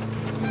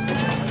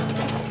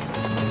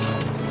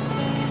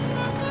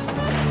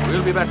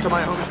 We'll be back to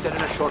my homestead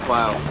in a short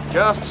while.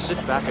 Just sit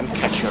back and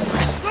catch your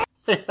breath.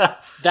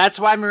 That's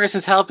why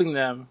Marissa's helping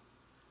them.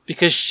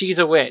 Because she's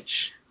a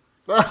witch.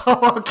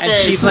 Okay, and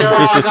she's like,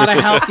 I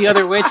gotta help the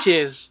other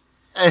witches.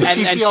 And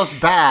she feels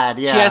bad,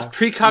 yeah. She has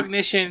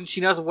precognition, she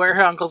knows where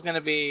her uncle's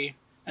gonna be,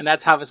 and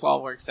that's how this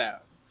all works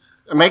out.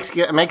 It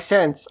makes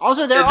sense.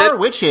 Also, there are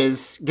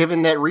witches,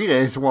 given that Rita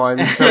is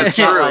one. So it's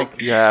not like...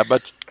 Yeah,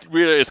 but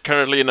Rita is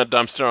currently in a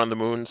dumpster on the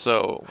moon,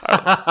 so...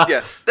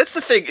 Yeah, that's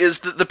the thing, is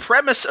the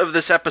premise of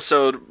this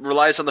episode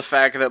relies on the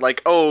fact that,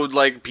 like,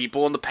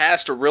 people in the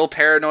past are real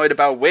paranoid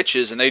about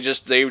witches, and they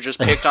just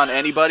picked on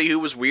anybody who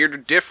was weird or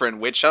different.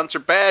 Witch hunts are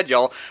bad,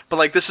 y'all. But,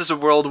 like, this is a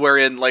world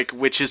wherein, like,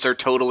 witches are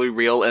totally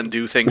real and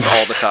do things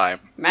all the time.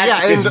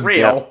 Magic is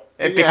real.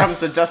 It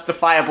becomes a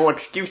justifiable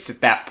excuse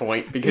at that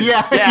point, because,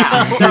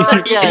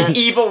 an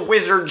evil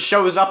wizard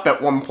shows up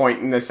at one point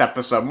in this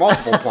episode.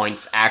 Multiple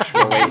points,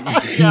 actually.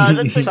 Yeah,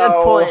 that's a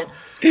good point.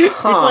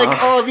 It's like,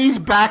 oh, these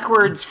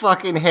backwards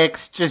fucking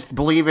hicks just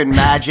believe in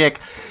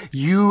magic.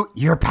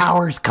 Your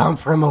powers come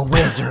from a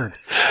wizard.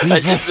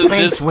 He's a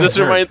space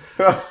wizard.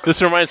 This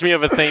reminds me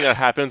of a thing that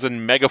happens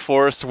in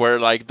Megaforce,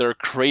 where like their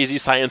crazy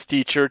science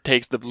teacher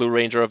takes the Blue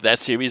Ranger of that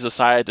series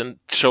aside and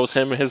shows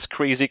him his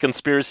crazy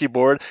conspiracy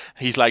board.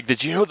 He's like,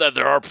 "Did you know that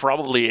there are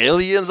probably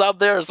aliens out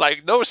there?" It's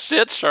like, no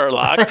shit,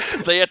 Sherlock.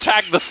 They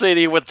attack the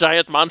city with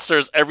giant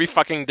monsters every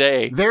fucking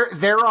day.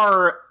 There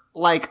are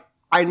like,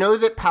 I know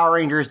that Power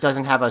Rangers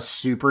doesn't have a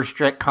super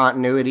strict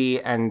continuity,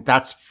 and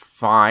that's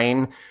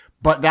fine.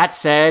 But that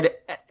said,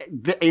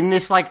 in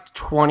this like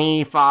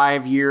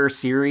 25-year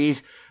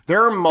series,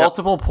 there are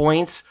multiple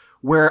points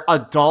where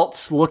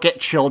adults look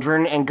at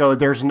children and go,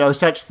 "There's no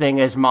such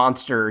thing as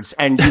monsters,"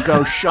 and you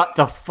go, "Shut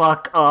the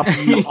fuck up,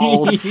 you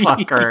old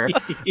fucker!"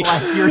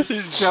 Like, you're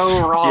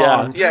so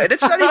wrong. Yeah, and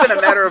it's not even a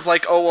matter of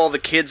like, oh well, the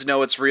kids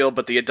know it's real,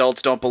 but the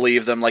adults don't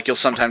believe them. Like you'll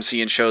sometimes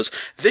see in shows,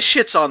 this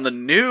shit's on the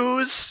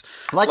news,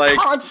 like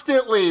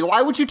constantly.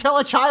 Why would you tell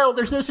a child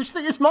there's no such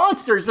thing as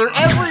monsters? They're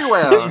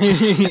everywhere.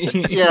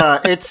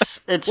 Yeah,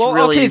 it's well,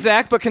 really okay,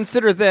 Zach, but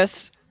consider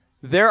this.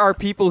 There are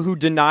people who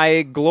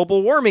deny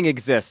global warming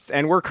exists,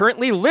 and we're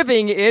currently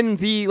living in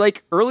the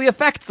early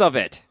effects of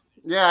it.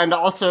 Yeah, and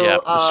also,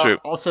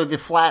 also the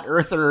flat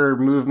earther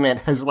movement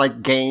has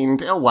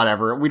gained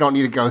whatever. We don't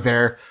need to go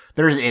there.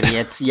 There's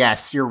idiots.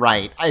 Yes, you're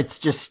right. It's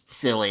just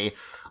silly.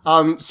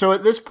 So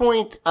at this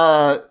point,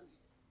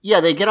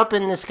 they get up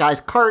in this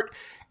guy's cart,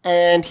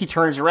 and he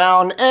turns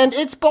around, and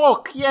it's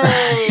Bulk.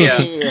 Yay!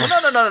 Yeah.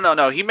 Well,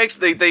 no. He makes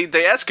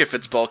they ask if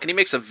it's Bulk, and he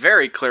makes a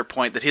very clear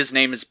point that his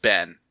name is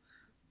Ben.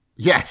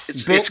 Yes,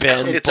 it's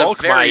Ben a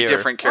very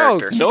different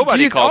character.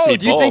 Nobody calls me Bulk.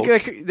 Do you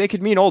think they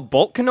could mean old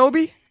Bulk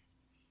Kenobi?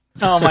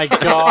 Oh my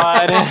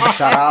god!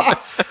 Shut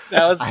up!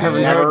 That was I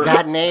haven't heard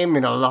that name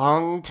in a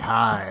long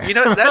time. You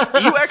know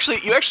that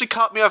you actually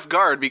caught me off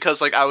guard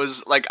because I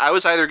was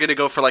either gonna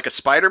go for a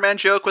Spider-Man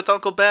joke with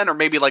Uncle Ben or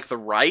maybe the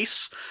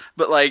rice,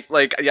 but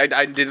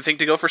I didn't think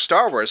to go for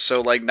Star Wars.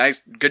 So nice,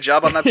 good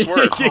job on that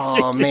swerve.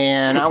 Oh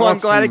man, I'm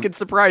glad it could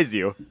surprise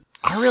you.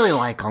 I really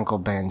like Uncle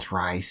Ben's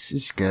rice.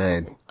 It's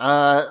good.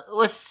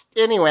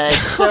 Anyway,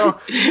 so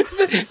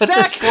at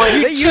this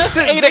point, you just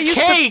ate a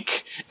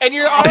cake, and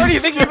you're already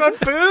thinking about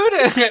food?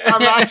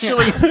 I'm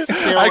actually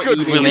still I could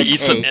eating really a eat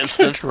some cake.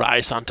 instant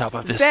rice on top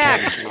of this Zach,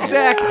 cake.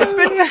 Zach, it's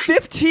been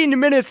 15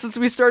 minutes since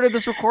we started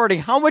this recording.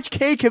 How much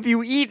cake have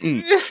you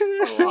eaten?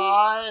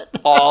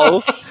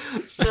 All.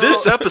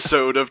 This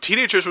episode of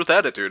Teenagers with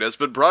Attitude has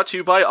been brought to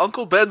you by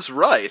Uncle Ben's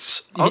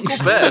Rice. Uncle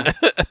Ben.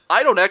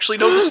 I don't actually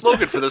know the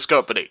slogan for this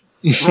company.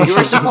 You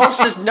were supposed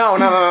to...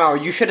 No.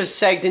 You should have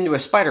segged into a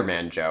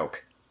Spider-Man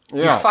joke.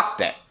 Yeah. You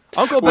fucked it.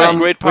 Uncle Ben,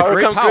 great power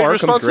with great power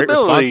comes great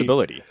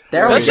responsibility.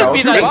 There That we should go.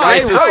 be the With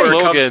nicest great power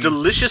comes slogan.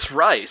 delicious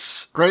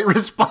rice. Great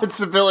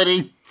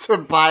responsibility to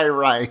buy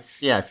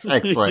rice. Yes,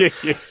 excellent.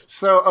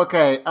 So,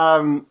 okay,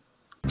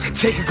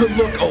 Take a good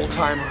look,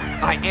 old-timer.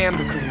 I am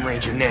the Green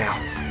Ranger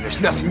now. There's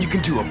nothing you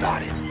can do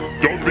about it.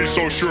 Don't be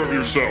so sure of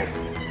yourself.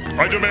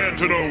 I demand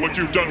to know what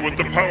you've done with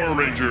the Power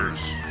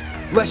Rangers.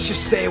 Let's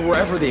just say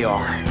wherever they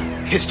are,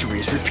 history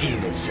is repeating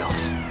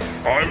itself.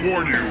 I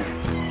warn you,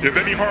 if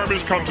any harm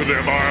has come to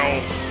them,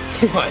 I'll...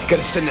 What,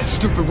 gonna send that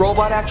stupid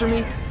robot after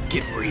me?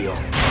 Get real.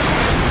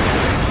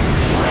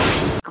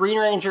 Green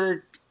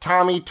Ranger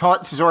Tommy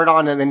taunts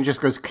Zordon and then just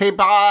goes, okay,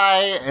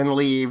 bye, and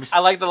leaves. I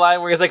like the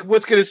line where he's like,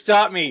 what's gonna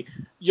stop me?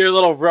 Your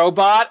little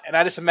robot? And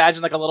I just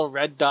imagine like a little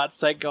red dot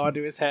sight going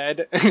to his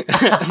head.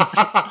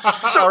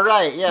 All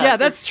right, yeah. Yeah,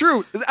 that's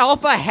true.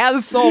 Alpha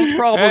has solved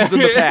problems in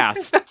the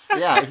past.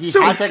 Yeah, he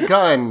has a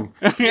gun.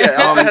 Yeah,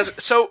 Alpha has...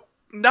 So,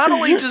 not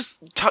only does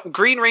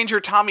Green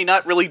Ranger Tommy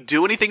not really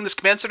do anything in this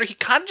command center, he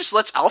kind of just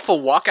lets Alpha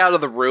walk out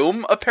of the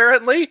room,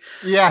 apparently.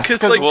 Yes.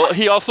 Well,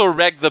 he also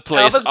wrecked the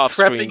place Alpha's off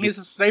prepping screen.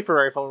 his sniper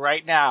rifle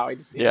right now.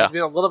 He's Yeah.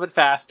 being a little bit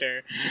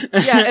faster.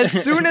 Yeah, as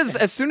soon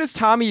as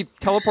Tommy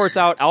teleports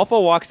out,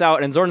 Alpha walks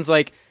out, and Zordon's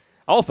like,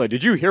 Alpha,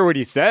 did you hear what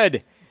he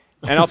said?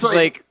 And Alpha's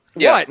like,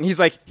 what? Yeah. And he's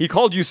like, he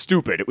called you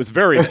stupid. It was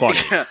very funny.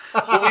 Yeah.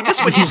 Well, we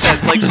missed what he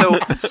said. Like,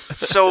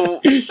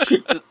 so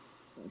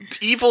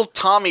evil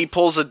Tommy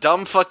pulls a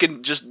dumb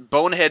fucking just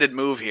boneheaded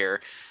move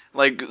here.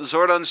 Like,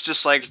 Zordon's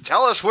just like,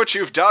 tell us what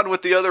you've done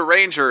with the other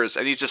Rangers.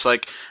 And he's just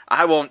like,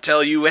 I won't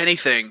tell you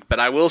anything, but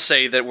I will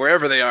say that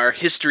wherever they are,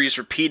 history's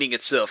repeating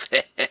itself.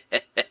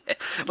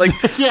 Like,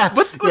 yeah,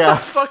 what the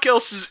fuck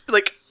else is,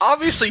 like,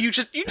 obviously you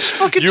just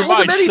fucking told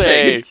them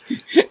anything.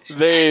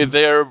 Say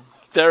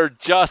they're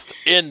just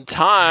in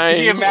time.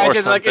 Can you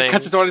imagine, or like, it something.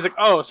 cuts his door and he's like,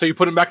 oh, so you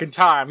put him back in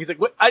time. He's like,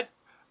 what?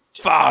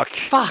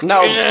 Fuck.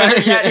 No, yeah,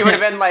 it would have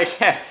been like,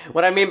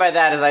 what I mean by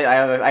that is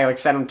I like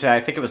sent him to, I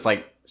think it was like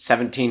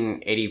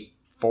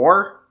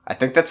 1784. I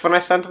think that's when I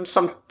sent him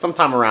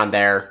sometime around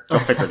there. So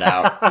figure it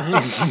out.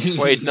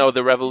 Wait, no,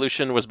 the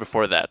revolution was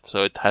before that,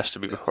 so it has to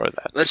be before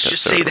that. Let's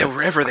just say that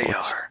wherever they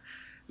are,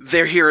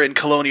 they're here in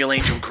Colonial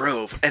Angel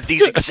Grove at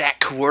these exact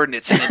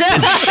coordinates and at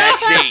this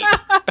exact date.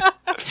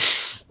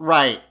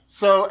 Right.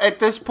 So at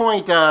this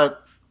point,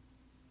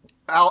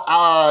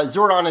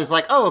 Zordon is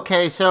like, oh,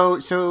 okay,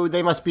 so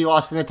they must be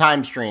lost in the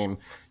time stream.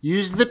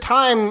 Use the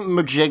time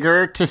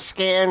majigger to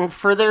scan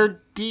for their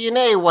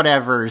DNA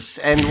whatevers,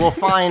 and we'll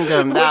find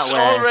them that Which way.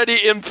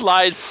 already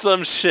implies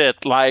some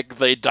shit, like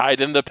they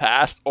died in the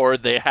past, or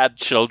they had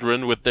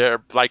children with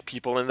their, like,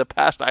 people in the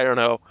past, I don't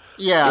know.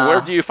 Yeah.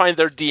 Where do you find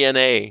their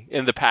DNA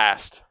in the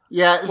past?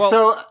 Yeah, Well,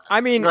 so... I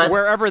mean, Go ahead.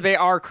 wherever they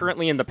are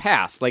currently in the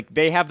past, like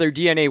they have their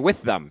DNA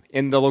with them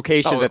in the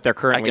location that they're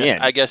currently in.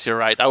 I guess you're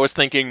right. I was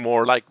thinking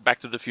more like Back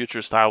to the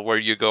Future style, where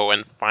you go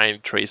and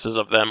find traces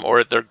of them, or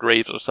at their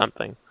graves or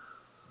something.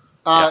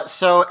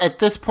 So at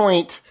this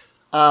point,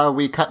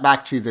 we cut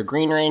back to the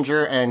Green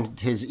Ranger and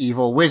his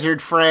evil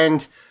wizard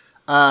friend,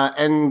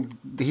 and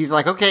he's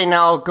like, okay,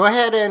 now go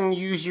ahead and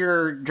use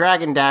your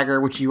Dragon Dagger,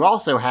 which you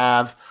also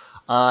have,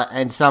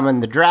 and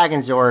summon the Dragon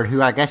Zord,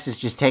 who I guess is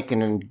just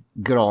taking a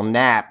good old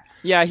nap.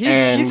 Yeah,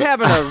 he's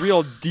having a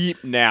real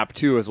deep nap,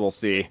 too, as we'll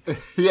see.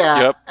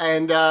 Yeah, Yep.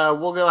 and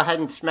we'll go ahead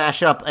and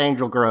smash up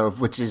Angel Grove,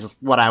 which is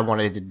what I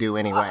wanted to do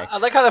anyway. I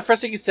like how the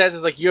first thing he says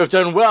is like, you have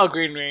done well,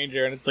 Green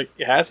Ranger. And it's like,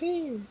 has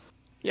he?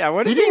 Yeah,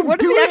 what He has didn't what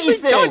do has he actually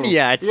anything. done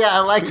yet? Yeah, I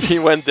like He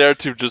went there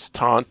to just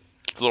taunt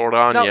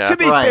Zordon, Now, yeah. to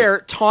be Right.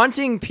 fair,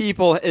 taunting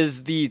people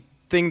is the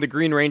thing the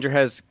Green Ranger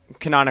has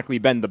canonically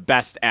been the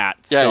best at.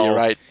 Yeah, so, you're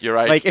right. You're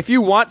right. Like, if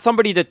you want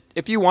somebody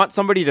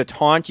to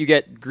taunt, you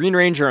get Green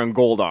Ranger and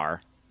Goldar.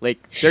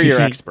 Like, they're your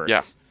experts.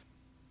 Yeah.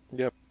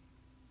 Yep.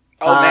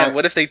 Oh man,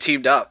 what if they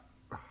teamed up?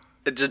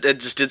 It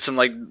just did some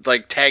like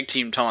tag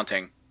team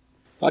taunting.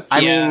 Fuck I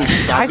yeah. mean,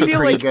 I that'd be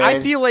pretty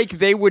good. feel like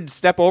they would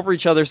step over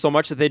each other so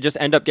much that they just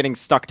end up getting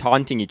stuck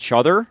taunting each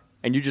other,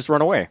 and you just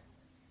run away.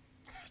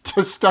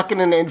 Just stuck in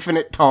an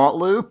infinite taunt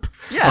loop.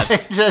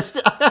 Yes. Just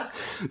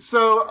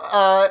so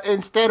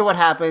instead, what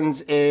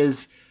happens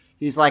is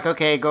he's like,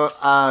 "Okay, go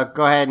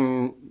ahead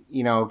and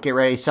get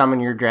ready, summon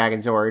your Dragon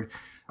Zord."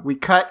 We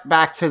cut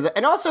back to the,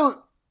 and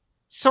also,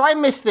 so I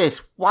missed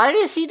this. Why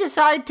does he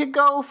decide to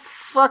go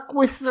fuck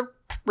with the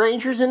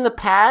Rangers in the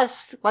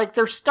past? Like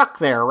they're stuck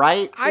there,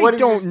 right? I What is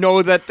don't this-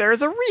 know that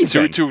there's a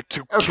reason. To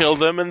kill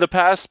them in the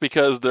past,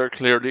 because they're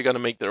clearly going to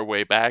make their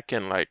way back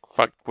and, like,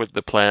 fuck with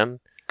the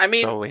plan. I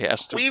mean, So he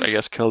has to, I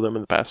guess, kill them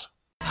in the past.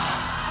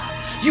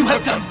 You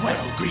have done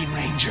well, Green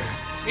Ranger.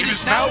 It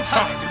is now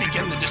time to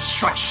begin the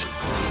destruction.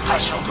 I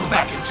shall go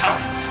back in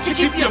time to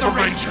keep the other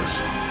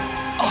Rangers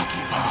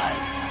occupied.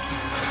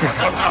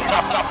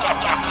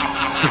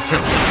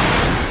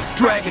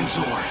 Dragon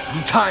Zord,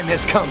 the time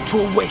has come to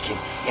awaken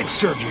and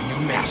serve your new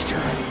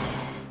master.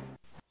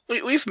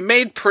 We've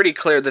made pretty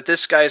clear that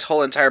this guy's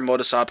whole entire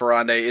modus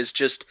operandi is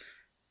just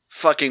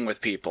fucking with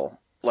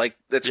people. Like,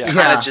 that's kind of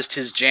Yeah. just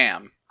his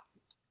jam.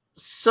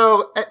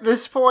 So at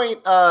this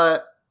point,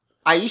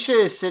 Aisha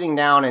is sitting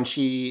down and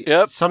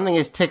something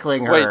is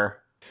tickling her.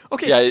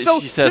 Okay, Yeah, so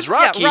she says,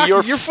 Rocky,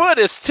 Rocky, your foot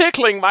is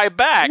tickling my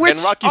back. Which, and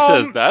Rocky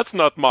says, that's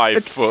not my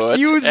foot.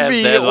 Excuse And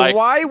me, then, like,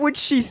 why would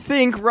she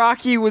think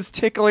Rocky was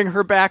tickling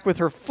her back with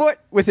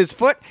his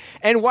foot?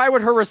 And why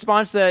would her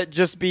response to that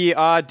just be,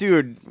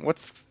 dude,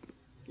 what's...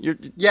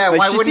 Yeah, like,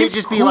 why she wouldn't it seems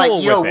just be cool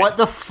like, yo, with it. what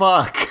the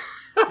fuck?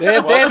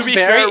 Well, to be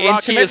fair,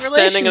 Rocky is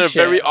standing in a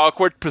very relationship.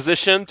 awkward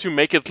position to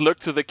make it look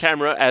to the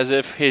camera as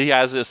if he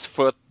has his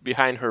foot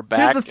behind her back.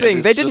 Here's the thing: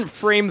 and they it's didn't just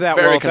frame that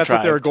very well. If that's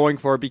what they were contrived. going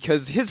for,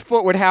 because his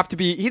foot would have to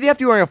be—he'd have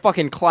to be wearing a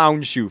fucking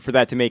clown shoe for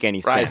that to make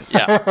any Right, sense.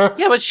 yeah.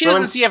 Yeah, but she So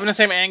doesn't in- see it from the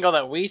same angle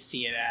that we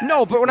see it at.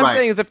 No, but what I'm Right.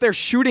 saying is, if they're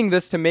shooting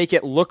this to make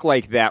it look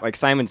like that, like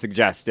Simon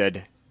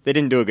suggested, they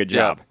didn't do a good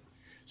job.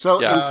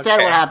 So Yeah. instead,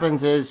 Okay. what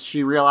happens is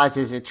she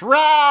realizes it's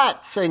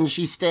rats, and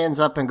she stands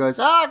up and goes,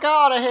 "Oh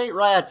God, I hate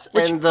rats!"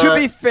 Which, and to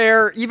be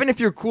fair, even if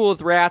you're cool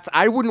with rats,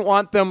 I wouldn't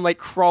want them like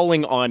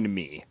crawling on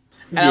me.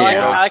 And I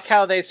Yeah. like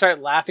how they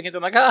start laughing at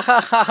them, like, ha ha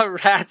ha,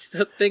 rats,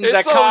 the things that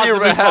It's cause only the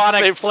rats.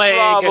 bubonic They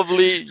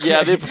plague.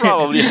 they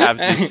probably have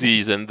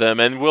disease in them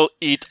and will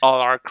eat all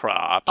our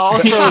crops.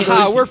 also,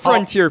 those- We're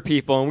frontier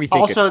people, and we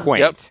think also- it's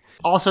quaint. Yep.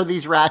 also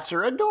these rats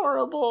are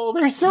adorable.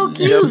 They're so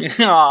cute.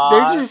 Aw.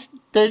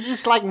 They're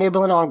just like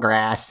nibbling on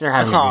grass. They're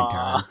having a good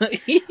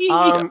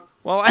time.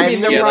 Well, I mean,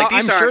 And- they're Yeah, like, I'm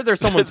these sure aren't- there's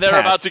someone's They're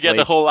pets, about to get a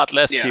like- whole lot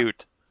less Yeah.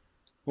 cute.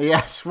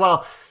 Yes.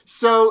 Well,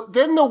 so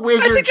then the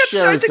wizard I think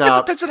shows that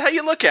up. depends on how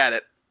you look at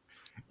it.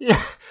 Yeah.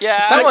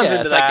 Yeah, Someone's I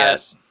into guess, I that.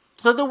 guess.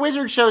 So the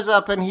wizard shows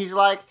up and he's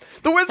like,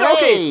 The wizard.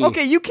 Hey!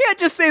 Okay, you can't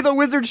just say the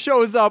wizard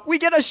shows up. We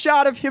get a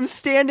shot of him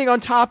standing on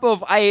top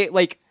of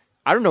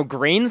I don't know,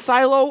 grain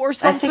silo or I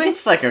something. think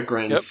it's like a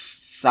grain Yep.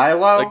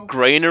 silo. Like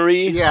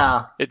granary.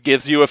 "Yeah." It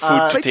gives you a food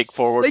to Like- take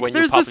forward like when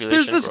your there's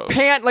population this grows.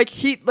 pan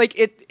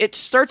it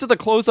starts with a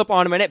close up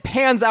on him and it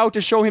pans out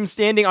to show him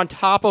standing on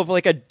top of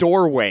like a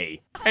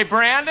doorway. Hey,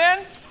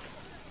 Brandon?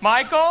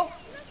 Michael?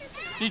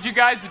 Need you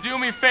guys to do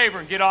me a favor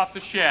and get off the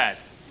shed.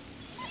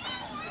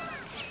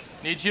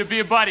 Need you to be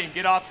a buddy and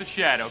get off the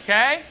shed,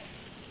 okay?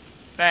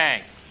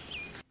 Thanks.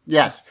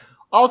 Yes.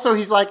 Also,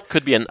 he's like,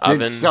 Could be an oven.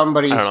 "Did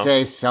somebody I don't know.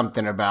 say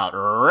something about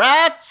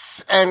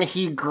rats?" And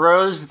he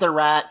grows the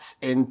rats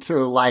into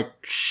like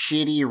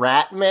shitty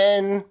rat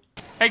men.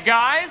 Hey,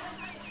 guys?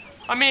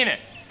 I mean it.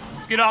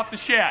 Let's get off the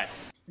shed.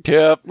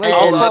 Yep. Hold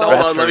on.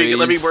 Rat Let me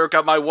trees. work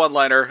out my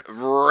one-liner.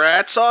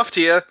 Rats off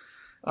to you.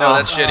 No,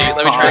 that's shitty.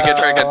 Let me try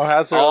again. Oh,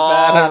 how's it with Oh,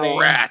 that, honey?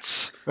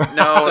 rats.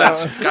 No,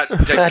 that's God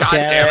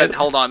damn it.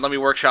 Hold on. Let me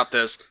workshop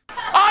this.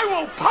 I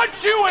will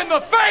punch you in the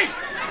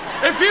face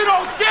if you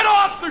don't get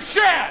off the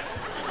shed.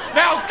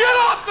 Now get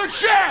off the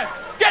shed.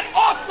 Get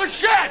off the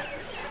shed.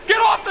 Get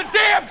off the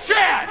damn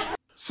shed.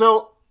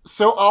 So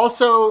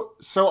also,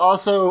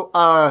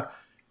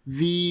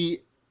 the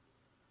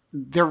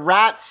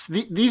rats.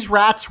 These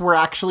rats were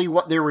actually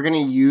what they were going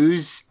to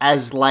use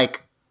as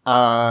like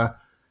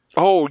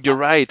Oh, you're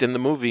right. In the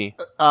movie,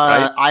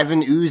 right?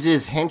 Ivan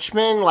Ooze's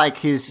henchmen, like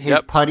his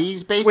Yep.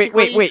 putties,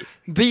 basically. Wait.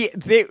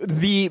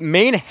 The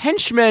main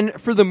henchman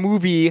for the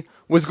movie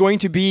was going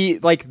to be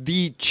like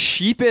the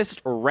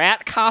cheapest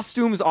rat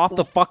costumes off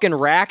the fucking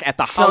rack at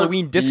the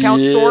Halloween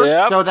discount store.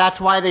 Yep. So that's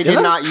why they They did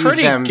look not use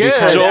pretty them good,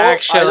 because Joel, I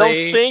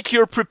actually. don't think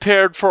you're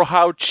prepared for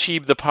how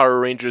cheap the Power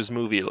Rangers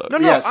movie looks. No,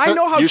 Yes, I so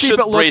know how you cheap should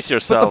it looks, brace but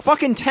yourself.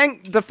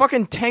 the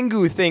fucking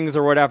Tengu things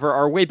or whatever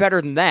are way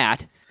better than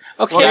that.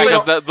 Okay, Well,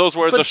 Because but those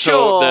were but the show,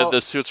 Joel- the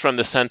suits from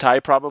the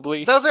Sentai,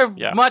 probably. those are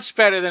Yeah. much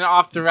better than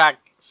off-the-rack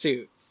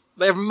suits.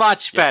 They're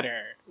much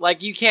better.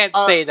 Like, you can't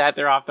say that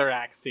they're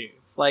off-the-rack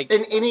suits. Like,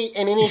 in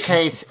any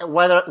case,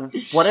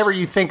 whatever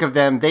you think of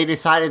them, they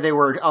decided they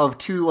were of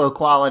too low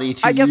quality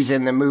to I guess- use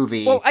in the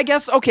movie. Well, I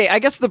guess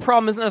the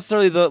problem isn't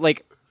necessarily the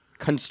like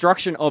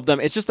construction of them.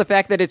 It's just the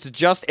fact that it's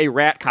just a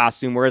rat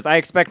costume, whereas I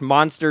expect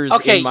monsters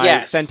Okay, in my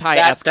yes,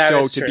 Sentai-esque that show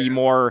is to be true.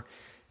 more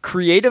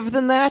creative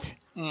than that.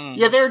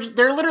 Yeah,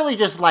 they're literally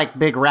just like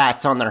big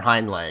rats on their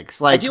hind legs.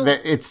 Like do-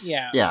 it's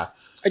yeah.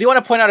 I do want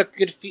to point out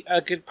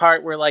a good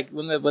part where, like,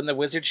 when the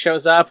wizard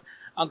shows up,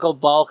 Uncle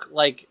Bulk,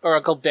 or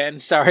Uncle Ben,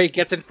 sorry,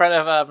 gets in front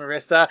of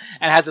Marissa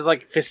and has his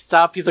like fists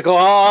up. He's like,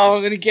 "Oh,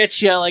 I'm gonna get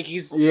you!" Like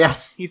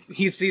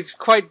he's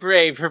quite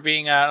brave for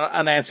being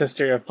an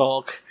ancestor of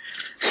Bulk.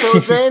 So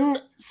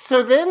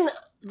then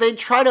they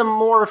try to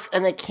morph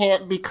and they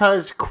can't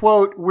because,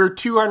 quote, "we're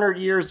 200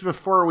 years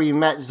before we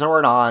met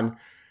Zordon."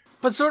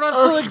 But Zordon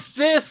still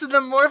exists, and the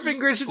morphing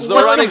grid should still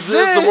Zordon exist.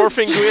 exists, the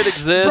morphing grid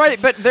exists.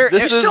 Right, but there-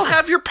 You still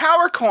have your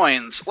power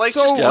coins. Like,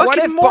 just what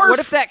fucking if, morph. but what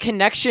if that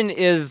connection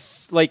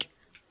is like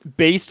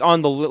based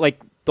on the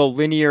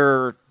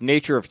linear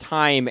nature of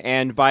time,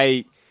 and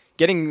by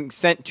getting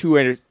sent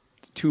to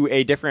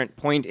a different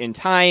point in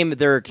time,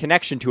 their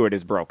connection to it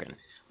is broken?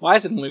 Why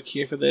isn't Luke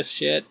here for this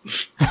shit?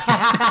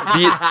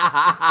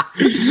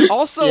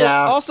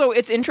 Also,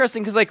 it's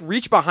interesting because like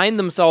reach behind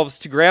themselves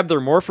to grab their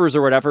morphers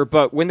or whatever,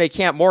 but when they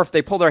can't morph,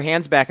 they pull their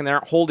hands back and they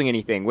aren't holding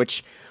anything,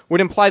 which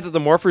would imply that the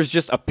morphers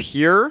just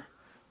appear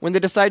when they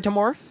decide to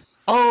morph.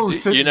 Oh,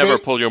 so you never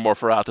pull your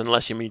morpher out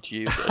unless you mean to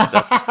use it.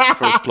 That's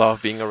first law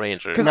of being a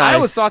ranger. Because I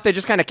always thought they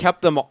just kind of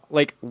kept them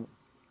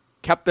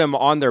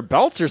on their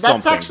belts or something.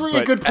 That's actually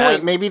a good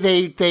point. Maybe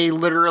they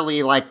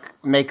literally like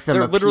make them.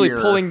 They're literally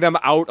appear. pulling them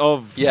out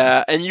of.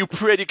 Yeah, and you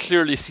pretty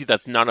clearly see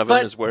that none of them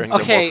But, is wearing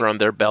okay, their morpher on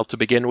their belt to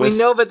begin with. We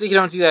know that you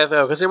don't do that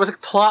though, because there was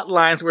plot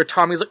lines where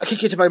Tommy's like, "I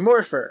can't get to my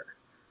morpher."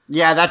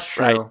 Yeah, that's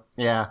true. Right.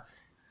 Yeah.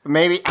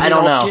 Maybe I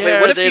don't know.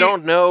 Wait, what if they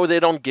don't know? They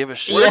don't give a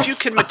shit. What if you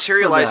can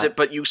materialize so it,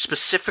 but you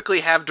specifically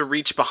have to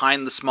reach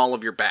behind the small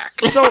of your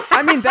back? So,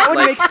 I mean, that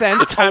would make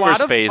sense. The time or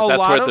space,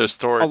 that's where they're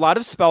stored. A lot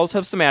of spells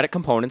have somatic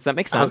components. That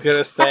makes sense. I was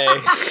gonna say.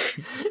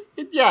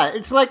 Yeah,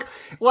 it's like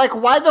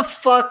why the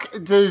fuck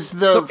does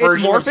the version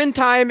it's morphin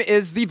time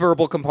is the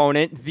verbal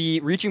component, the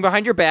reaching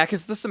behind your back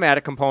is the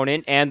somatic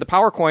component, and the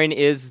power coin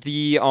is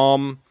the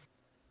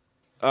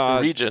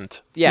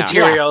regent. Yeah.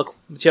 Material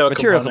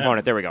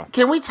component. There we go.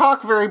 Can we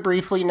talk very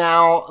briefly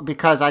now,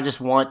 because I just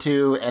want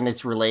to, and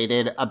it's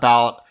related,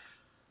 about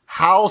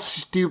how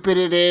stupid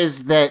it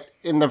is that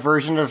in the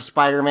version of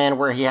Spider-Man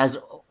where he has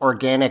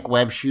organic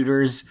web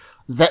shooters,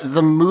 that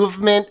the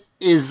movement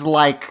is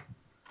like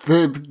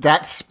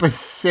that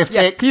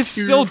specific. He's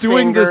still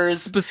doing the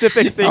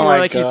specific thing where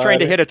like he's trying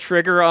to hit a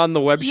trigger on the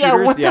web shooters.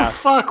 Yeah, what the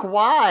fuck?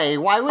 Why?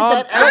 Why would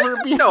that ever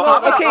be? No,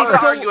 I'm gonna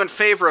argue in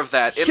favor of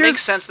that. It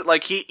makes sense that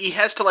like he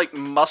has to like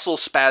muscle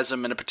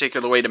spasm in a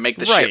particular way to make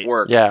the shit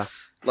work. Yeah.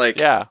 Like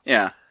yeah.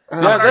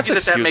 I'm gonna argue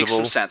that makes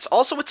some sense.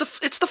 Also,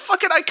 it's the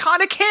fucking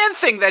iconic hand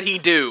thing that he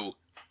do.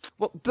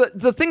 Well,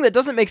 the thing that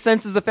doesn't make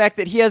sense is the fact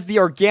that he has the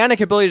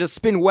organic ability to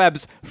spin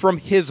webs from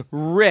his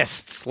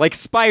wrists, like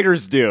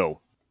spiders do.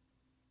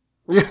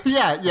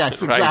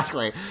 Yes,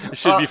 exactly. It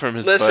should be from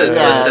his listen,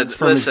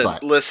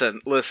 butt.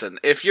 Listen.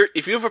 If you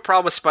have a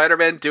problem with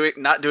Spider-Man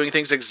not doing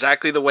things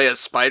exactly the way a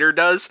spider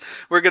does,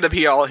 we're gonna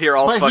be all here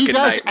all but fucking he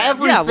does night.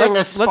 Everything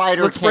a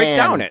spider let's can. break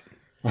down it.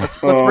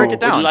 Let's break it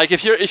down. Like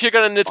if you're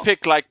gonna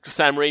nitpick like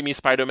Sam Raimi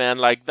Spider-Man,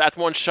 like that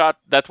one shot,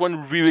 that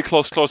one really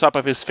close up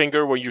of his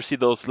finger where you see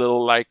those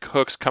little like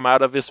hooks come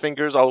out of his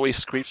fingers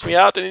always creeps me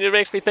out, and it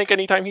makes me think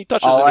anytime he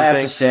touches all anything. I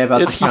have to say about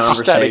this he's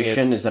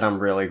conversation is that I'm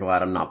really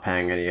glad I'm not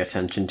paying any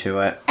attention to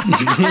it.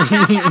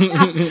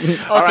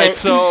 All right,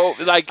 so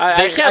like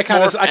I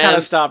kind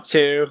of stopped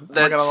too.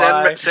 That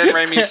Sam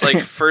Raimi's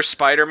like first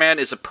Spider-Man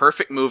is a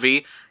perfect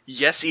movie.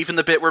 Yes, even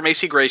the bit where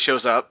Macy Gray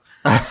shows up.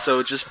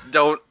 So just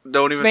don't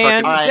even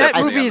fucking step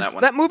me on that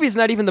one. That movie's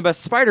not even the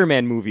best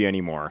Spider-Man movie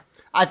anymore.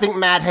 I think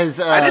Matt has.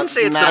 I didn't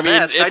say it's the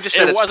best. I just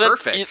said it's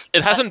perfect.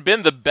 It hasn't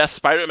been the best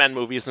Spider-Man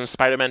movie since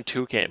Spider-Man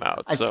 2 came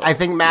out. So I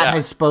think Matt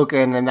has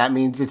spoken, and that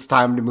means it's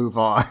time to move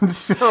on.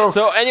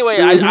 So anyway,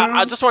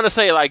 I just want to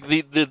say, like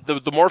the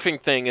morphing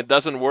thing, it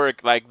doesn't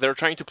work. Like they're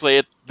trying to play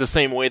it the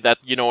same way that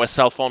a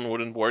cell phone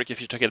wouldn't work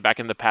if you took it back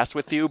in the past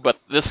with you. But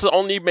this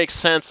only makes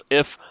sense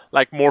if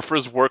like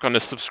morphers work on a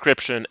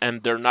subscription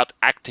and they're not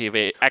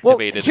activated. Well,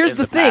 here's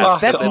the thing: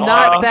 that's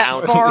not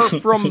that far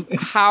from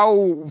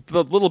how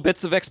the little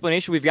bits of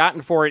explanation we've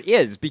gotten for it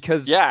is,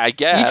 because I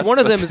guess each one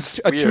of them is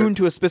attuned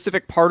to a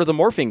specific part of the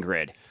morphing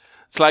grid.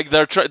 It's like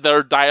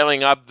they're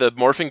dialing up the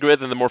morphing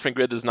grid, and the morphing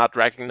grid is not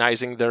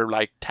recognizing their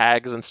like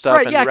tags and stuff.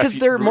 Right? Yeah, because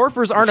their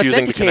morphers aren't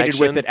authenticated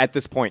with it at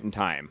this point in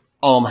time.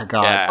 Oh my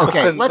god. Yeah.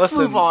 Okay, let's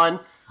move on.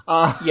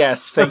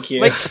 Yes, thank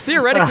you. Like,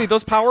 theoretically,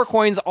 those power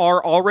coins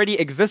are already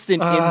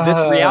existent in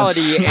this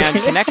reality and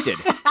connected.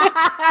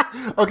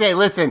 Okay,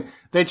 listen.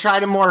 They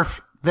try to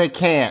morph. They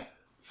can't.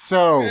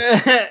 So,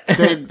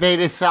 they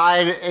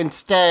decide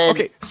instead...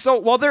 Okay,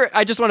 so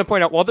I just want to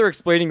point out, while they're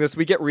explaining this,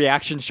 we get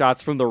reaction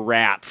shots from the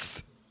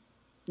rats.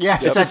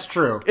 Yes, that's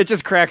true. It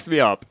just cracks me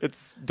up.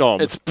 It's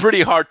dumb. It's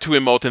pretty hard to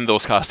emote in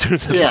those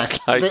costumes.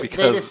 Yes, like,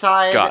 they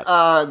decide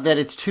that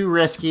it's too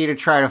risky to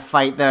try to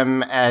fight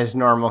them as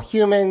normal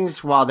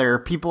humans while there are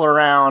people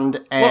around.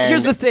 And well,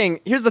 here's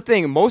the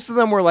thing. Most of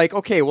them were like,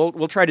 okay,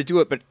 we'll try to do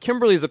it, but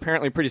Kimberly's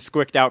apparently pretty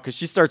squicked out because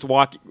she starts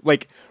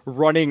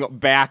running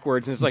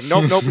backwards, and it's like,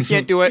 nope, we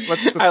can't do it.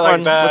 Let's I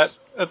like that.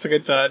 That's a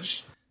good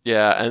touch.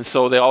 Yeah, and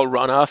so they all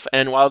run off,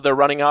 and while they're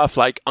running off,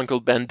 like Uncle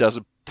Ben does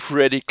a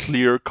pretty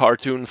clear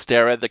cartoon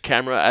stare at the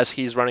camera as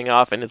he's running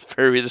off, and it's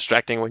very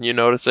distracting when you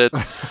notice it.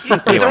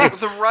 Anyway.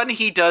 The run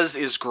he does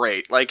is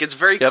great. Like, it's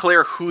very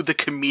clear who the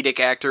comedic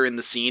actor in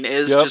the scene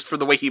is, just for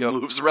the way he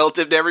moves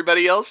relative to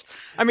everybody else.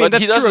 I mean,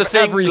 that's he does true the of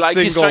thing, every like,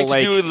 single he's trying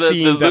to do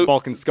scene that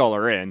Bulk and Skull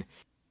are in.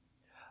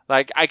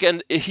 Like,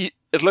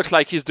 it looks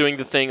like he's doing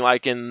the thing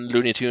like in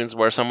Looney Tunes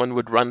where someone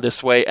would run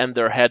this way and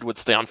their head would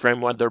stay on frame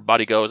when their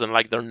body goes, and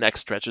like their neck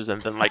stretches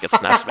and then like it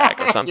snaps back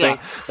or something.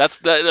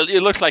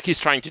 It looks like he's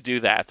trying to do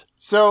that.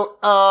 So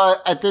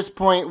at this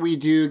point, we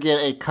do get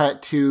a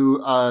cut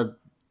to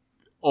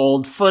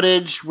old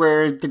footage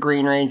where the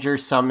Green Ranger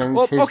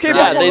summons his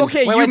dragon. You don't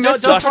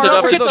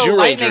forget the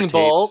lightning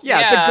bolt.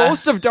 Yeah, the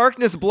Ghost of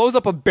Darkness blows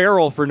up a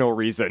barrel for no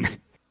reason.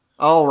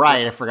 Oh,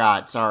 right, I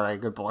forgot. Sorry,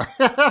 good point.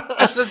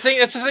 That's the thing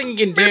he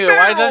can do.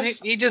 Why does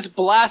he just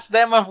blast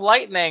them with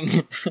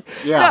lightning?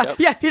 Yeah,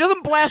 he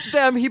doesn't blast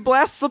them. He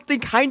blasts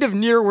something kind of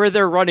near where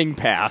they're running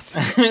past.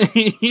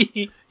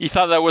 He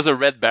thought that was a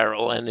red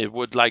barrel and it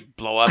would like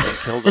blow up and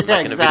kill them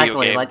like in a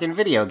video game. Like in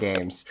video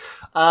games.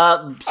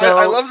 I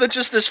love that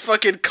just this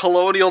fucking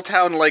colonial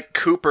town like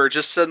Cooper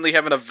just suddenly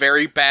having a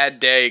very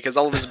bad day because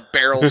all of his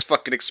barrels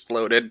fucking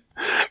exploded.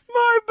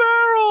 My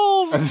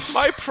barrels!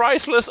 My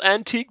priceless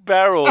antique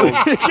barrels!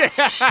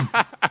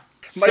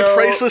 My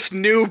priceless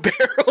new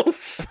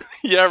barrels!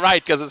 Yeah,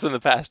 right, because it's in the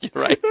past.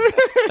 You're right.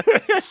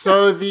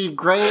 So the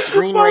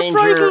Green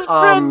Ranger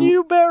brand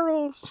new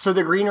barrels. missiles. So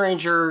the Green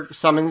Ranger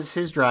summons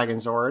his Dragon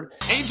Zord.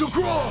 Angel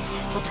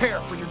Grove, prepare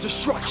for your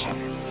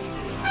destruction.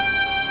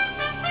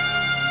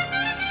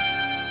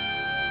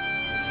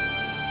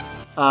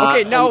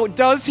 Okay, now,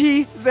 does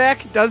he,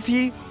 Zach? Does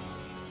he?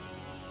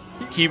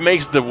 He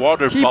makes the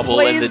water bubble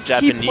in the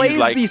Japanese, he plays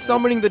like, the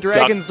summoning the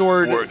Dragon duck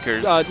Zord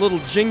workers. little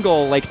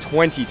jingle like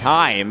 20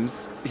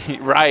 times.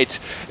 Right.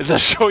 The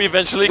show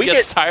eventually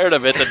gets tired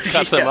of it and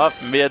cuts him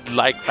off mid,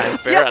 like,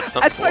 fanfare at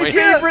some That's point. my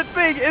favorite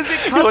thing, is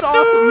it cuts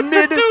off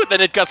mid...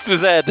 Then it cuts to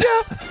Zed.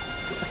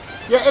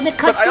 Yeah, and it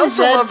cuts But I to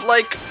also Zed. love,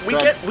 like,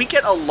 we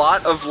get a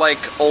lot of, like,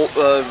 old,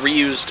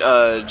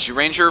 reused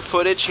Ranger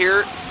footage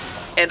here.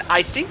 And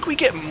I think we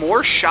get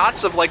more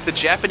shots of, like, the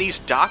Japanese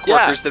dock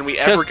workers than we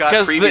ever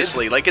got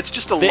previously. Like, it's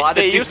just a lot of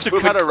They dudes used to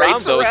moving cut around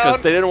crates those because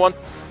around. they didn't want...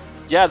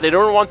 Yeah, they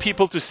don't want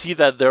people to see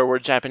that there were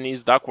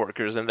Japanese dock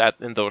workers in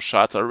those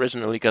shots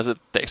originally because it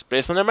takes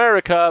place in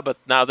America, but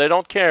now they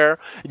don't care.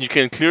 And you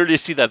can clearly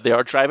see that they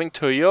are driving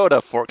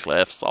Toyota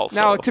forklifts also.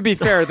 Now, to be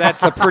fair,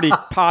 that's a pretty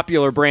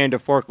popular brand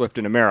of forklift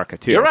in America,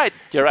 too. You're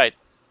right.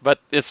 But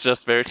it's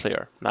just very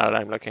clear now that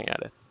I'm looking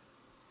at it.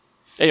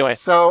 Anyway.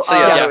 So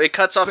it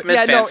cuts off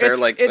mid-fanfare,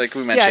 like we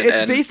mentioned. Yeah, it's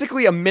and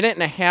basically a minute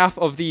and a half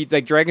of the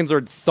like Dragon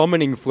Zord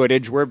summoning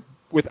footage where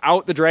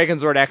without the Dragon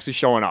Zord actually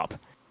showing up.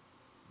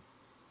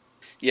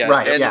 Yeah,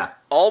 Right, and yeah.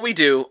 all we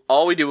do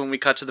when we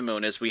cut to the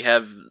moon is we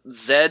have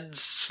Zed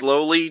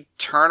slowly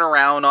turn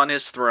around on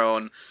his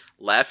throne,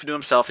 laughing to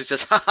himself. He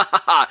says, "Ha ha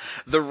ha! ha,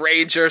 the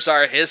Rangers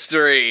are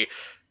history.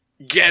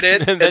 Get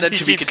it?" And then he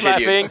to be keeps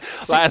continued.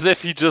 laughing as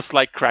if he just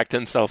like cracked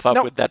himself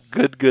up with that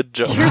good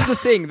joke. Here's the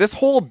thing: this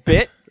whole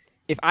bit,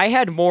 if I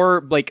had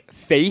more like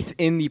faith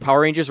in the Power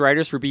Rangers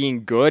writers for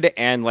being good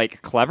and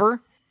like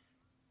clever,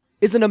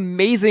 is an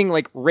amazing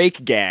like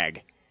rake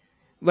gag.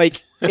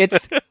 Like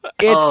it's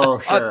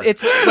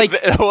it's like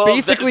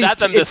basically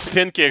that and the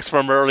spin kicks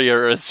from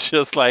earlier. It's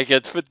just like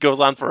it goes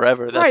on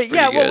forever. That's right?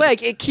 Yeah. pretty Well, good.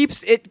 like it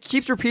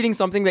keeps repeating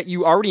something that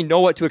you already know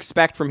what to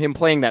expect from him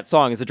playing that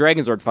song as the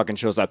Dragon Zord fucking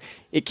shows up.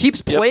 It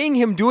keeps playing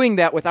him doing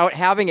that without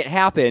having it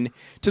happen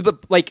to the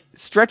like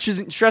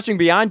stretching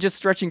beyond just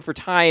stretching for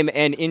time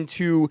and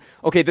into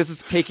okay, this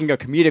is taking a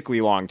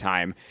comedically long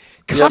time.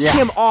 Cuts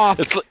him off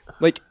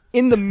like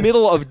in the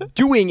middle of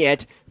doing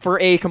it for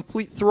a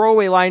complete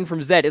throwaway line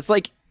from Zed. It's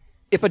like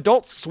if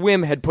Adult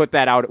Swim had put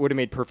that out, it would have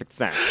made perfect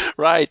sense.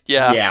 Right,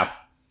 yeah. Yeah.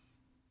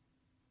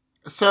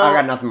 So I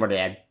got nothing more to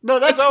add. No,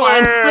 that's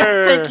fine.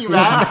 Thank you,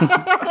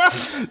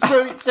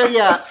 Matt. so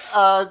yeah,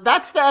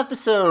 that's the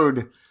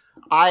episode.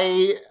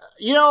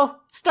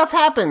 Stuff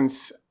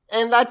happens,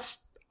 and that's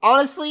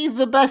honestly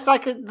the best I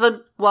could.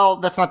 Well,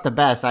 that's not the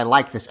best. I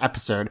like this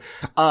episode.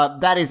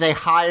 That is a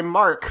high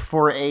mark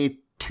for a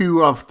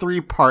 2 of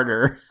 3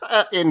 parter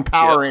in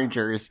Power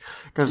Rangers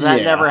because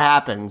that never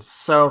happens.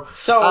 So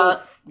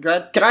go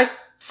ahead. Can I?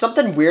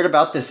 Something weird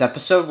about this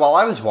episode. While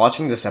I was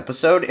watching this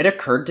episode, it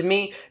occurred to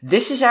me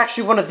this is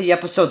actually one of the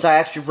episodes I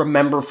actually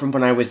remember from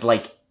when I was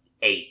like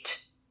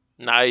 8.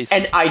 Nice.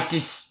 And I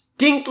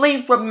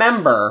distinctly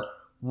remember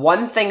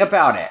one thing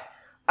about it.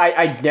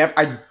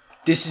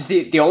 This is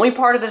the only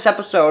part of this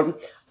episode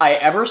I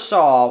ever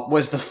saw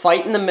was the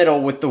fight in the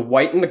middle with the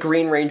White and the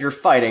Green Ranger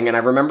fighting, and I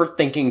remember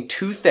thinking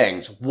 2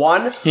 things.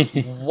 One,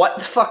 what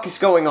the fuck is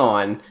going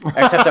on?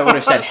 Except I would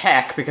have said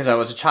heck because I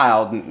was a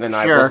child and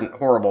I wasn't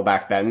horrible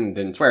back then and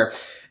didn't swear.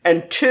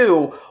 And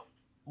 2,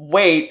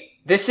 wait,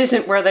 this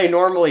isn't where they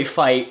normally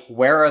fight.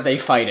 Where are they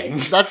fighting?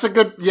 That's a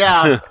good,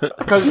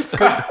 because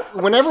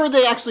whenever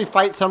they actually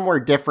fight somewhere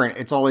different,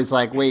 it's always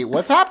like, wait,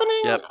 what's happening?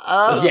 Yep.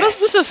 Yes.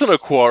 This isn't a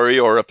quarry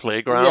or a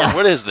playground. Yeah.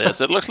 What is this?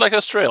 It looks like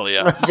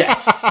Australia.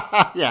 Yes.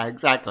 Yeah,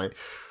 exactly.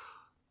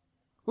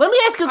 Let me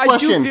ask a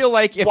question. I do feel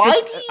like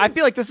I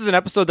feel like this is an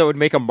episode that would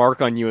make a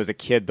mark on you as a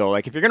kid, though.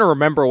 Like if you're gonna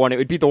remember one, it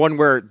would be the one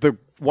where the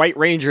White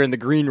Ranger and the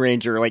Green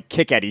Ranger like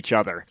kick at each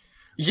other.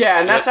 Yeah,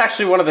 and that's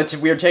actually one of the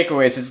weird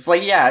takeaways. It's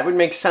like, yeah, it would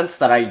make sense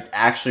that I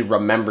actually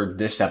rememred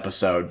this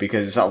episode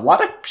because a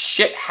lot of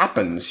shit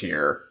happens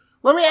here.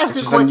 Let me ask which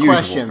a is quick unusual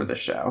question for the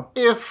show.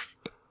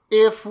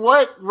 If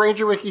what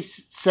Ranger Wiki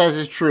says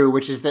is true,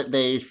 which is that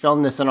they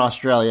filmed this in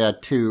Australia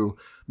too,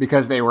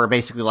 because they were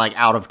basically like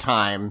out of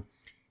time,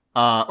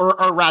 or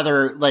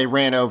rather they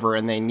ran over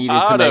and they needed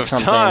to make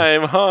something.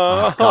 Out of time,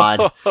 huh? Oh,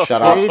 God,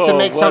 shut up! They needed to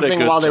make something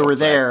while they were joke,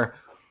 there.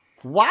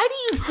 Why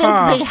do you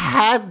think they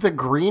had the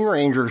Green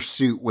Ranger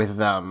suit with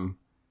them?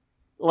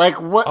 Like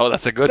what? Oh,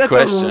 that's a good That's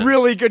question. a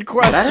really good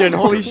question.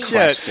 Holy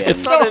shit!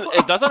 It's not.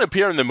 It doesn't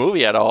appear in the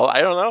movie at all. I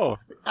don't know.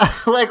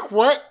 Like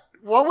what?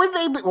 What would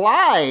they be?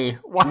 Why?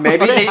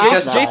 Maybe they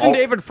just Jason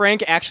David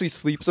Frank actually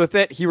sleeps with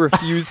it. He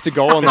refused to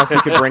go unless he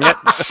could bring it.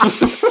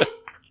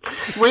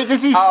 Wait,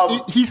 does he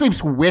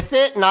sleeps with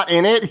it, not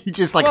in it? He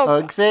just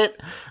hugs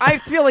it? I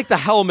feel like the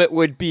helmet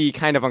would be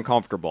kind of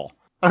uncomfortable.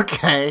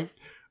 Okay.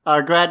 Go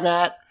ahead,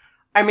 Matt.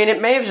 I mean,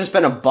 it may have just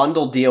been a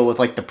bundle deal with,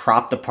 like, the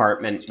prop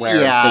department where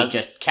they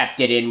just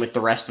kept it in with the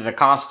rest of the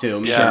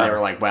costumes, and they were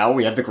like, well,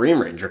 we have the Green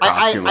Ranger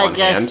costume on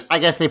hand. I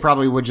guess they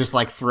probably would just,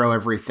 like, throw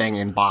everything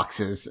in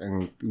boxes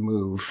and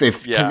move,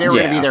 because they were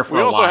going to be there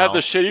for a while. We also had the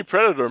shitty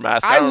Predator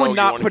mask. I would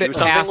not put it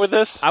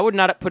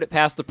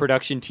past the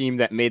production team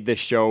that made this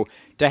show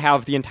to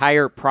have the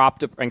entire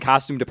prop and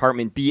costume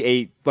department be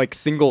a, like,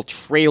 single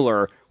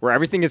trailer where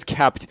everything is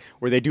kept,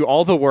 where they do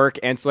all the work,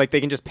 and so, like, they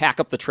can just pack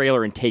up the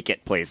trailer and take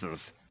it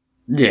places.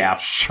 Yeah,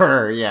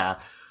 sure, yeah.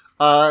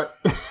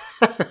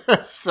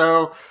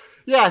 So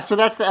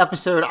that's the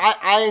episode.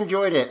 I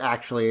enjoyed it,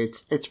 actually.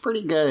 It's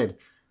pretty good.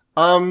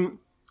 We have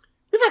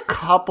a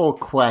couple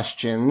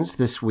questions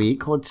this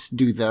week. Let's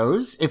do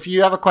those. If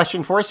you have a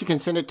question for us, you can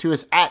send it to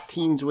us at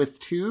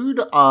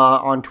teenswithtude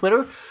on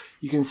Twitter.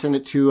 You can send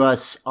it to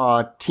us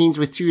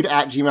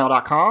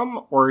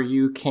teenswithtude@gmail.com, or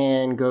you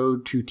can go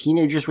to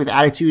Teenagers with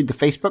Attitude, the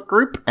Facebook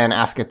group, and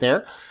ask it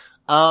there.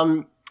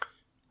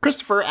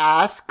 Christopher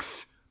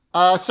asks...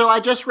 so I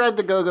just read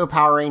the Go-Go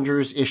Power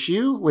Rangers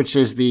issue, which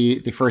is the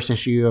first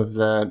issue of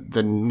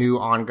the new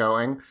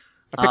ongoing.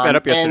 I picked that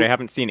up yesterday. I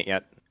haven't seen it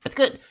yet. It's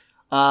good.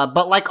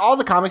 But like all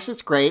the comics,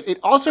 it's great. It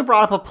also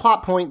brought up a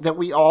plot point that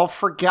we all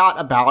forgot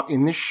about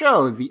in the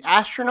show. The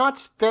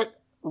astronauts that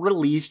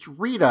released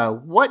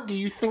Rita. What do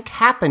you think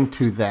happened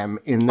to them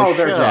in the show?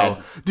 They're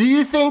dead. Do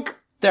you think...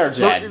 They're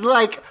dead.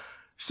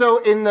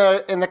 So in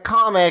the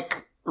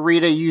comic,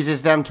 Rita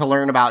uses them to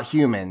learn about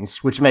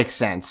humans, which makes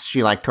sense.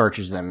 She, like,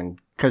 tortures them and...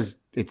 Because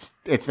it's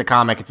the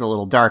comic, it's a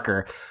little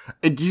darker.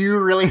 Do you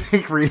really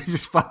think Rita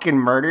just fucking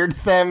murdered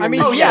them? I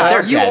mean,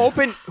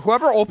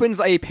 whoever opens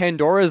a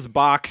Pandora's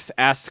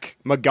box-esque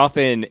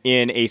MacGuffin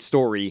in a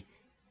story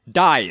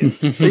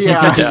dies.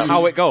 Yeah. That's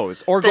how it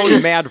goes. Or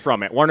goes mad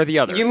from it, one or the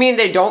other. You mean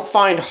they don't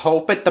find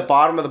hope at the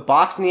bottom of the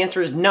box? And the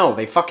answer is no,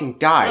 they fucking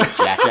die,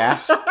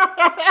 jackass.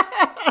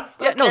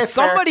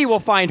 Somebody will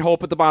find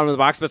hope at the bottom of the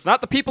box, but it's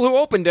not the people who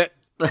opened it.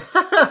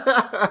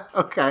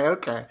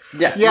 Okay.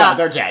 Yeah,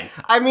 they're dead.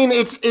 I mean,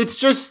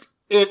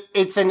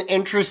 it's an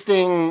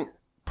interesting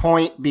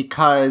point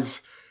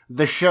because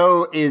the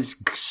show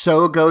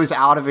goes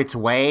out of its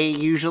way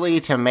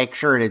usually to make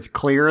sure it's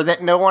clear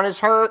that no one is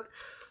hurt.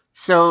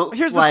 So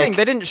here's the thing: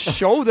 they didn't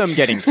show them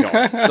getting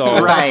killed.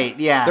 So right,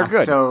 yeah, they're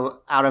good.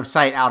 So out of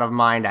sight, out of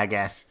mind, I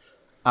guess.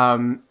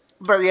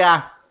 But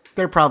yeah,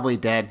 they're probably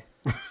dead.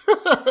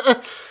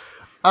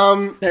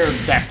 They're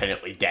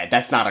definitely dead.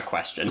 That's not a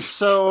question.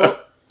 So.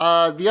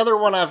 The other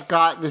one I've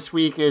got this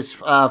week is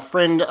a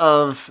friend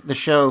of the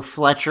show,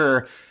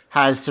 Fletcher,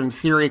 has some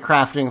theory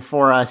crafting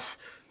for us.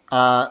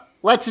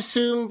 Let's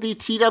assume the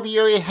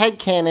TWA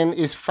headcanon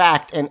is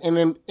fact and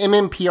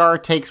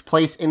MMPR takes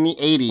place in the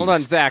 80s. Hold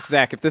on,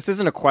 Zach, if this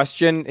isn't a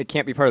question, it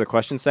can't be part of the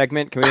question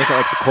segment. Can we make it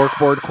like the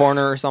corkboard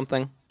corner or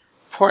something?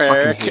 Poor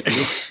Eric.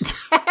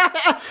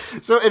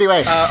 So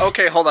anyway.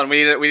 Okay, hold on.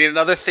 We need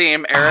another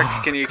theme. Eric,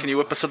 can you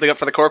whip us something up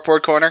for the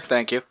corkboard corner?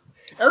 Thank you.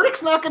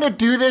 Eric's not going to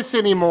do this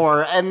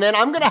anymore, and then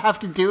I'm going to have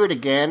to do it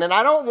again, and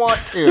I don't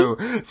want to.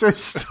 So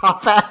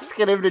stop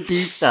asking him to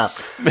do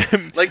stuff.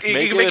 Like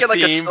you can make it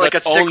like a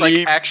sick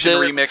like action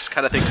remix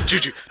kind of thing.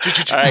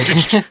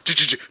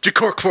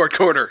 Corkboard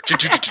corner.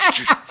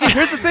 See,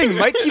 here's the thing: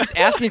 Mike keeps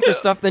asking for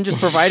stuff, then just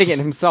providing it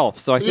himself.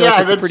 So I feel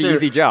like it's a pretty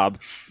easy job.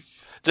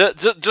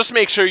 Just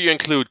make sure you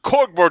include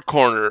Corkboard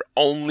Corner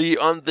only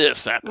on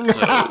this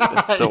episode.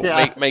 So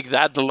make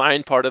that the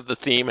line part of the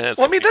theme. And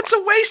well, I mean, that's a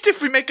waste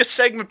if we make a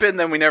segment bin,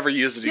 then we never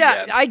use it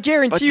again. Yeah, I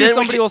guarantee you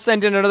somebody will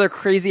send in another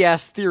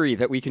crazy-ass theory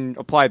that we can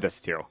apply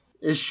this to.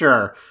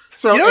 Sure.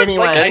 So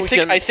anyway...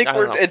 I think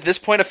we're, at this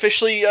point,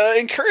 officially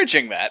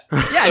encouraging that.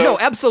 Yeah, no,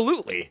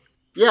 absolutely.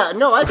 Yeah,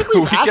 no, I think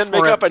we've asked for it. We can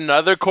make up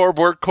another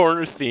Corkboard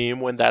Corner theme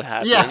when that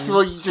happens. Yes,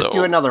 we'll just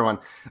do another one.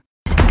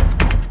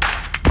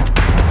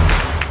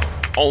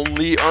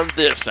 Only on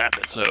this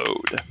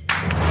episode.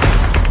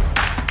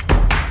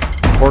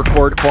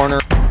 Corkboard Corner.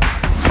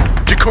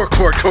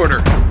 Corkboard Corner.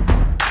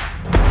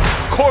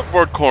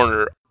 Corkboard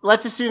Corner.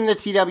 Let's assume the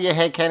TW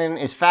headcanon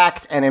is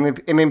fact and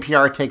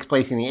MMPR takes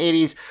place in the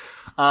 80s.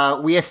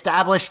 We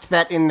established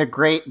that in the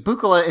Great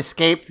Bukala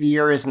Escape, the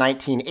year is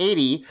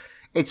 1980.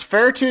 It's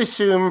fair to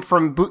assume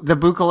from the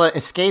Bukala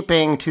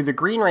escaping to the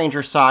Green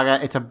Ranger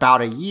saga, it's about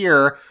a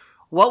year.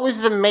 What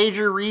was the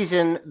major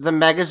reason the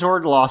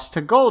Megazord lost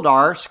to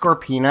Goldar,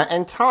 Scorpina,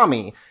 and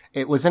Tommy?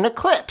 It was an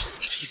eclipse.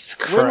 Jesus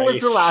Christ. When was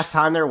the last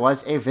time there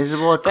was a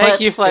visible eclipse?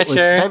 Thank you, Fletcher. It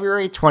was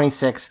February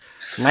 26,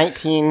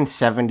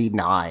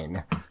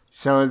 1979.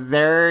 So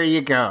there you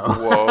go.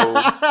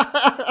 Whoa.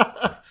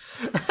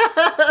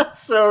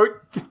 So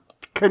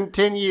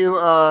continue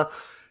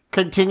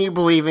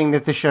believing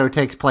that the show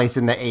takes place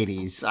in the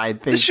 80s. I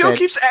think the show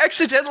keeps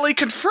accidentally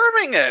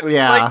confirming it.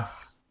 Yeah.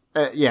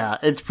 Yeah,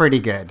 it's pretty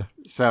good.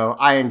 So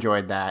I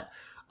enjoyed that.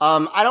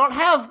 I don't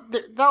have.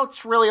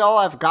 That's really all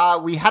I've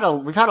got. We've had a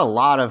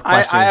lot of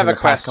questions I have in the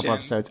a past question. couple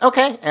episodes.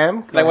 Okay,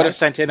 that I would have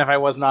sent in if I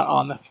was not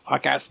on the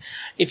podcast.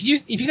 If you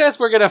guys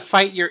were gonna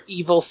fight your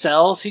evil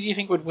selves, who do you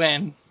think would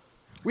win?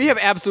 We have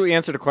absolutely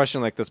answered a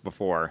question like this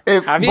before.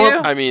 Have you?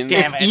 I mean,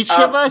 if each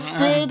of us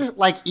did,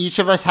 like each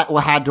of us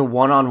had to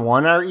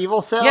one-on-one our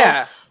evil selves.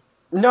 Yeah.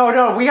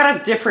 No, we got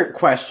a different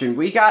question.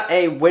 We got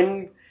a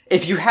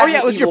if you had it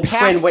an was your evil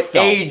past twin, what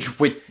self. age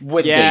would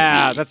they be?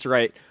 Yeah, that's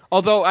right.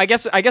 Although I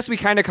guess we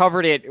kind of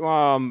covered it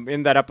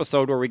in that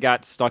episode where we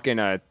got stuck in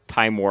a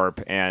time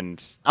warp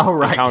and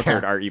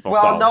encountered our evil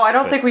selves. Well, no, I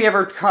don't think we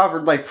ever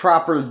covered like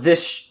proper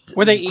this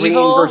Were they Green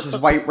evil? versus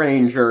White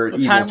Ranger The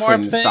evil time warp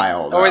twin thing?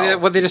 style. Or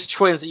were they just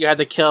twins that you had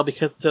to kill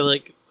because to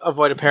like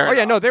avoid a paradox? Oh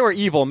yeah, no, they were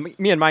evil.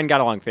 Me and mine got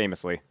along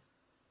famously.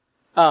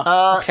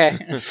 Oh, okay.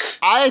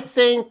 I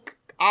think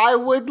I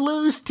would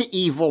lose to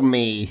evil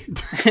me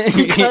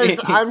because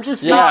I'm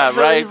just not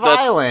very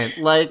violent.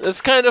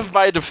 That's kind of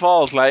by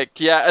default. Like,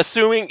 yeah,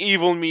 assuming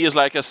evil me is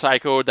like a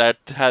psycho that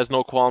has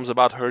no qualms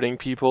about hurting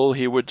people,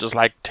 he would just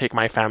like take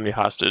my family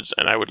hostage,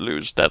 and I would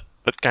lose. That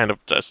kind of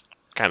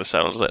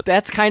settles it.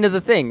 That's kind of the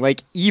thing.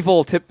 Like,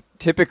 evil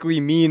typically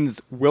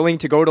means willing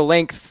to go to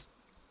lengths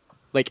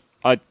like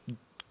a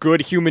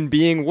good human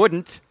being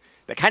wouldn't.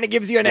 That kind of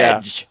gives you an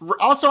edge.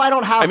 Also, I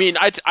don't have... I mean,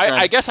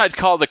 I guess I'd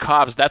call the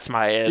cops. That's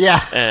my edge. Yeah.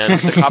 And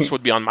the cops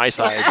would be on my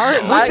side.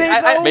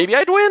 Maybe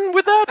I'd win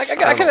with that.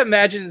 I can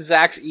imagine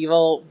Zach's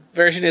evil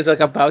version is like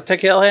about to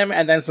kill him,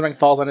 and then something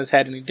falls on his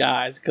head and he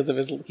dies because of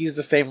he's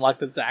the same luck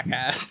that Zach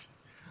has.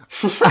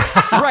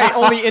 Right,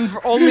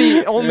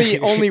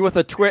 only with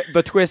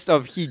the twist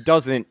of he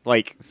doesn't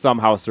like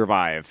somehow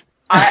survive.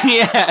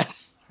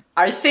 Yes.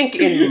 I think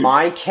in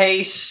my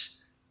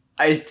case,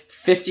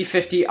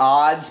 50-50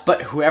 odds,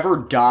 but whoever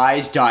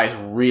dies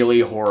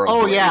really horribly.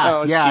 Oh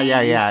yeah,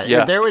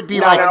 yeah. There would be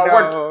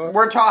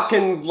we're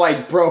talking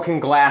like broken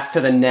glass to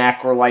the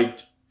neck, or like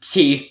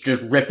teeth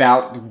just rip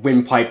out the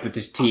windpipe with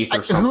his teeth,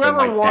 or something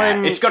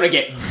that. It's gonna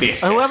get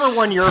vicious. Whoever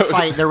won your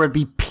fight, there would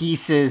be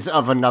pieces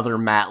of another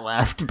Matt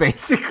left,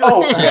 basically.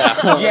 Oh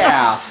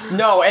yeah.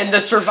 No, and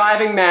the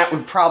surviving Matt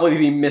would probably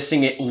be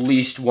missing at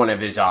least one of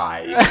his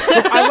eyes.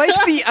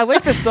 I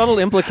like the subtle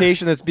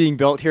implication that's being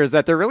built here is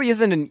that there really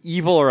isn't an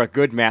evil or a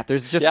good Matt.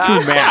 There's just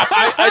two Matts.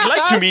 I'd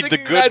like to meet the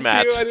good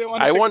Matt.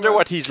 I wonder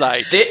what he's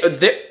like.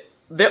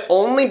 The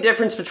only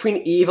difference between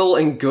evil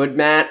and good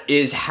Matt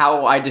is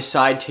how I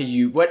decide to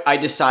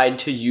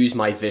use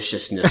my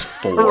viciousness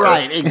for.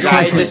 Right,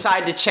 exactly. I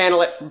decide to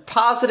channel it for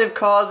positive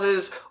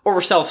causes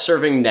or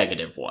self-serving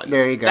negative ones.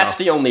 There you go. That's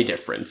the only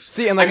difference.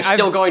 See, and like, I'm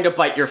still going to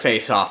bite your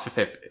face off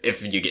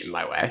if you get in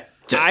my way.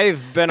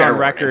 I've been on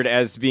record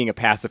as being a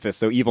pacifist,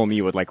 so evil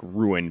me would like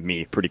ruin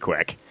me pretty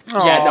quick.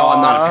 Yeah, no,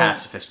 I'm not a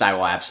pacifist. I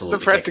will absolutely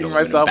Depressing take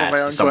myself myself on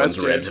my own to someone's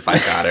question. ribs if I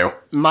got to.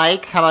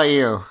 Mike, how about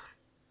you?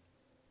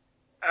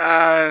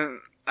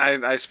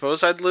 I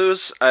suppose I'd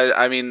lose.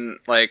 I mean,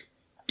 like,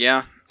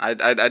 yeah,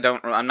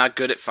 I'm not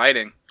good at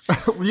fighting.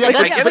 Yeah,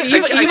 But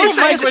evil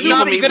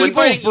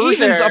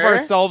versions of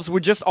ourselves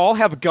would just all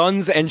have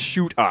guns and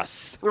shoot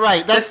us.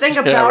 Right. The thing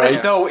about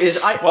it, though, is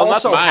I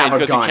also have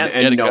a gun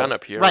and know. Gun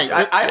up here. Right.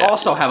 I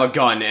also have a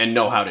gun and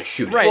know how to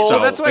shoot it. Right. So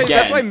that's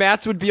why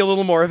Matt's would be a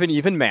little more of an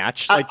even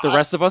match. Like the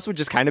rest of us would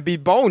just kind of be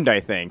boned, I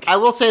think. I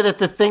will say that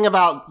the thing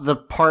about the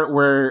part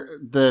where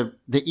the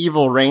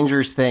evil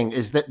Rangers thing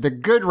is that the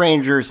good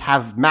Rangers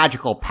have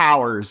magical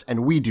powers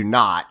and we do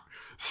not.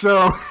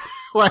 So...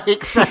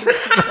 Like,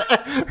 that's,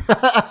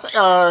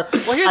 well,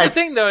 here's the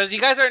thing, though, is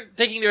you guys aren't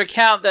taking into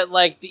account that,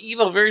 like, the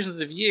evil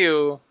versions of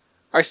you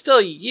are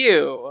still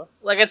you.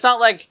 Like, it's not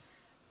like,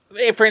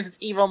 for instance,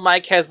 evil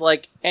Mike has,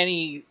 like,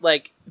 any,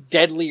 like,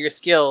 deadlier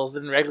skills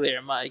than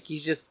regular Mike.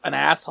 He's just an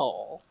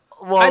asshole.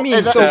 Well, I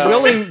mean,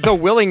 the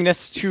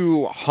willingness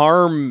to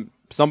harm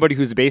somebody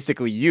who's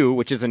basically you,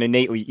 which is an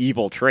innately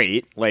evil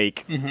trait,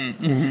 like,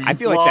 I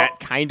feel like that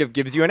kind of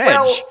gives you an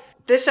edge.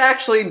 This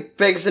actually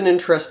begs an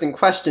interesting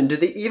question. Do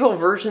the evil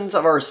versions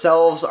of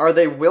ourselves, are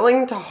they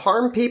willing to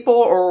harm people,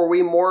 or are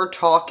we more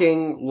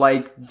talking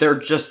like they're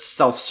just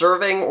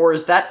self-serving, or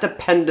is that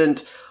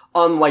dependent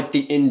on, like,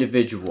 the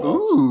individual?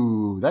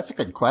 Ooh, that's a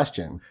good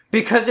question.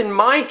 Because in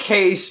my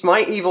case,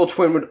 my evil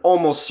twin would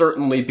almost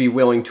certainly be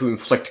willing to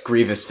inflict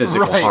grievous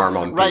physical harm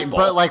on people. Right,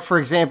 but, like, for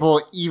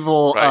example,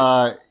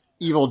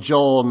 Evil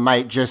Joel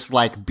might just,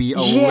 like, be a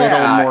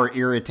little more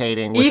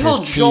irritating with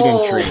his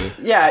feeding tree.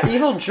 Yeah,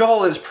 Evil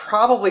Joel is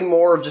probably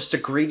more of just a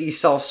greedy,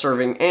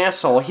 self-serving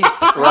asshole. He's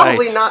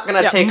probably not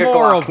going to take a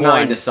Glock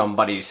 9 to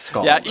somebody's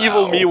skull. Yeah,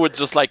 evil me would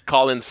just, like,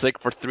 call in sick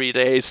for 3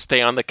 days,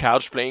 stay on the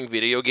couch playing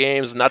video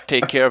games, not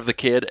take care of the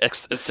kid,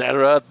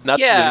 etc.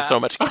 Not really so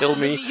much kill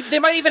me. They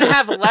might even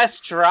have less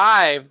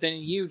drive than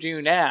you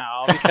do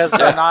now, because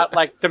they're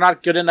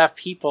not good enough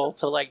people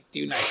to, like,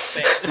 do nice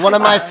things. One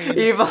of my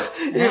evil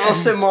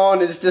Simone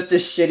is just a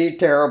shitty,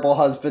 terrible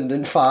husband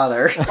and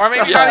father. Or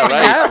maybe you don't even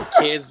have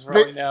kids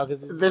right now.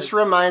 This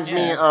reminds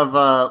me of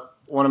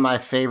one of my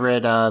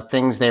favorite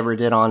things they ever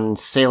did on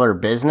Sailor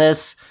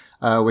Business,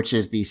 which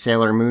is the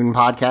Sailor Moon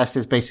podcast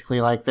is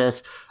basically like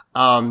this.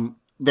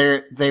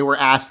 They were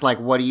asked, like,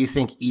 what do you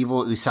think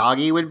evil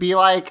Usagi would be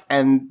like?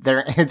 And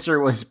their answer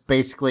was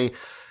basically,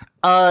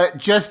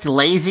 just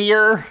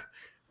lazier.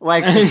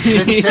 Like,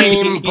 the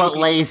same but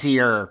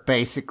lazier,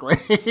 basically.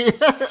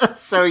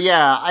 So,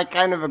 yeah, I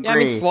kind of agree. Yeah, I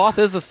mean, sloth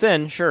is a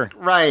sin, sure.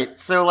 Right.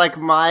 So, like,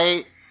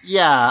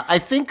 I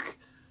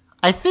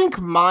think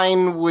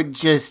mine would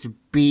just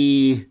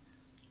be,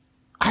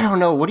 I don't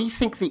know, what do you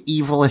think the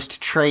evilest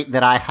trait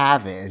that I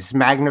have is?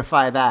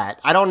 Magnify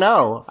that. I don't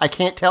know. I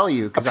can't tell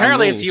you.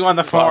 Apparently it's you on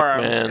the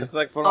forums. Cause,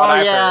 like, from what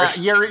I've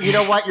heard. You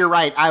know what? You're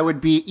right. I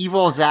would be,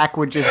 evil Zach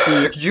would just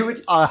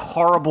be a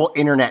horrible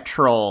internet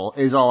troll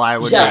is all I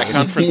would be.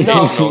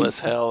 Confrontational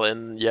as hell,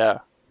 and yeah.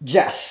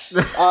 Yes.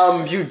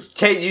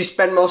 You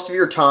spend most of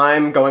your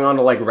time going on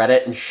to like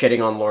Reddit and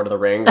shitting on Lord of the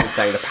Rings and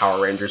saying the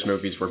Power Rangers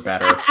movies were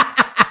better.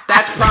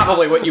 That's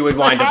probably what you would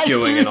wind up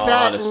doing, in all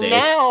honesty.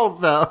 Now,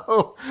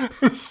 though,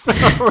 so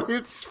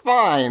it's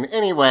fine.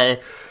 Anyway,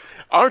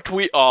 aren't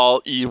we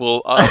all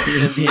evil us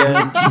in the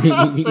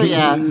end? So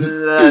yeah,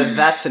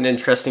 that's an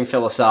interesting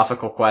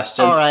philosophical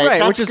question. All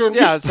right, which is good.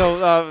 Yeah.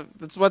 So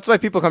that's why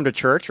people come to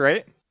church,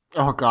 right?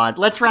 Oh God,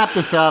 let's wrap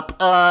this up.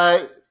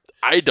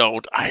 I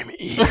don't. I'm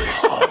evil.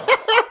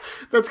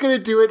 That's going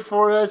to do it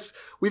for us.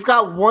 We've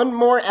got one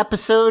more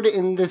episode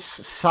in this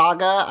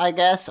saga, I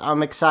guess.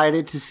 I'm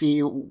excited to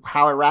see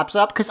how it wraps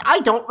up, because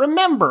I don't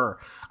remember.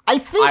 I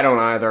don't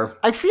either.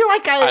 I feel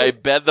like I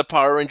bet the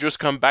Power Rangers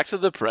come back to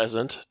the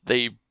present.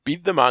 They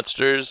beat the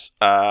monsters,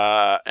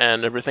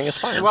 and everything is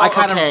fine. Well, I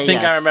kind of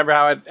think I remember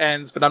how it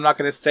ends, but I'm not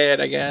going to say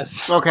it, I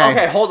guess.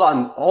 Okay, hold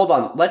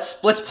on. Let's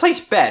place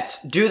bets.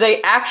 Do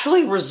they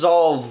actually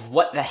resolve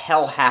what the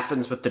hell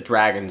happens with the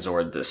Dragon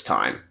Zord this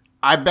time?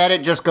 I bet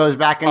it just goes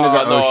back into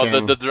the ocean.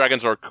 No, the Dragon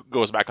Zord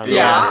goes back on the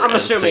water. Yeah, I'm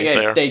assuming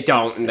they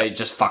don't, and they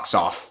just fucks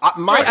off.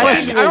 My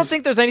question is, I don't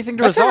think there's anything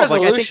to resolve.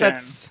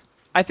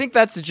 I think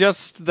that's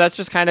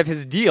just kind of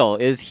his deal.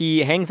 Is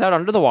he hangs out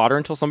under the water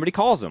until somebody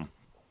calls him.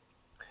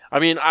 I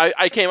mean,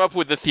 I came up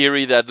with the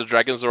theory that the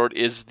Dragon Zord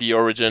is the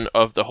origin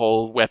of the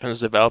whole weapons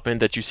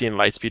development that you see in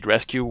Lightspeed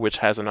Rescue, which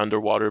has an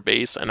underwater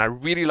base, and I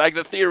really like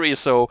the theory,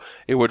 so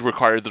it would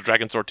require the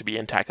Dragon Zord to be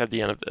intact at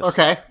the end of this.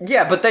 Okay.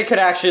 Yeah, but they could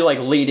actually like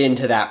lead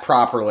into that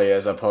properly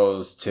as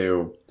opposed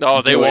to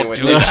they won't what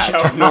do the that.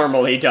 show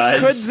normally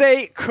does.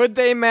 Could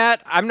they,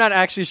 Matt? I'm not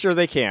actually sure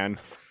they can.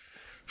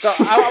 So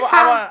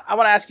I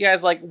want to ask you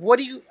guys, like, what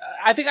do you...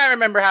 I think I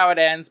remember how it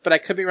ends, but I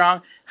could be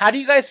wrong. How do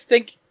you guys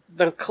think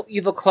the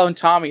evil clone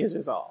Tommy is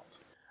resolved?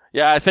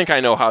 Yeah, I think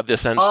I know how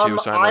this ends too,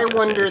 so I'm not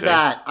gonna say anything.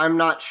 that. I'm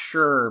not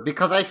sure,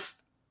 because I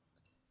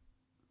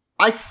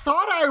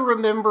thought I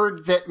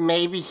remembered that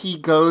maybe he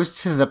goes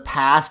to the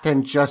past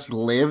and just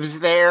lives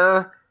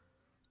there.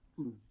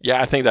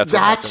 Yeah, I think that's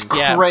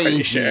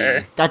crazy. Yeah,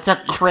 sure. That's a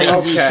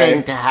crazy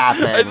thing to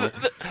happen.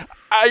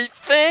 I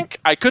think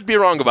I could be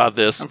wrong about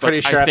this, I'm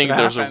pretty sure I think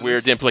there's happens. a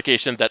weird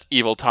implication that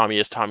evil Tommy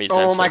is Tommy's Oh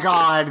ancestor. my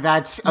God,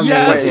 that's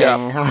amazing!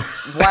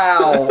 Yes.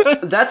 Wow,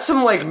 that's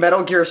some like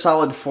Metal Gear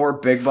Solid 4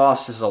 Big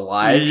Boss is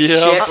alive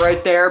shit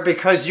right there,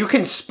 because you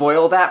can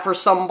spoil that for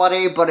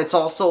somebody, but it's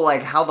also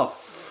like, how the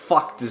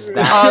fuck does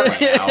that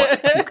play out?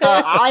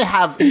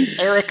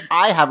 Eric,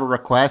 I have a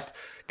request.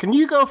 Can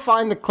you go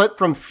find the clip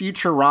from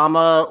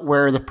Futurama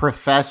where the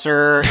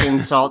professor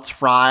insults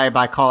Fry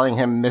by calling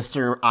him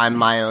Mr. I'm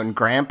my own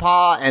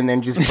grandpa, and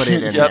then just put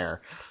it in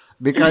there?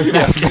 Because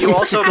that's Can you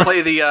also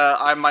play the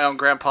I'm my own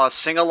grandpa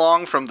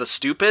sing-along from The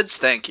Stupids?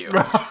 Thank you.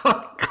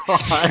 Oh,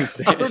 God.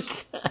 Okay.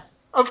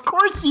 Of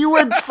course you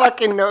would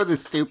fucking know The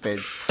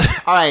Stupids.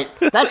 All right,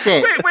 that's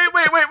it. Wait.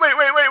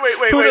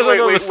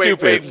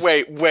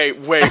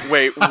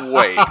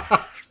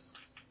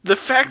 The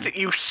fact that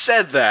you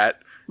said that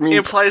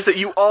implies that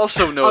you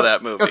also know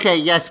that movie. Okay,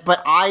 yes,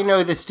 but I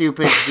know The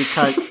Stupids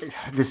because...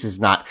 this is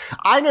not...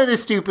 I know The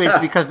Stupids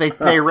because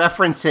they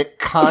reference it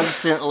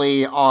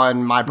constantly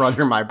on My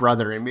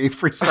Brother and Me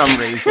for some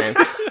reason.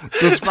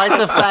 Despite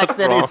the fact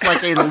that it's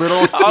like a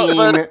little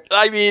scene...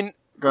 I mean...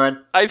 Go ahead.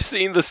 I've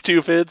seen The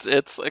Stupids.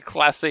 It's a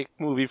classic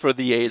movie for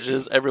the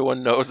ages.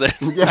 Everyone knows it.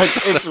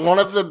 Yes, it's one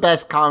of the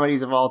best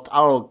comedies of all time.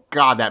 Oh,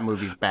 God, that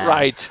movie's bad.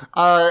 Right.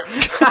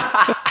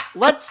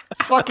 Let's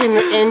fucking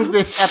end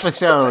this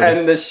episode. Let's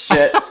end this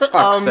shit.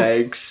 Fuck's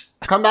sakes.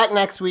 Come back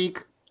next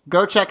week.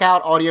 Go check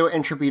out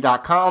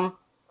audioentropy.com.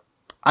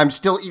 I'm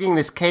still eating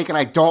this cake and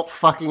I don't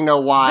fucking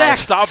know why. Zach,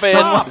 stop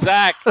it.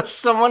 Zach.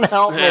 Someone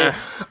help me.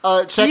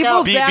 Check Evil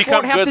out... Zach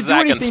won't have to do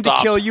anything to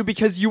kill you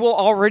because you will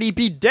already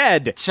be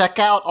dead. Check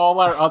out all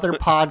our other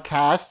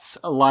podcasts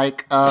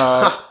like...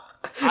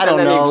 I don't and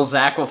then know. Evil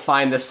Zach will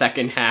find the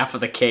second half of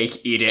the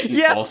cake, eat it,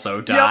 and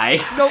also die.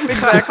 Yep. Nope,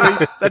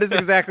 exactly. That is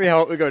exactly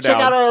how it would go down.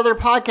 Check out our other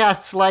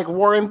podcasts like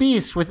War and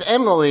Beast with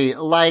Emily,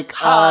 like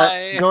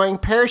Going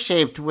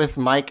Pear-Shaped with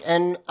Mike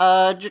and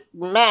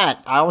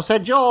Matt. I almost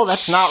said Joel.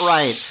 That's not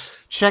right.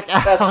 Check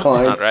out... That's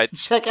fine. Not right.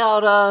 Check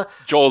out...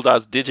 Joel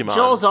does Digimon.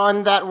 Joel's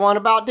on that one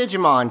about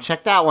Digimon.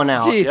 Check that one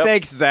out. Gee,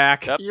 thanks,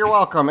 Zach. Yep. You're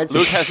welcome.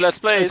 Luke has Let's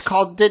Plays. It's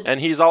called... and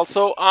he's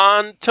also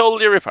on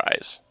Totally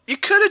Reprise. You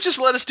could have just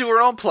let us do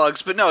our own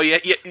plugs, but no,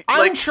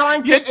 I'm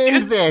trying to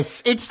end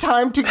this. It's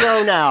time to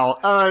go now.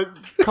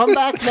 come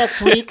back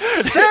next week.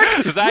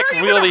 Zach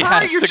really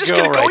has to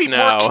go right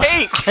now.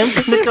 I'm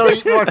gonna go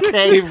eat more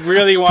cake. He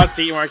really wants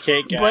to eat more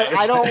cake, guys. But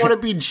I don't want to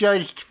be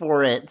judged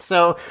for it.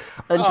 So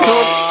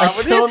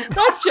until we're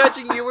not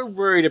judging you, we're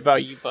worried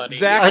about you, buddy.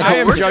 Zach, I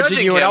am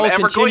judging you, and I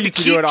will continue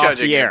to do it off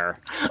the air.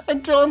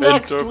 Until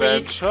next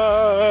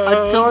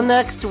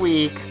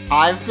week,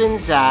 I've been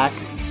Zach.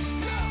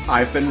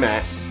 I've been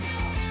Matt.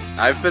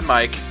 I've been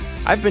Mike.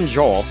 I've been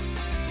Joel.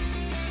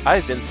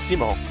 I've been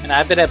Simo. And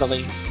I've been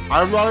Emily.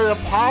 I'm ready to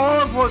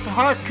power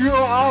protect you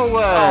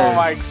always. Oh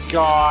my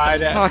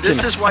god.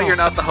 This is why you're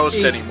not the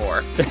host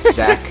anymore.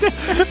 Zach,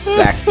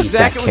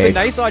 it was a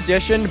nice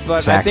audition,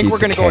 but Zach, I think we're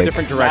going to go a cake.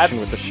 different direction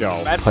with the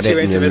show. That's Put too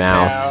it in your intimate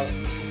mouth.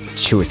 now.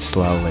 Chew it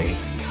slowly.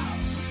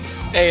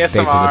 ASMR.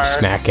 Big lip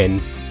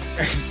smacking.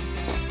 It's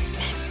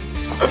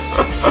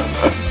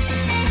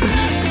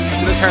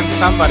gonna turn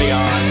somebody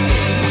on.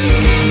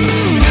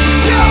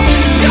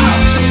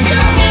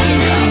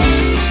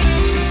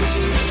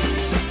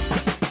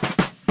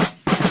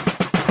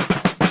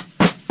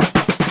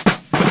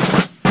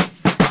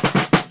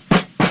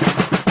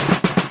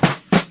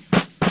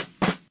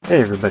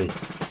 Hey everybody,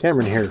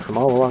 Cameron here from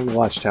All Along the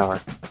Watchtower.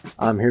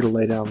 I'm here to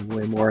lay down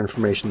way more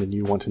information than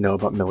you want to know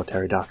about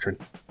military doctrine.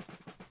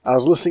 I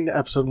was listening to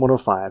episode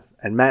 105,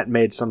 and Matt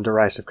made some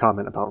derisive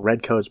comment about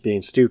redcoats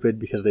being stupid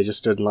because they just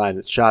stood in line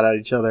and shot at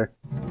each other.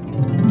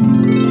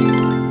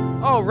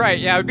 Oh, right,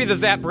 yeah, it would be the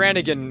Zap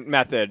Brannigan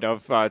method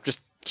of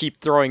just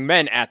keep throwing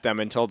men at them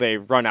until they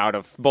run out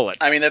of bullets.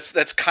 I mean,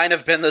 that's kind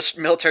of been the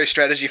military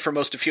strategy for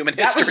most of human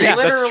That was history.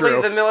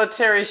 literally the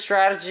military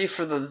strategy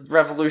for the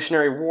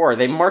Revolutionary War.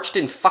 They marched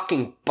in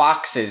fucking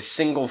boxes,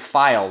 single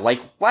file.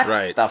 Like,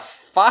 what the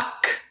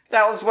fuck?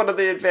 That was one of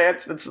the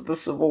advancements of the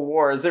Civil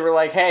War. Is they were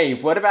like, hey,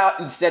 what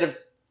about instead of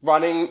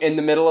running in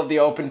the middle of the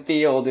open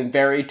field in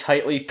very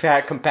tightly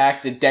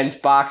compacted, dense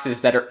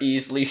boxes that are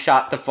easily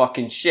shot to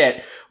fucking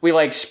shit, we,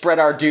 like, spread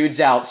our dudes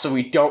out so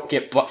we don't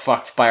get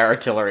butt-fucked by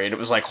artillery. And it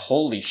was like,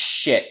 holy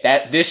shit,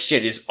 this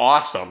shit is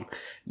awesome.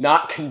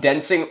 Not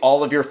condensing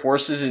all of your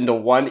forces into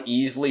one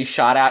easily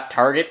shot-at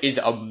target is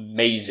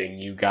amazing,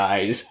 you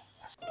guys.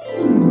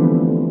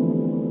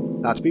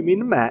 Not to be mean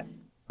to Matt,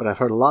 but I've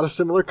heard a lot of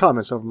similar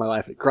comments over my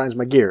life. It grinds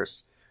my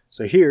gears.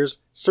 So here's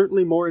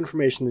certainly more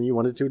information than you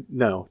wanted to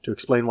know to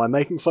explain why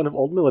making fun of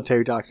old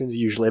military doctrine is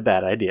usually a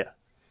bad idea.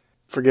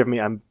 Forgive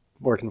me, I'm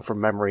working from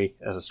memory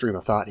as a stream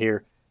of thought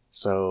here,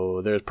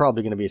 so there's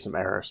probably going to be some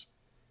errors.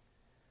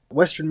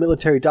 Western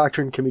military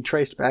doctrine can be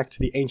traced back to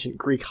the ancient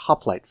Greek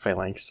hoplite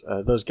phalanx.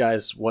 Those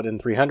guys, what, in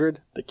 300,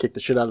 that kicked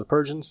the shit out of the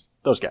Persians?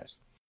 Those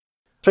guys.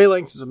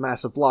 Phalanx is a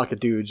massive block of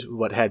dudes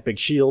who had big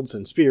shields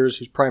and spears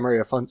whose primary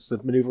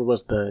offensive maneuver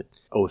was the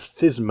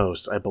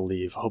othismos, I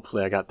believe.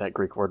 Hopefully I got that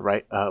Greek word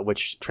right,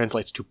 which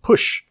translates to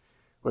push,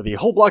 where the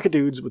whole block of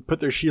dudes would put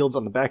their shields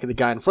on the back of the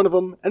guy in front of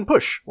them and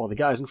push, while the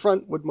guys in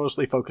front would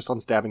mostly focus on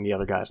stabbing the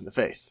other guys in the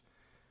face.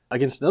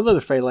 Against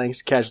another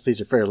phalanx, casualties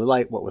are fairly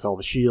light, what with all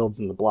the shields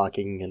and the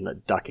blocking and the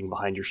ducking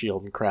behind your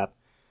shield and crap,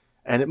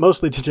 and it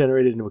mostly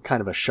degenerated into a kind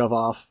of a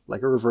shove-off,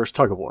 like a reverse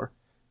tug-of-war.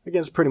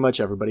 Against pretty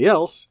much everybody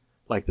else,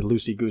 like the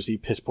loosey-goosey,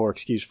 piss-poor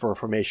excuse for a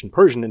formation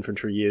Persian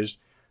infantry used,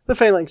 the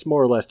phalanx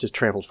more or less just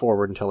trampled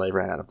forward until they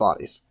ran out of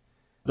bodies.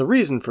 The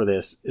reason for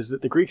this is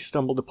that the Greeks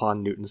stumbled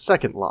upon Newton's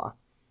second law.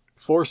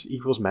 Force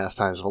equals mass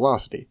times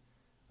velocity.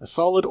 A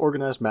solid,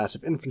 organized mass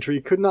of infantry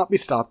could not be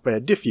stopped by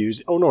a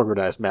diffuse,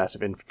 unorganized mass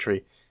of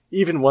infantry,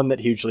 even one that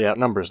hugely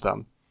outnumbers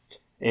them.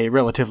 A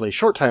relatively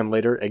short time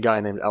later, a guy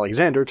named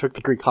Alexander took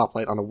the Greek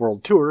hoplite on a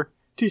world tour,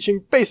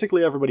 teaching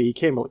basically everybody he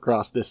came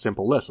across this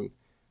simple lesson.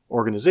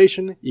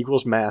 Organization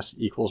equals mass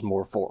equals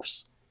more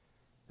force.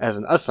 As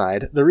an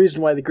aside, the reason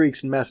why the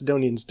Greeks and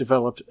Macedonians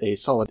developed a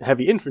solid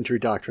heavy infantry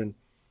doctrine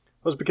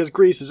was because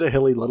Greece is a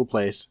hilly little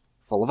place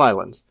full of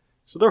islands,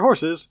 so their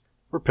horses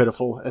were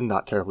pitiful and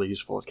not terribly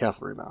useful as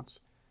cavalry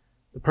mounts.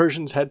 The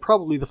Persians had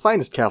probably the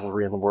finest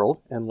cavalry in the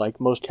world, and like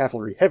most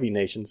cavalry-heavy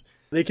nations,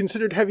 they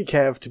considered heavy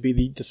cav to be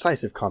the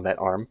decisive combat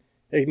arm,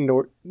 and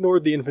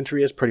ignored the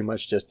infantry as pretty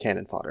much just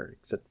cannon fodder,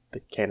 except the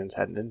cannons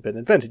hadn't been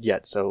invented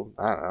yet, so,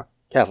 I don't know,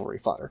 cavalry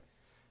fodder.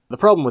 The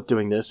problem with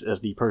doing this,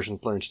 as the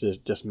Persians learned to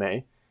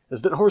dismay,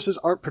 is that horses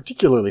aren't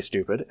particularly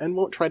stupid and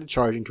won't try to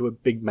charge into a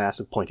big mass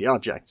of pointy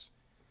objects.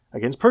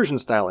 Against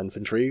Persian-style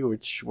infantry,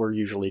 which were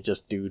usually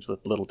just dudes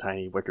with little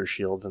tiny wicker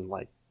shields and,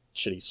 like,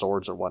 shitty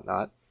swords or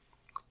whatnot,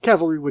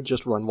 cavalry would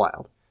just run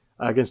wild.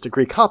 Against a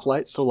Greek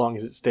hoplite, so long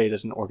as it stayed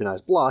as an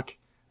organized block,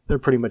 they're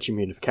pretty much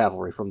immune to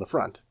cavalry from the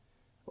front.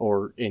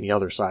 Or any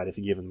other side if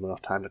you give them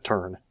enough time to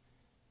turn.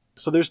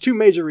 So there's two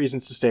major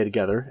reasons to stay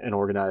together and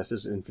organized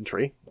as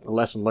infantry. A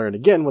lesson learned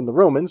again when the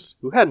Romans,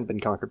 who hadn't been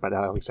conquered by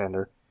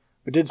Alexander,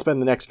 but did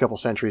spend the next couple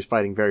centuries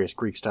fighting various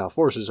Greek-style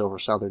forces over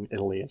southern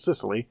Italy and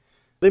Sicily,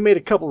 they made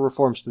a couple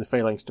reforms to the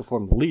phalanx to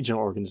form the legion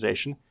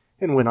organization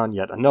and went on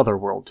yet another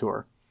world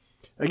tour.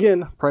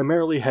 Again,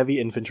 primarily heavy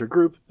infantry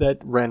group that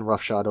ran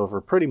roughshod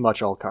over pretty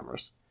much all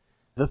comers.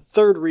 The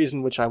third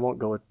reason, which I won't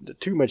go into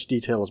too much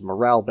detail, is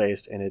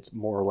morale-based, and it's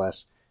more or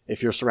less,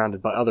 if you're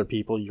surrounded by other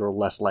people, you're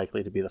less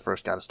likely to be the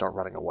first guy to start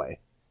running away.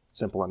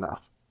 Simple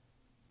enough.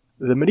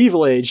 The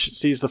medieval age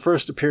sees the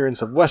first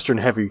appearance of Western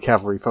heavy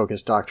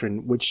cavalry-focused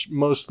doctrine, which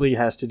mostly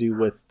has to do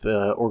with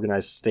the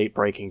organized state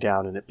breaking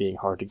down and it being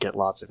hard to get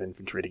lots of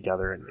infantry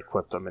together and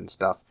equip them and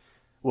stuff.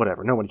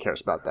 Whatever, nobody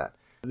cares about that.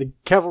 The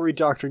cavalry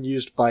doctrine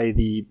used by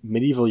the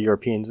medieval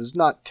Europeans is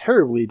not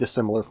terribly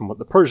dissimilar from what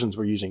the Persians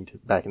were using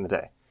back in the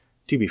day,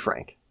 to be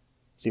frank.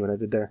 See what I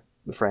did there?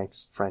 The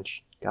Franks,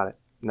 French, got it?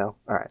 No?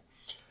 Alright.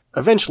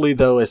 Eventually,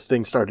 though, as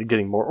things started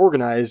getting more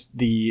organized,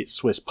 the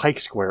Swiss pike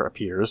square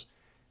appears,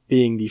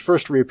 being the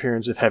first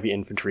reappearance of heavy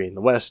infantry in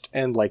the West,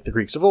 and like the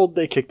Greeks of old,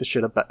 they kicked the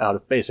shit out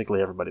of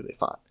basically everybody they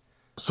fought.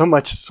 So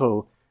much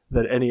so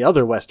that any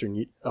other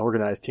Western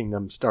organized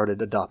kingdom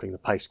started adopting the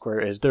pike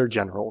square as their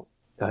general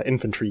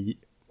infantry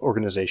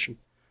organization.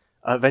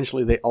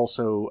 Eventually, they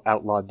also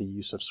outlawed the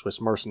use of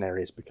Swiss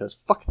mercenaries, because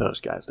fuck those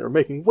guys, they were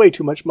making way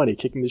too much money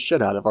kicking the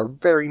shit out of our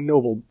very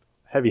noble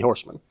heavy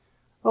horsemen.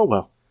 Oh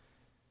well.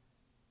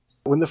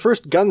 When the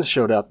first guns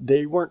showed up,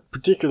 they weren't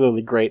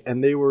particularly great,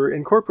 and they were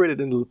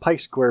incorporated into the pike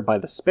square by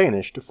the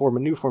Spanish to form a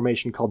new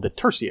formation called the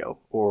tercio,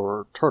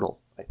 or turtle,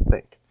 I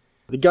think.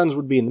 The guns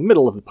would be in the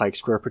middle of the pike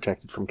square,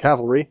 protected from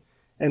cavalry,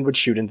 and would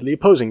shoot into the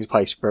opposing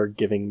pike square,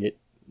 giving it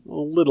a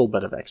little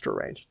bit of extra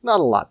range. Not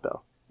a lot,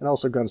 though. And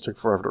also guns took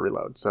forever to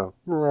reload, so...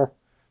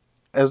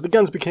 As the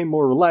guns became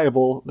more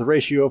reliable, the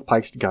ratio of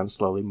pikes to guns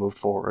slowly moved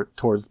forward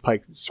towards the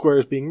pike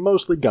squares being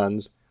mostly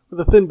guns, with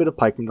a thin bit of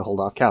pikemen to hold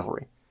off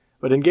cavalry.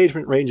 But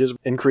engagement ranges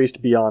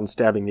increased beyond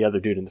stabbing the other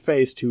dude in the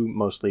face to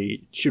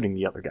mostly shooting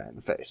the other guy in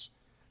the face.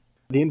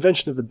 The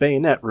invention of the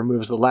bayonet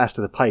removes the last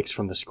of the pikes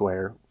from the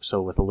square,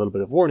 so with a little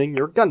bit of warning,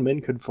 your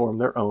gunmen could form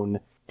their own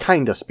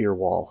kinda spear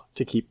wall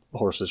to keep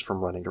horses from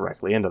running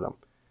directly into them.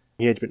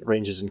 Engagement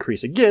ranges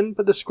increase again,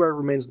 but the square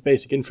remains the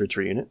basic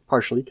infantry unit,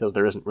 partially because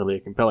there isn't really a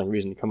compelling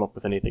reason to come up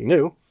with anything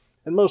new,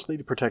 and mostly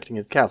to protecting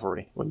its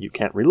cavalry. When you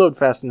can't reload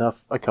fast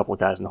enough, a couple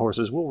guys and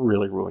horses will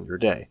really ruin your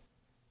day.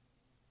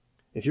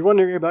 If you're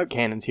wondering about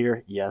cannons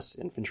here, yes,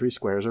 infantry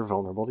squares are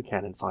vulnerable to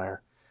cannon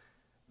fire.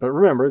 But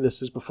remember,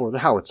 this is before the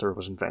howitzer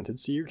was invented,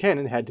 so your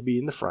cannon had to be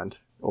in the front,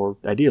 or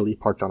ideally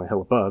parked on a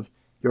hill above,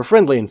 your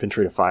friendly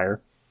infantry to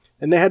fire,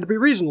 and they had to be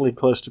reasonably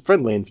close to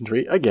friendly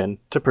infantry, again,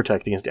 to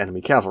protect against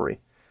enemy cavalry.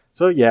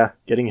 So yeah,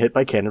 getting hit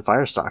by cannon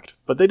fire sucked,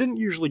 but they didn't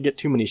usually get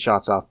too many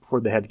shots off before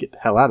they had to get the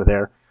hell out of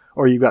there,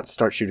 or you got to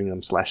start shooting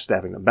them /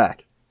 stabbing them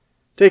back.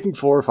 Taking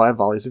 4 or 5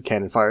 volleys of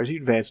cannon fire as you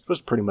advanced was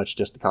pretty much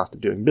just the cost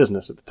of doing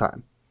business at the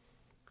time.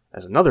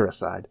 As another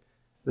aside,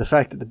 the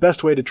fact that the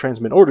best way to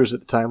transmit orders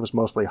at the time was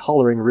mostly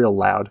hollering real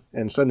loud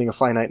and sending a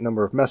finite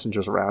number of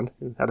messengers around,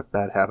 who had a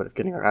bad habit of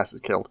getting their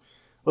asses killed,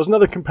 was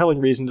another compelling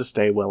reason to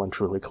stay well and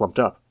truly clumped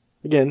up.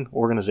 Again,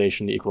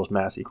 organization equals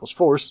mass equals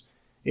force.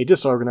 A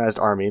disorganized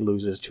army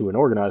loses to an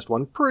organized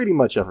one pretty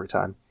much every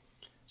time,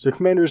 so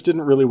commanders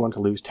didn't really want to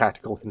lose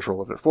tactical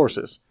control of their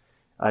forces.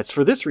 It's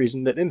for this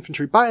reason that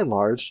infantry by and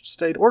large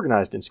stayed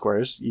organized in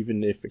squares,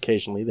 even if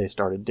occasionally they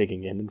started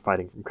digging in and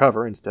fighting from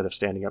cover instead of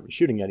standing up and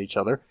shooting at each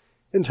other,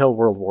 until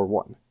World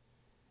War I.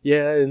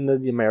 Yeah, in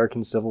the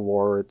American Civil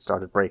War it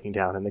started breaking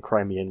down, in the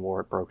Crimean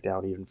War it broke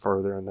down even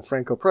further, and the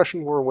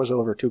Franco-Prussian War was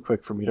over too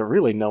quick for me to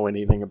really know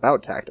anything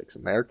about tactics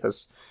in there,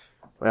 because,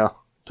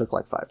 well, it took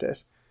like 5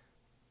 days.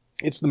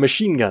 It's the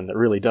machine gun that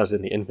really does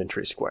in the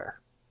infantry square.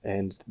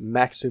 And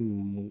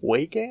Maxim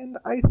Weygand,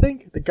 I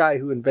think, the guy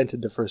who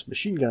invented the first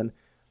machine gun,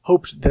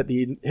 hoped that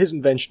his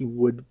invention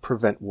would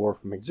prevent war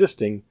from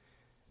existing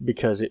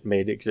because it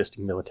made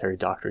existing military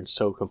doctrine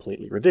so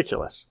completely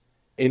ridiculous.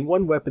 In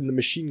one weapon, the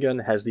machine gun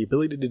has the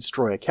ability to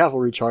destroy a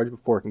cavalry charge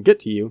before it can get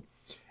to you,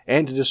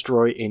 and to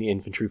destroy any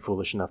infantry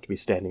foolish enough to be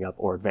standing up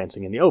or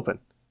advancing in the open.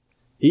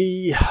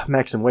 He,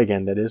 Maxim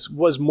Weygand that is,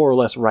 was more or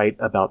less right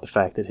about the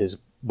fact that his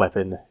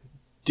weapon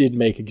did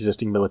make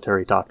existing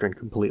military doctrine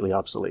completely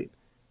obsolete.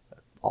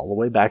 All the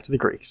way back to the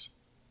Greeks.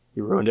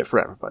 He ruined it for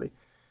everybody.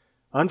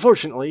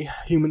 Unfortunately,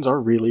 humans are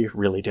really,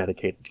 really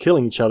dedicated to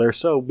killing each other,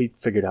 so we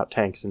figured out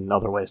tanks and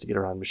other ways to get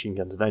around machine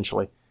guns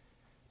eventually.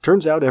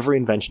 Turns out every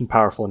invention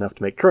powerful enough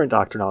to make current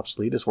doctrine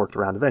obsolete is worked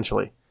around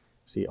eventually.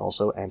 See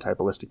also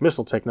anti-ballistic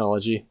missile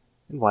technology,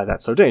 and why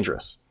that's so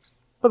dangerous.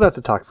 But that's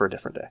a talk for a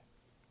different day.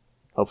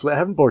 Hopefully I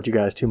haven't bored you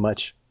guys too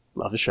much.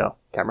 Love the show.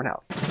 Cameron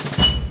out.